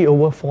victory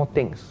over 4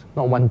 things,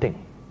 not one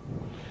thing.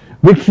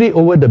 Victory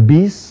over the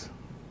beast,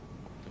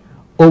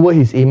 over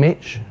his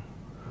image,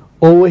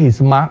 over his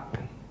mark,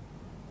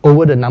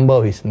 over the number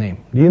of his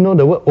name. Do you know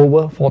the word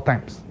over 4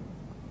 times?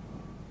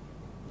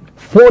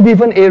 4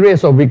 different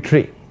areas of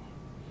victory.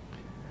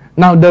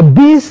 Now the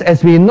beast,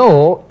 as we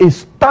know,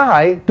 is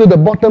tied to the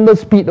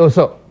bottomless pit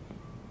also.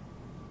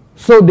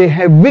 So they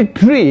have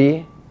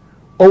victory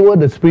over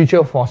the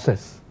spiritual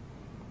forces.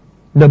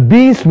 The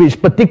beast,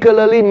 which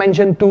particularly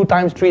mentioned 2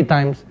 times, 3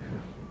 times,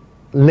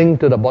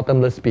 linked to the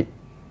bottomless pit,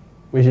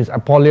 which is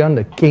Apollyon,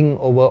 the king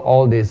over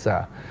all these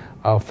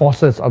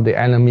forces of the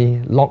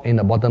enemy, locked in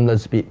the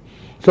bottomless pit.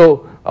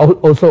 So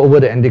also over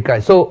the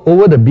Antichrist. So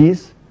over the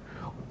beast,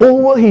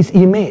 over his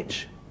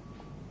image.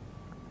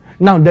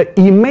 Now the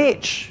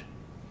image,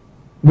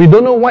 we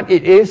don't know what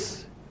it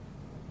is.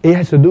 It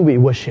has to do with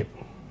worship.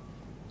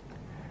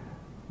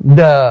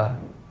 The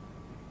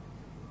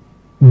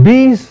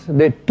beast,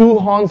 the 2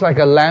 horns like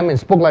a lamb and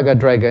spoke like a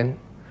dragon,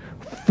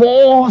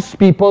 forced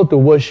people to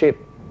worship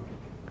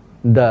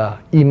the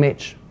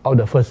image of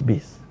the first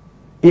beast.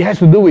 It has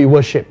to do with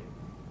worship,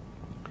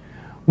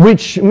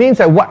 which means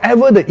that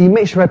whatever the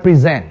image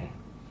represents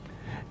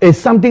is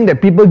something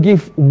that people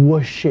give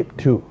worship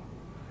to.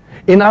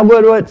 In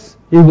other words,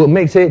 it would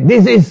make say,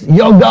 this is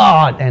your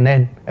God, and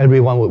then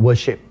everyone would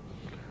worship.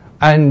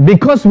 And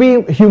because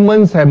we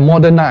humans have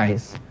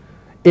modernized,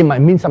 it might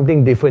mean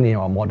something different in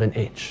our modern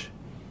age.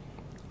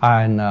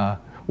 And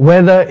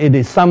whether it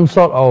is some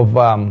sort of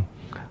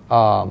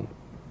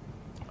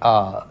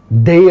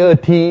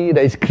deity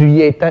that is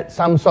created,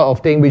 some sort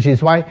of thing, which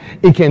is why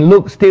it can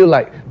look still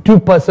like two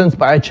persons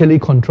but actually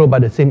controlled by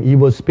the same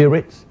evil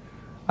spirits.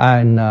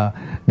 And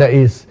that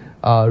is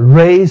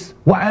raised,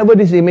 whatever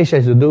this image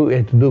has to do, it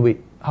has to do with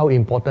how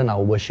important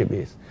our worship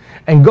is.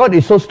 And God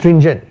is so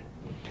stringent.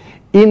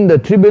 In the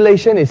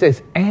tribulation, it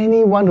says,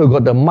 anyone who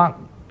got the mark,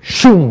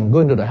 shoom, go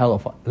into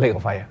the lake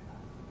of fire.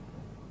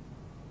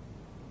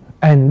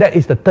 And that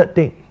is the third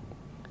thing.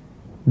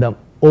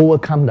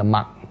 Overcome the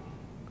mark.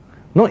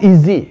 Not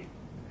easy.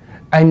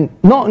 And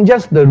not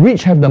just the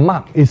rich have the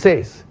mark. It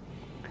says,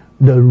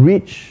 the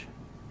rich,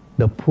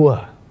 the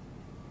poor.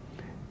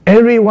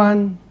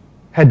 Everyone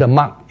had the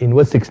mark in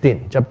verse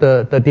 16.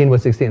 Chapter 13,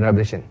 verse 16,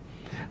 Revelation.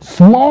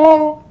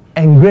 Small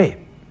and great.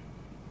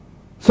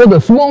 So the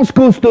small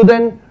school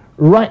student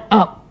right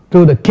up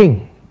to the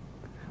king.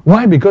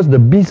 Why? Because the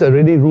beast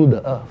already ruled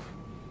the earth.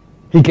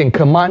 He can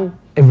command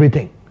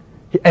everything.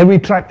 Every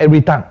tribe,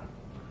 every tongue.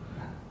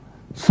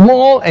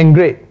 Small and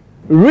great.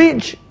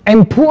 Rich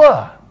and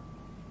poor.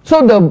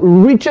 So the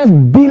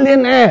richest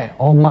billionaire,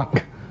 all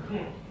marked.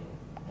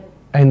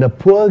 And the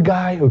poor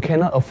guy who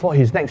cannot afford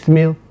his next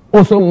meal,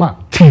 also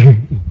marked.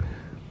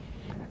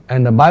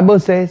 And the Bible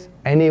says,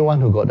 anyone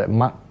who got that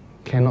mark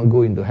cannot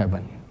go into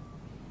heaven.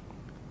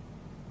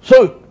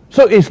 So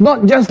it's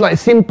not just like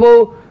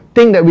simple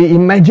thing that we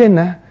imagine.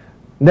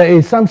 There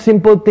is some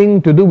simple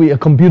thing to do with a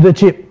computer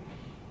chip.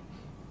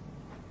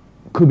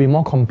 Could be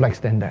more complex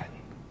than that.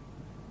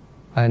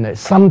 And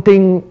it's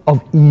something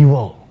of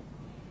evil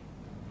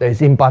that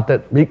is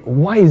imparted.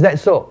 Why is that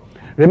so?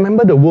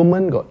 Remember the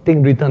woman got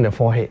thing written on their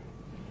forehead.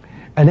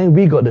 And then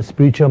we got the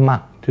spiritual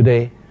mark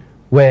today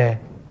where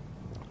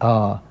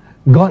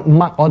God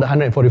marked all the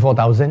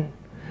 144,000.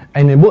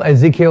 And in the book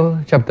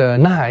Ezekiel chapter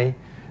 9,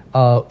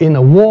 in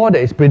a war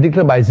that is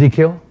predicted by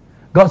Ezekiel,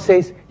 God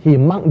says he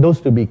marked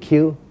those to be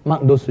killed,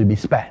 marked those to be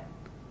spared.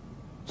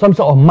 Some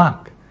sort of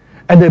mark.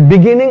 At the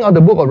beginning of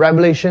the book of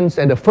Revelations,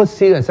 and the first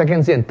seal and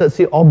second seal and third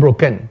seal all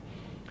broken,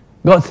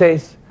 God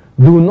says,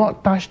 do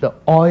not touch the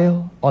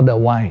oil or the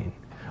wine.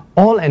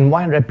 Oil and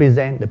wine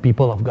represent the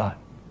people of God.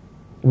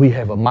 We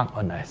have a mark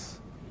on us.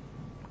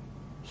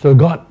 So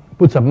God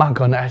puts a mark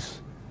on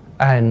us,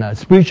 and a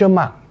spiritual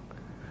mark.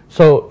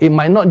 So it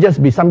might not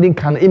just be something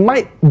kind of, it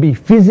might be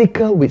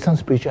physical with some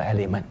spiritual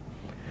element.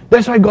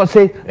 That's why God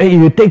says, hey,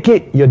 if you take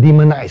it, you're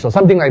demonized, or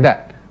something like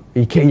that.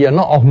 You're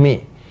not of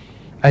me.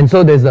 And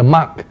so there's a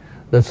mark.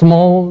 The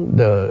small,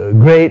 the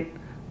great,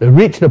 the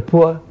rich, the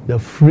poor, the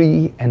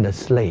free, and the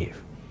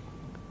slave.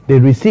 They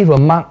receive a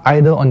mark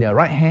either on their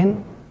right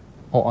hand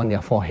or on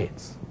their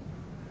foreheads.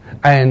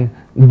 And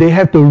they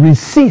have to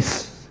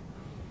resist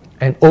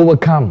and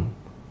overcome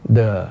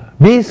the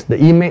beast, the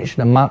image,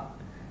 the mark,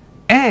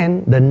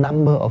 and the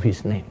number of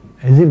his name.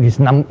 As if his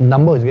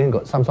number is going to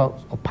got some sort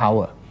of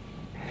power.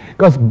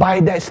 Because by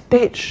that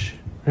stage,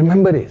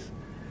 remember this,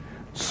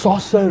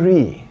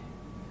 sorcery,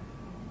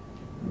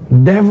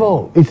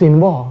 devil is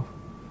involved.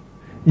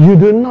 You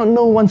do not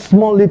know one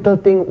small little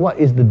thing, what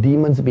is the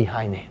demons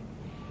behind it.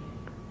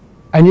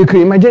 And you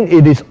can imagine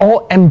it is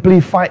all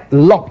amplified,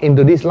 locked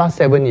into these last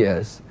 7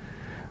 years.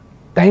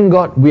 Thank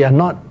God we are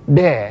not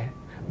there,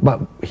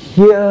 but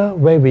here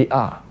where we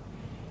are.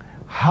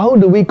 How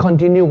do we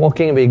continue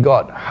walking with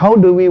God? How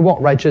do we walk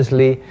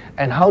righteously?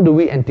 And how do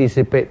we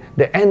anticipate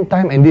the end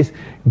time and this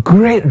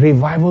great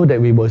revival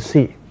that we will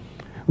see?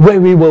 Where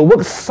we will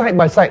work side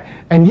by side.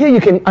 And here you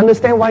can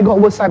understand why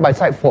God works side by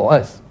side for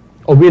us,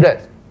 or with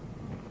us.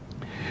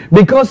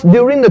 Because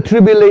during the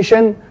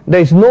tribulation,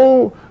 there is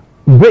no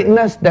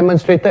greatness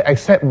demonstrated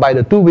except by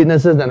the two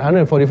witnesses, the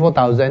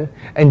 144,000,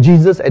 and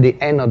Jesus at the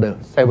end of the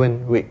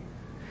 7th week.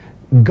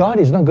 God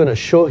is not going to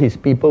show his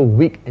people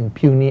weak and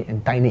puny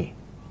and tiny.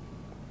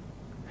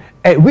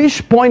 At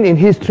which point in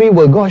history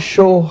will God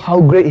show how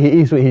great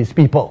he is with his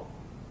people?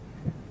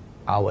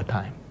 Our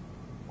time.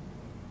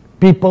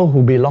 People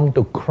who belong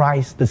to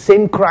Christ, the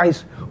same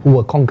Christ who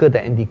will conquer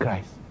the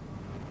Antichrist.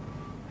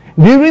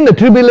 During the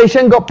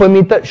tribulation, God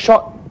permitted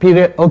short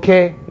period,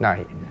 okay,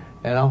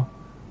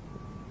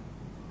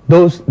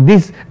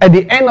 this at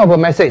the end of a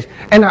message.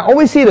 And I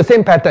always see the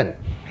same pattern.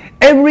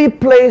 Every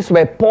place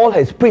where Paul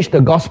has preached the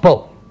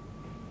gospel,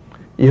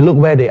 you look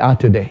where they are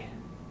today.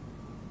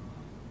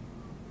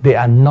 They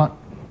are not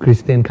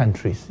Christian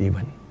countries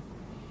even.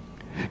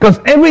 Because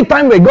every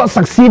time where God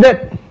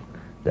succeeded,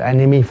 the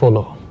enemy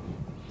followed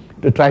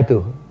to try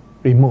to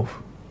remove.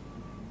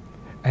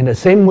 And the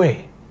same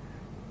way,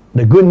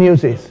 the good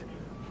news is,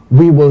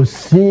 we will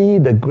see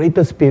the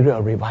greatest period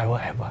of revival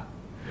ever.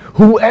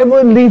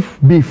 Whoever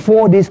lived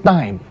before this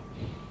time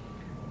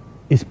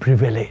is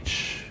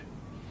privileged.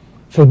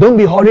 So don't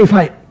be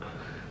horrified.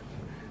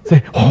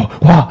 Say, oh,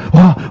 wow,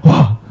 wow,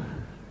 wow.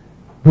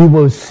 We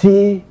will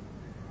see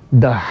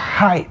the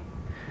height,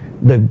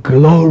 the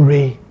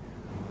glory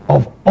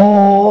of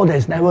all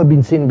that's never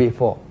been seen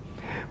before.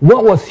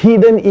 What was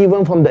hidden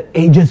even from the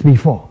ages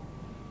before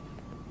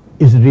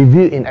is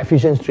revealed in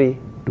Ephesians 3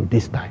 to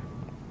this time.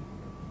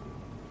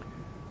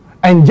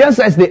 And just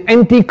as the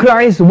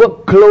Antichrist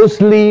worked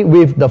closely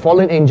with the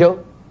fallen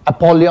angel,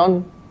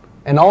 Apollyon,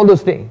 and all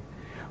those things,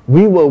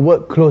 we will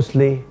work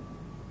closely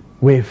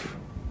with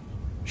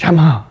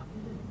Shammah,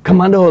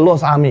 commander of the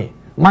Lord's army,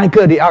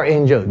 Michael the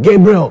archangel,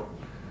 Gabriel.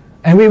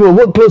 And we will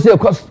work closely, of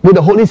course, with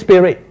the Holy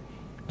Spirit.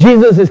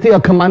 Jesus is still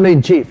a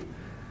commander-in-chief.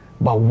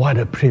 But what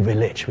a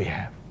privilege we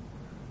have.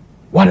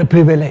 What a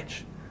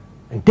privilege.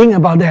 And think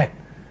about that.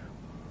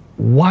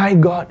 Why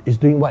God is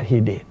doing what He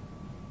did.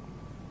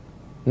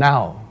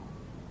 Now,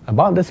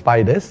 about the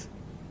spiders.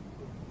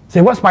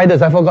 Say, what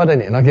spiders? I've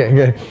forgotten it.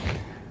 Okay.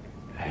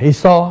 He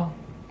saw,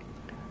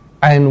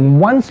 and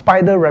one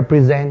spider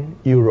represents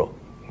Europe.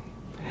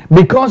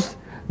 Because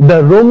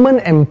the Roman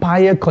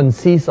Empire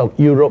consists of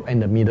Europe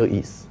and the Middle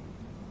East.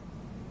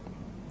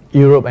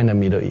 Europe and the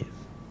Middle East.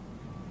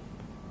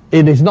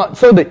 It is not,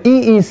 so the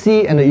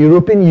EEC and the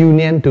European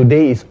Union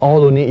today is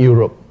all only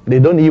Europe. They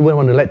don't even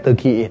want to let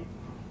Turkey in.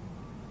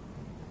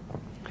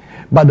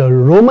 But the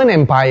Roman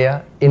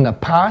Empire in the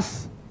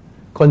past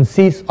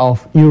consists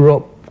of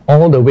Europe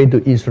all the way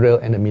to Israel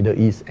and the Middle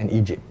East and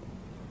Egypt.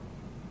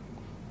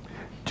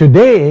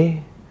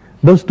 Today,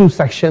 those two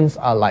sections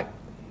are like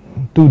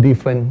two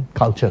different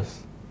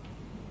cultures.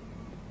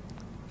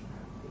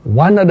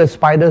 One of the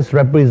spiders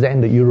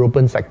represents the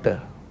European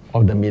sector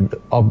of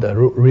the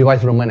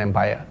revised Roman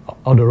Empire,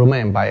 of the Roman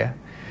Empire.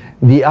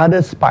 The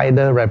other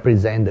spider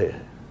represents the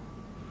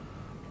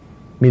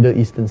Middle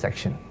Eastern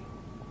section.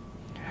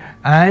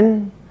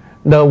 And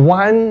the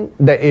one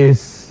that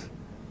is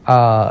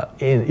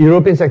in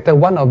European sector,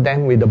 one of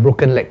them with the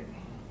broken leg,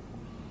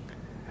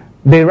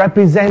 they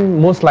represent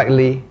most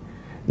likely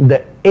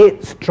the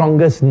 8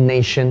 strongest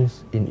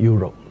nations in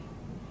Europe.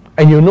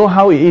 And you know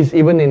how it is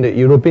even in the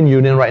European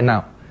Union right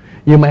now.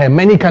 You might have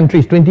many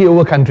countries, 20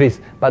 over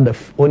countries, but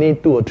only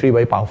 2 or 3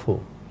 very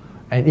powerful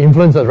and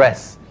influence the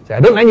rest. Say, I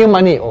don't lend you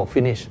money. Oh,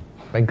 finish,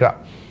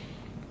 bankrupt.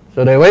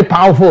 So they're very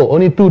powerful,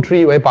 only 2,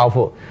 3 very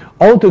powerful.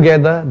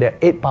 Altogether, there are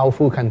 8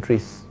 powerful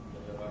countries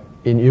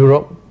in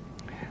Europe,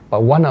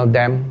 but one of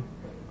them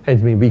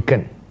has been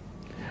weakened.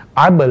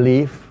 I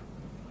believe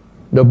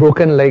the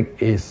broken leg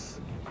is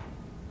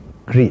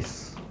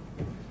Greece.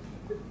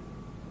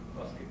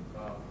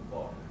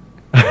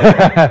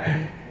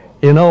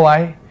 You know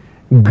why?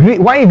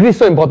 Why is Greece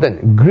so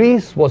important?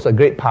 Greece was a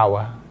great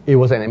power. It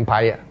was an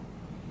empire.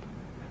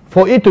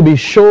 For it to be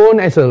shown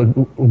as a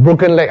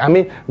broken leg, I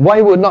mean,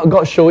 why would not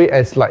God show it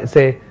as, like,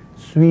 say,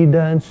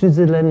 Sweden,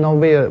 Switzerland,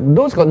 Norway?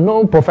 Those got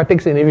no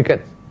prophetic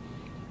significance.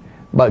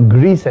 But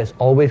Greece has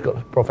always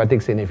got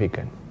prophetic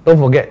significance. Don't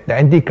forget, the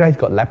Antichrist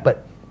got leopard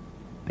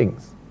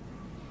things.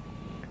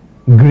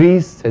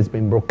 Greece has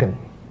been broken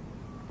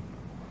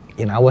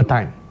in our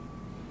time.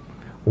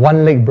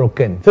 One leg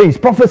broken. So his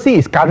prophecy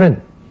is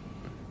current.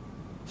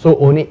 So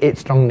only 8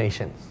 strong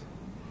nations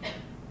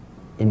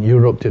in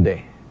Europe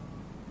today.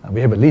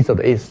 We have a list of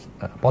the 8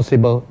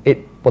 possible,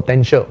 8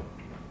 potential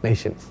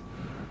nations.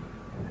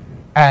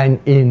 And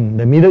in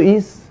the Middle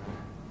East,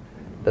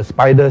 the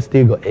spider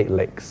still got 8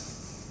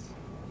 legs.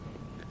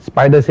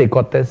 Spider's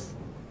headquarters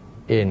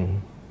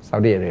in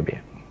Saudi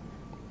Arabia.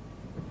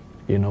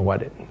 You know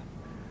what it is.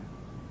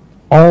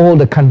 All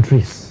the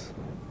countries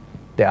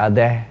that are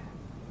there,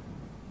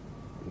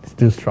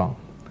 still strong.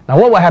 Now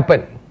what will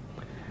happen?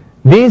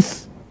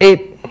 These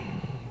 8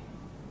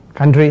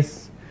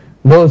 countries,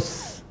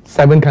 those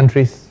 7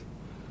 countries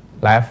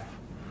left,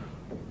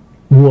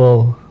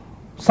 will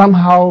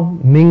somehow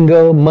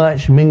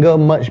merge,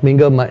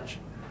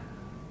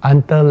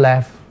 until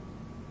left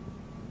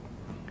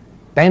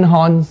 10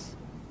 horns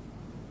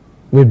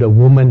with the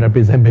woman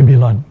represent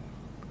Babylon.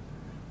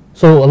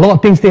 So a lot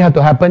of things still have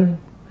to happen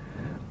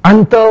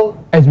until,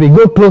 as we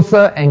go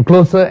closer and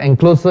closer and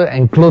closer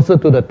and closer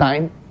to the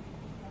time,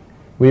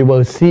 we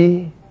will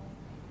see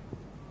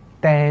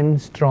 10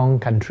 strong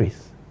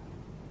countries.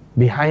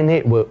 Behind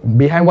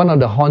one of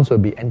the horns will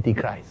be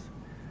Antichrist.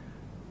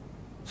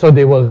 So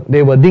they will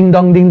ding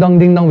dong, ding dong,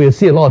 ding dong. We'll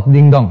see a lot of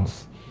ding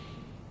dongs.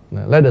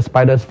 Let the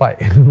spiders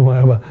fight,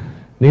 whatever.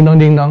 Ding dong,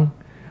 ding dong.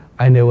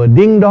 And they will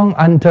ding dong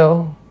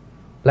until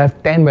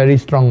left 10 very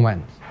strong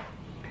ones.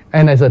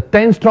 And as the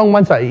 10 strong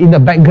ones are in the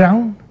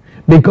background,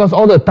 because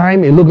all the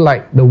time it looks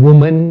like the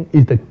woman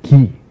is the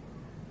key.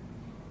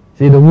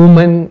 See, the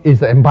woman is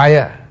the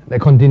empire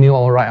that continue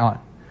all right on.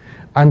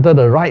 Until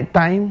the right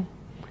time,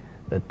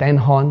 the 10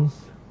 horns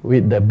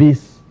with the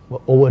beast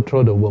will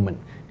overthrow the woman.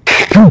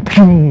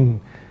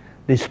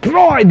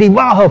 Destroy,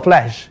 devour her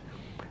flesh.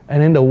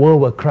 And then the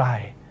world will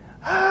cry.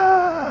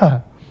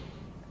 Ah!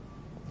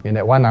 In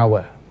that 1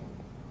 hour.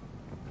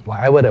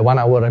 Whatever that 1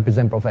 hour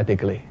represents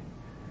prophetically.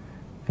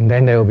 And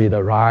then there will be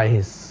the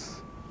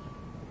rise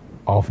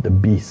of the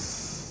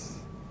beast.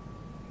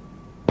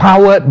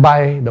 Powered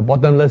by the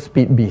bottomless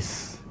pit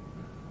beast.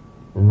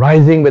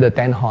 Rising with the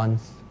 10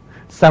 horns.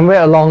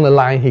 Somewhere along the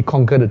line, he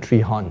conquered the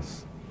 3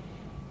 horns.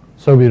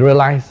 So we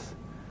realize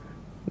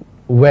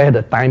where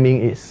the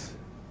timing is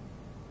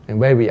and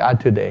where we are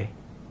today,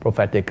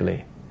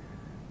 prophetically.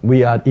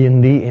 We are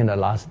indeed in the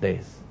last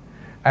days.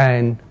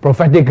 And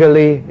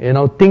prophetically,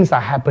 things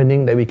are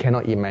happening that we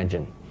cannot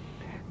imagine.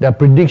 There are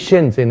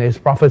predictions in his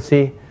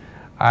prophecy,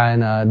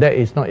 and that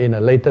is not in the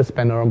latest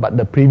panorama, but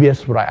the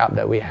previous write-up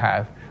that we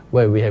have,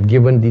 where we have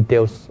given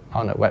details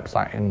on the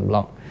website and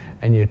blog.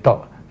 And you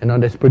talk,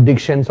 there's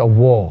predictions of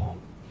war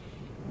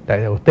that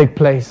will take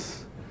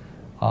place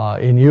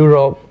in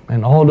Europe,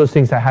 and all those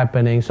things are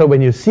happening. So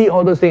when you see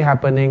all those things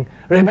happening,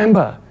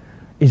 remember,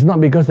 it's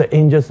not because the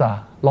angels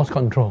are lost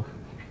control.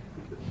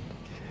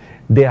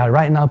 They are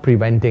right now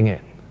preventing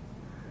it.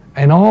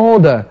 And all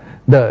the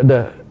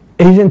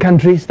Asian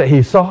countries that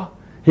he saw,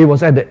 he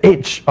was at the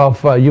edge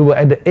of, you were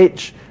at the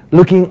edge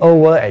looking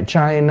over at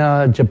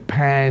China,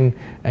 Japan,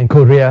 and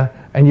Korea,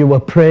 and you were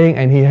praying,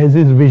 and he has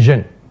this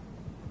vision.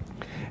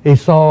 He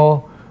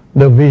saw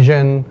the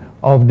vision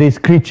of this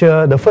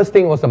creature. The first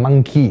thing was a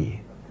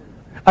monkey.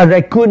 A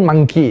raccoon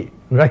monkey.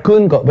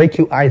 Raccoon got very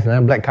cute eyes,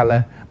 black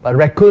color, but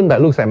raccoon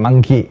that looks like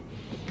monkey.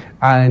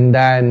 And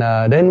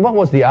then what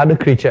was the other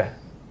creature?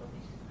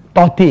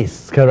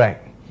 Tortoise,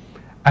 correct.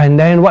 And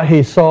then what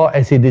he saw,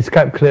 as he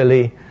described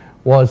clearly,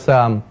 was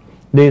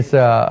this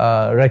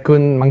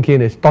raccoon monkey,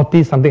 this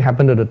tortoise, something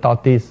happened to the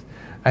tortoise,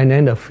 and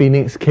then the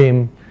phoenix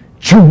came,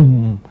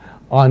 choom,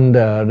 on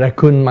the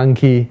raccoon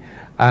monkey,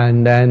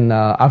 and then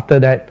after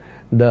that,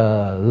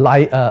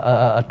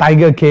 the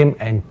tiger came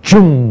and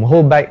choom,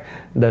 hold back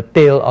the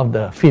tail of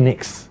the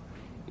phoenix.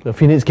 The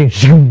phoenix came,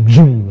 zoom,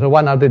 zoom, so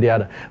one after the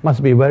other.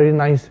 Must be very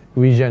nice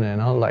vision,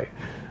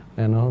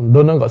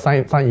 don't know got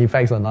sound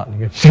effects or not.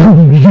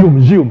 Zoom,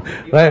 zoom, zoom.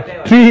 Right?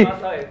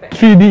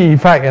 3D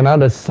effect,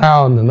 the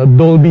sound, the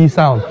Dolby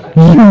sound.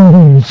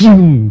 Zoom,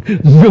 zoom,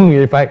 zoom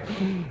effect.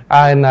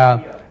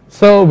 And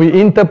so we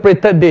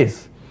interpreted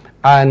this.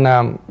 And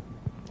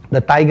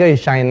the tiger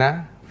is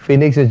China,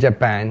 phoenix is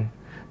Japan,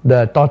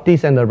 the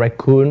tortoise and the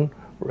raccoon.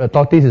 The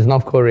tortoise is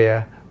North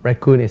Korea,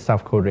 raccoon is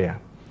South Korea.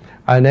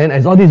 And then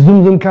as all these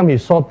zoom come, you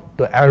saw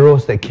the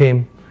arrows that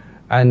came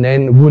and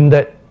then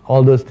wounded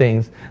all those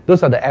things.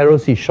 Those are the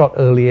arrows he shot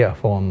earlier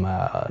from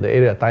the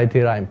area of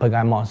Thyatira and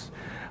Pergamos.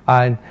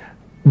 And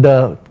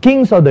the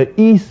kings of the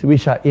east,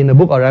 which are in the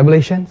book of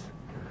Revelations,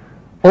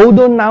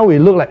 although now we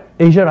look like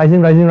Asia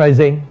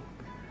rising,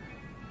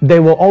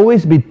 there will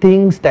always be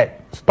things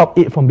that stop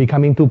it from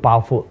becoming too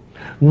powerful.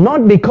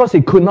 Not because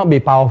it could not be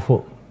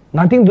powerful.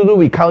 Nothing to do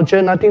with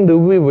culture, nothing to do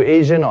with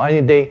Asian or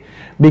anything,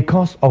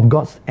 because of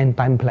God's end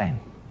time plan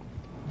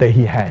that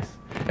he has.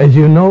 As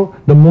you know,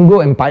 the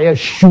Mongol Empire,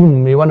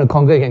 shoom, you want to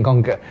conquer, you can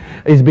conquer.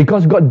 It's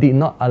because God did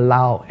not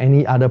allow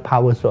any other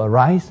powers to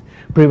arise,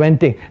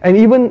 preventing. And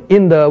even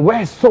in the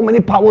West, so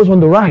many powers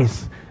want to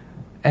rise.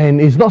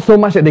 And it's not so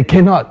much that they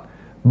cannot,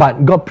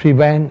 but God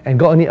prevent, and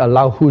God only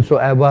allow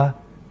whosoever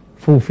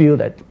fulfill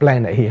that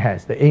plan that he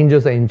has. The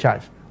angels are in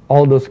charge,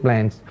 all those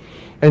plans.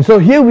 And so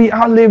here we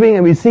are living,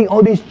 and we're seeing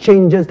all these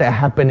changes that are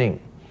happening.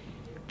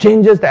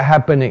 Changes that are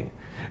happening.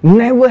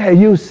 Never have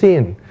you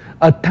seen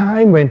a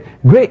time when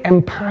great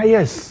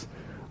empires,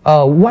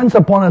 once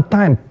upon a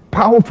time,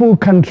 powerful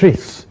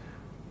countries,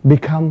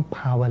 become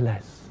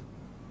powerless.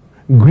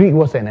 Greece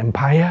was an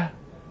empire.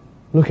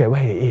 Look at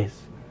where it is.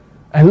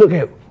 And look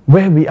at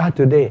where we are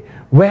today.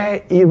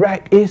 Where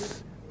Iraq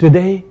is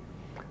today,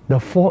 the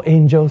 4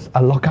 angels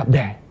are locked up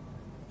there,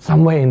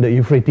 somewhere in the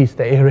Euphrates,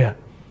 the area.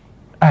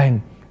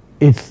 And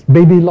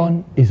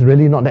Babylon is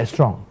really not that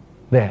strong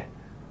there.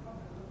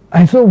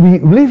 And so we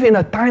live in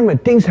a time when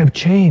things have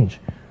changed.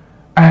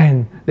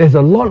 And there's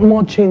a lot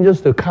more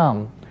changes to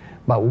come.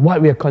 But what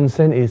we are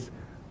concerned is,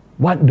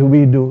 what do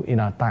we do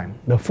in our time?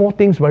 The 4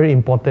 things very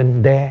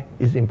important there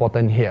is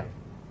important here.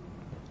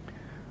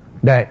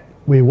 That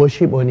we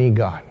worship only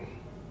God.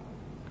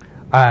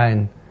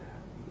 And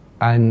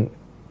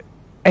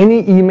any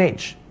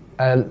image,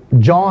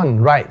 John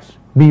writes,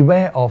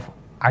 beware of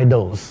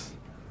idols.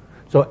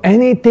 So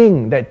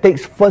anything that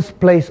takes first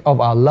place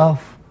of our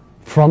love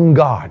from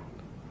God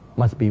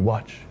must be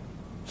watched,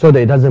 so that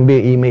it doesn't be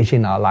an image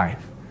in our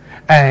life.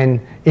 And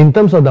in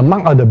terms of the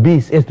mark of the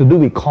beast, it's to do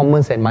with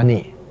commerce and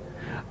money.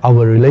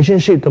 Our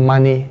relationship to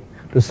money,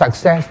 to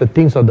success, the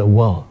things of the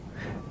world.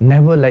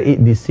 Never let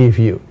it deceive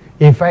you.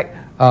 In fact,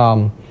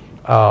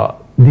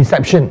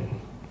 deception.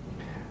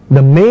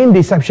 The main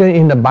deception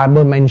in the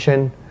Bible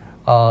mentioned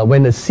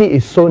when the seed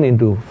is sown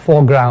into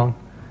foreground,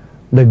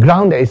 the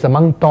ground that is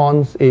among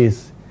thorns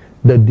is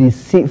the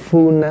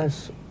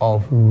deceitfulness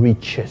of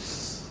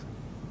riches.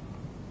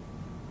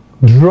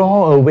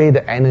 Draw away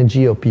the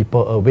energy of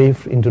people away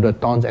into the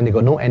thorns, and they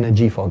got no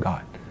energy for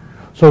God.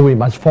 So we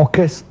must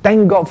focus.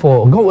 Thank God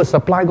for God will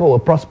supply, God will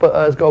prosper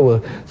us, God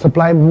will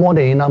supply more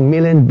than enough,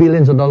 millions,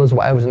 billions of dollars,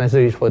 whatever is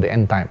necessary for the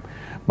end time.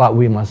 But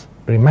we must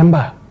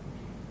remember,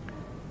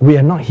 we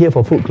are not here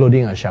for food,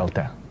 clothing, or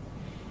shelter.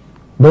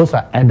 Those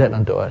are added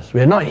unto us.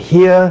 We are not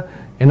here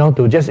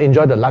to just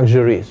enjoy the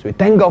luxuries. We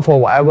thank God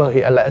for whatever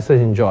He lets us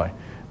enjoy.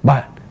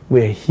 But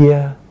we are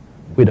here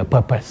with a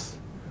purpose.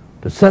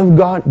 To serve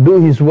God,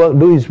 do His work,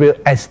 do His will,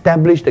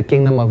 establish the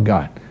kingdom of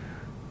God.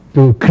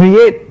 To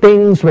create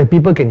things where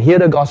people can hear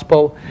the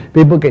gospel,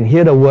 people can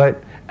hear the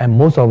word, and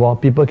most of all,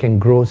 people can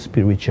grow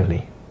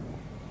spiritually.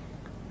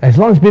 As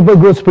long as people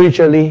grow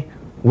spiritually,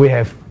 we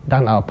have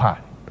done our part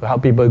to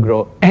help people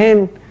grow.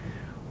 And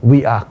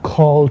we are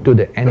called to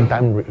the end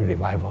time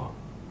revival.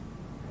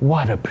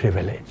 What a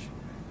privilege.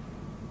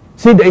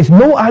 See, there is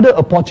no other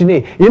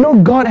opportunity. You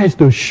know, God has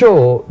to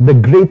show the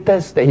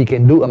greatest that He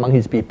can do among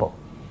His people.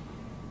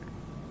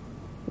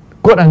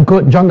 Quote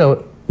unquote,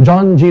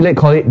 John G. Lake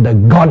called it the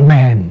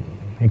God-man.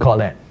 He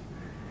called that.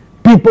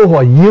 People who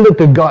are yielded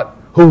to God,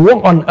 who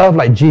walk on earth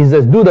like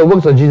Jesus, do the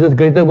works of Jesus,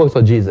 greater works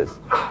of Jesus.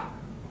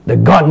 The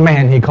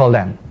God-man, He called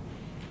them.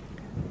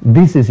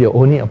 This is your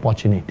only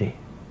opportunity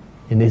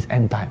in this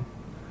end time.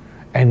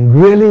 And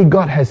really,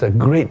 God has a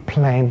great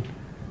plan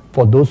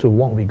for those who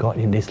walk with God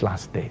in these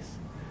last days.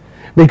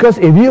 Because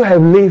if you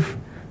have lived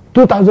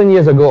 2,000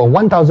 years ago or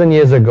 1,000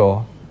 years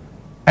ago,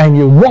 and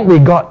you walk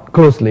with God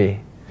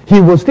closely, He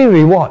will still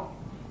reward,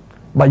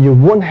 but you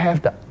won't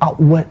have the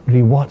outward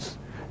rewards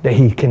that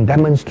He can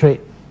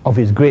demonstrate of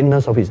His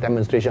greatness, of His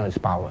demonstration of His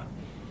power.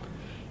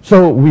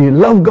 So we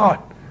love God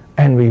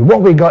and we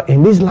walk with God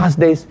in these last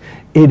days.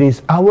 It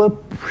is our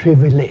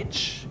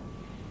privilege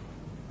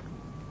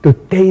to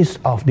taste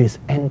of these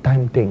end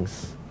time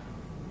things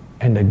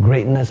and the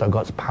greatness of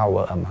God's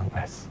power among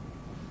us.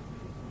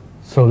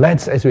 So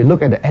let's, as we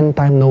look at the end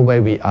time, know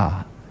where we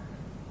are.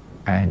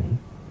 And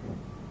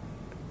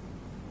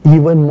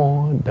even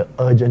more, the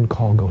urgent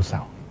call goes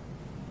out.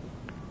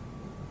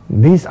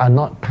 These are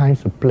not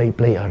times to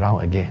play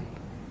around again.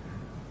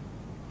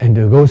 And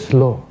to go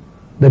slow.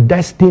 The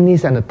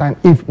destinies and the time,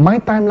 if my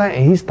timeline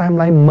and his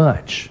timeline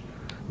merge,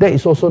 that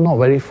is also not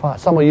very far.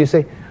 Some of you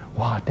say,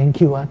 wow,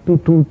 thank you,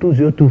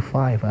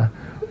 2025.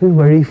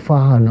 Very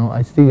far, no.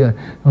 I still.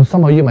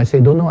 Some of you might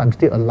say, don't know I'm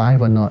still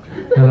alive or not.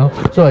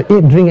 So I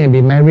eat, drink, and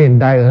be married and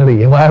die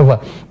early,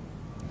 whatever.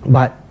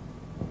 But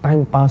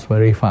time passed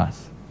very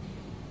fast.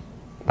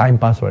 Time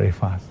passed very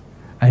fast,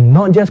 and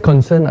not just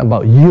concerned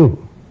about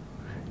you,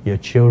 your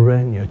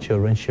children, your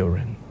children's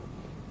children.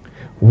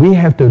 We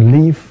have to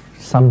leave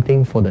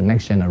something for the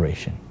next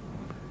generation.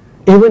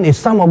 Even if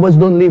some of us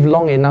don't live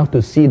long enough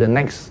to see the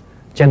next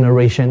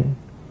generation,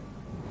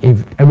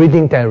 if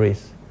everything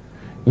tarries.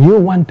 You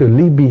want to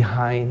leave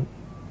behind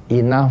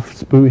enough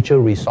spiritual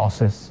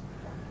resources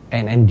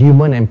and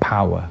endowment and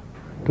power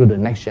to the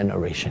next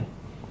generation.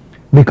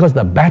 Because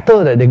the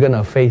battle that they're going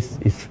to face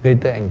is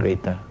greater and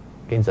greater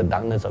against the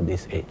darkness of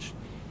this age.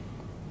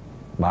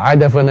 But I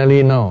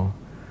definitely know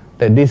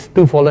that these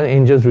two fallen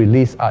angels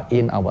released are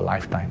in our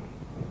lifetime.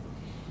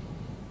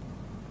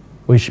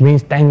 Which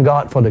means thank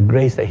God for the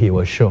grace that He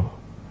will show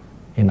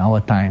in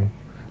our time.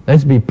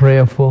 Let's be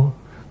prayerful.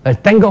 Let's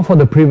thank God for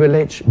the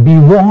privilege. Be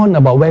warned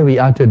about where we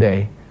are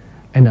today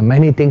and the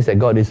many things that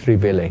God is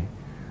revealing.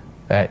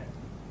 That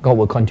God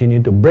will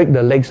continue to break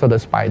the legs of the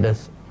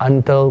spiders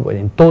until when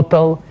in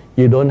total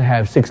you don't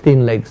have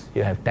 16 legs,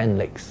 you have 10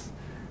 legs.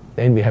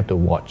 Then we have to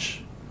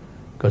watch.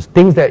 Because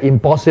things that are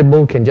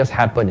impossible can just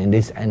happen in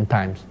these end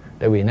times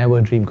that we never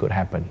dreamed could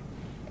happen.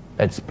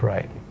 Let's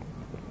pray.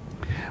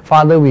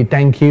 Father, we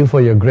thank You for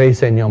Your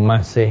grace and Your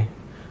mercy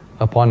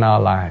upon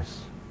our lives.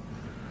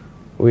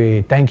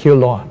 We thank You,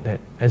 Lord, that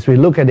as we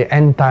look at the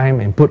end time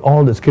and put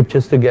all the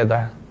scriptures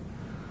together,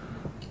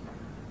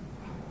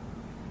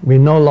 we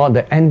know, Lord,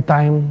 the end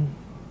time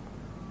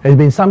has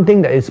been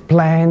something that is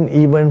planned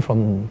even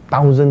from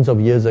thousands of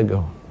years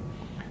ago.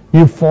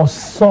 You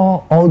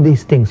foresaw all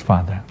these things,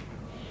 Father.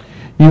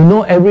 You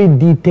know every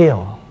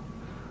detail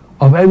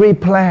of every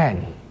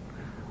plan,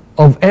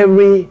 of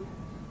every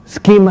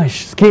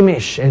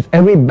skirmish,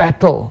 every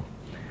battle.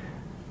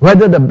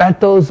 Whether the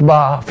battles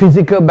are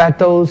physical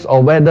battles,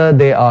 or whether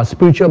they are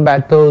spiritual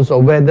battles,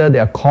 or whether they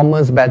are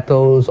commerce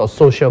battles or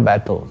social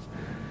battles.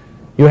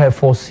 You have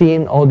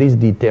foreseen all these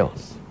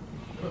details.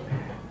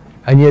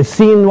 And you have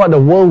seen what the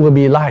world will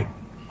be like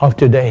of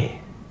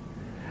today.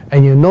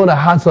 And you know the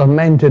hearts of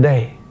men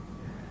today.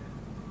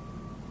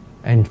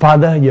 And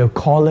Father, You have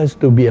called us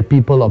to be a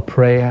people of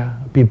prayer,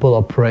 a people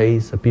of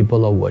praise, a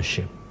people of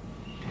worship.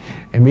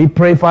 And we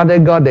pray, Father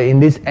God, that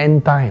in these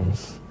end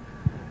times,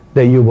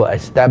 that You will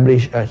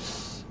establish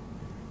us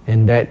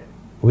in that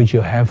which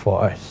You have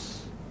for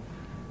us.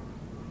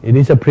 It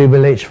is a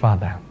privilege,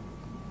 Father,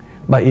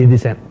 but it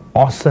is an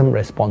awesome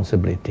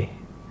responsibility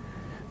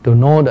to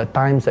know the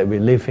times that we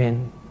live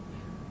in,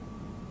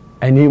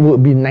 and it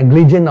would be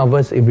negligent of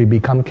us if we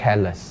become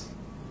careless.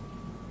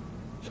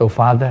 So,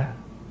 Father,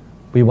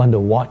 we want to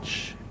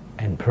watch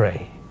and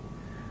pray.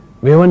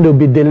 We want to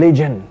be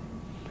diligent.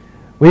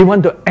 We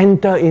want to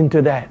enter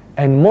into that.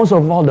 And most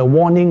of all, the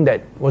warning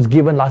that was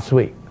given last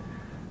week,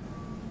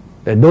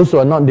 that those who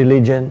are not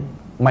diligent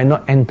might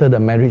not enter the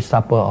marriage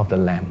supper of the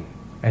Lamb,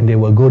 and they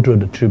will go through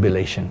the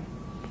tribulation.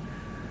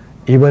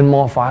 Even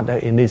more, Father,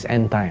 in this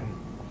end time,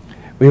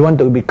 we want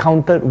to be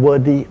counted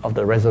worthy of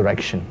the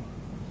resurrection,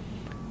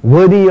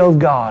 worthy of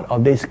God,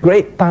 of this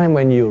great time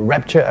when You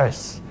rapture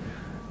us,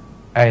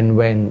 and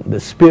when the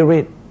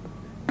Spirit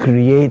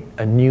create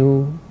a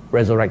new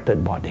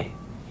resurrected body.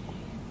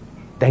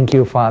 Thank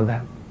You,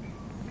 Father,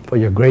 for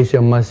Your grace,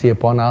 Your mercy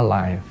upon our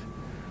life,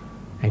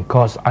 and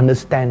cause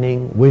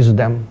understanding,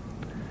 wisdom,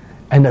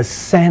 and a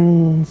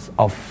sense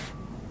of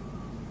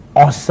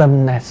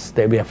awesomeness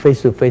that we are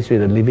face to face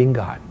with the living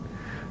God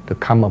to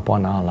come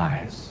upon our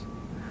lives.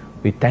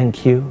 We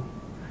thank you,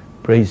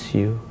 praise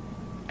you,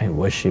 and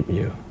worship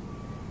you.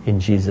 In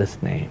Jesus'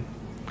 name.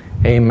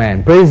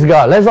 Amen. Praise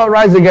God. Let's all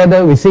rise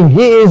together. We sing,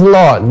 He is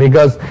Lord,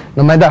 because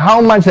no matter how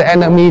much the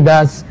enemy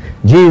does,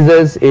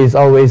 Jesus is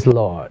always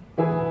Lord.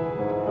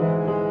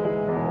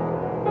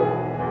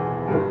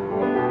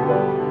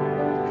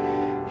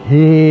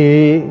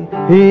 He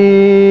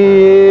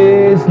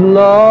is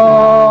Lord.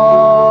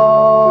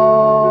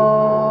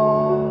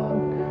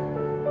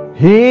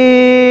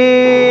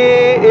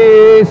 He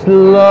is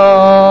Lord.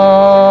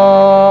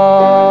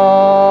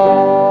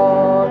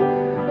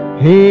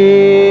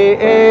 He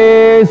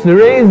is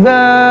risen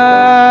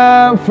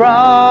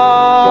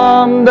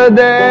from the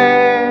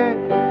dead,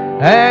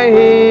 and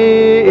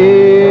He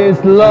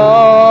is Lord.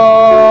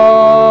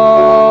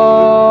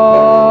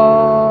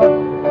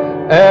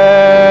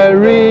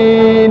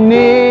 Every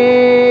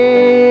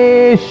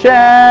knee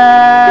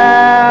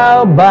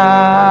shall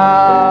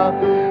bow,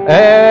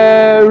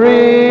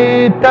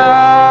 every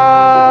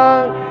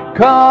tongue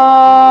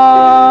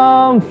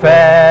confess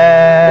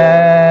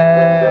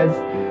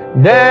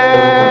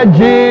that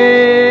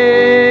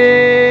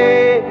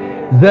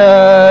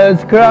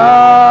Jesus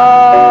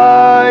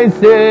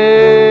Christ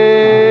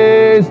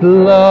is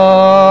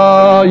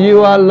Lord.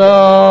 You are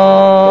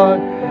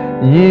Lord.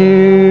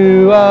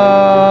 You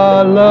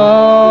are Lord.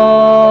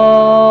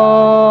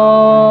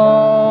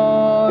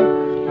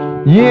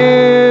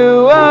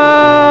 You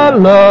are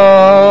Lord.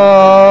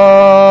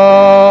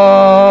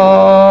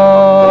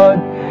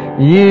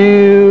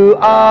 You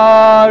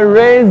are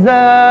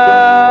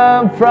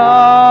risen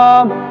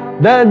from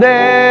the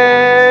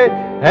dead,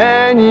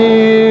 and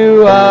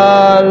you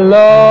are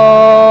Lord.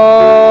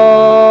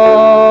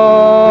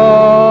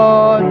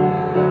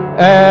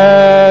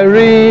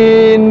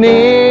 Every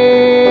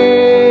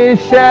knee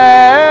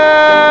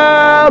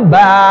shall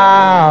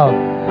bow,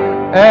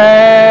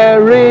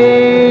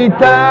 every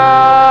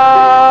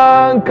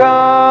tongue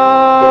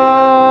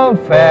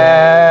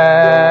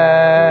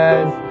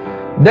confess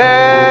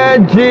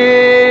that Jesus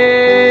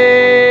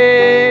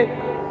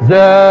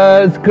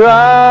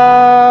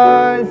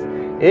Christ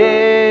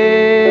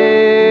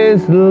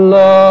is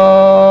Lord.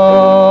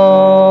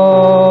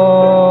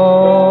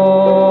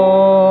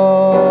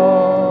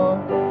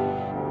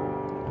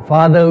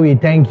 Father, we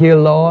thank you,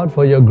 Lord,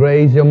 for your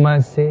grace, your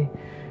mercy.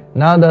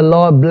 Now the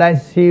Lord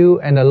bless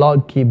you and the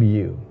Lord keep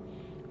you.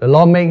 The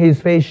Lord make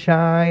His face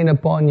shine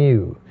upon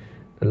you.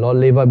 The Lord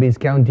lift up His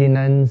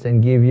countenance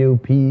and give you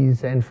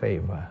peace and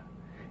favor.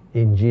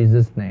 In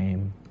Jesus'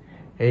 name,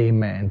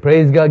 amen.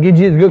 Praise God. Give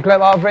Jesus a good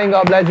clap offering.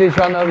 God bless each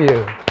one of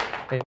you.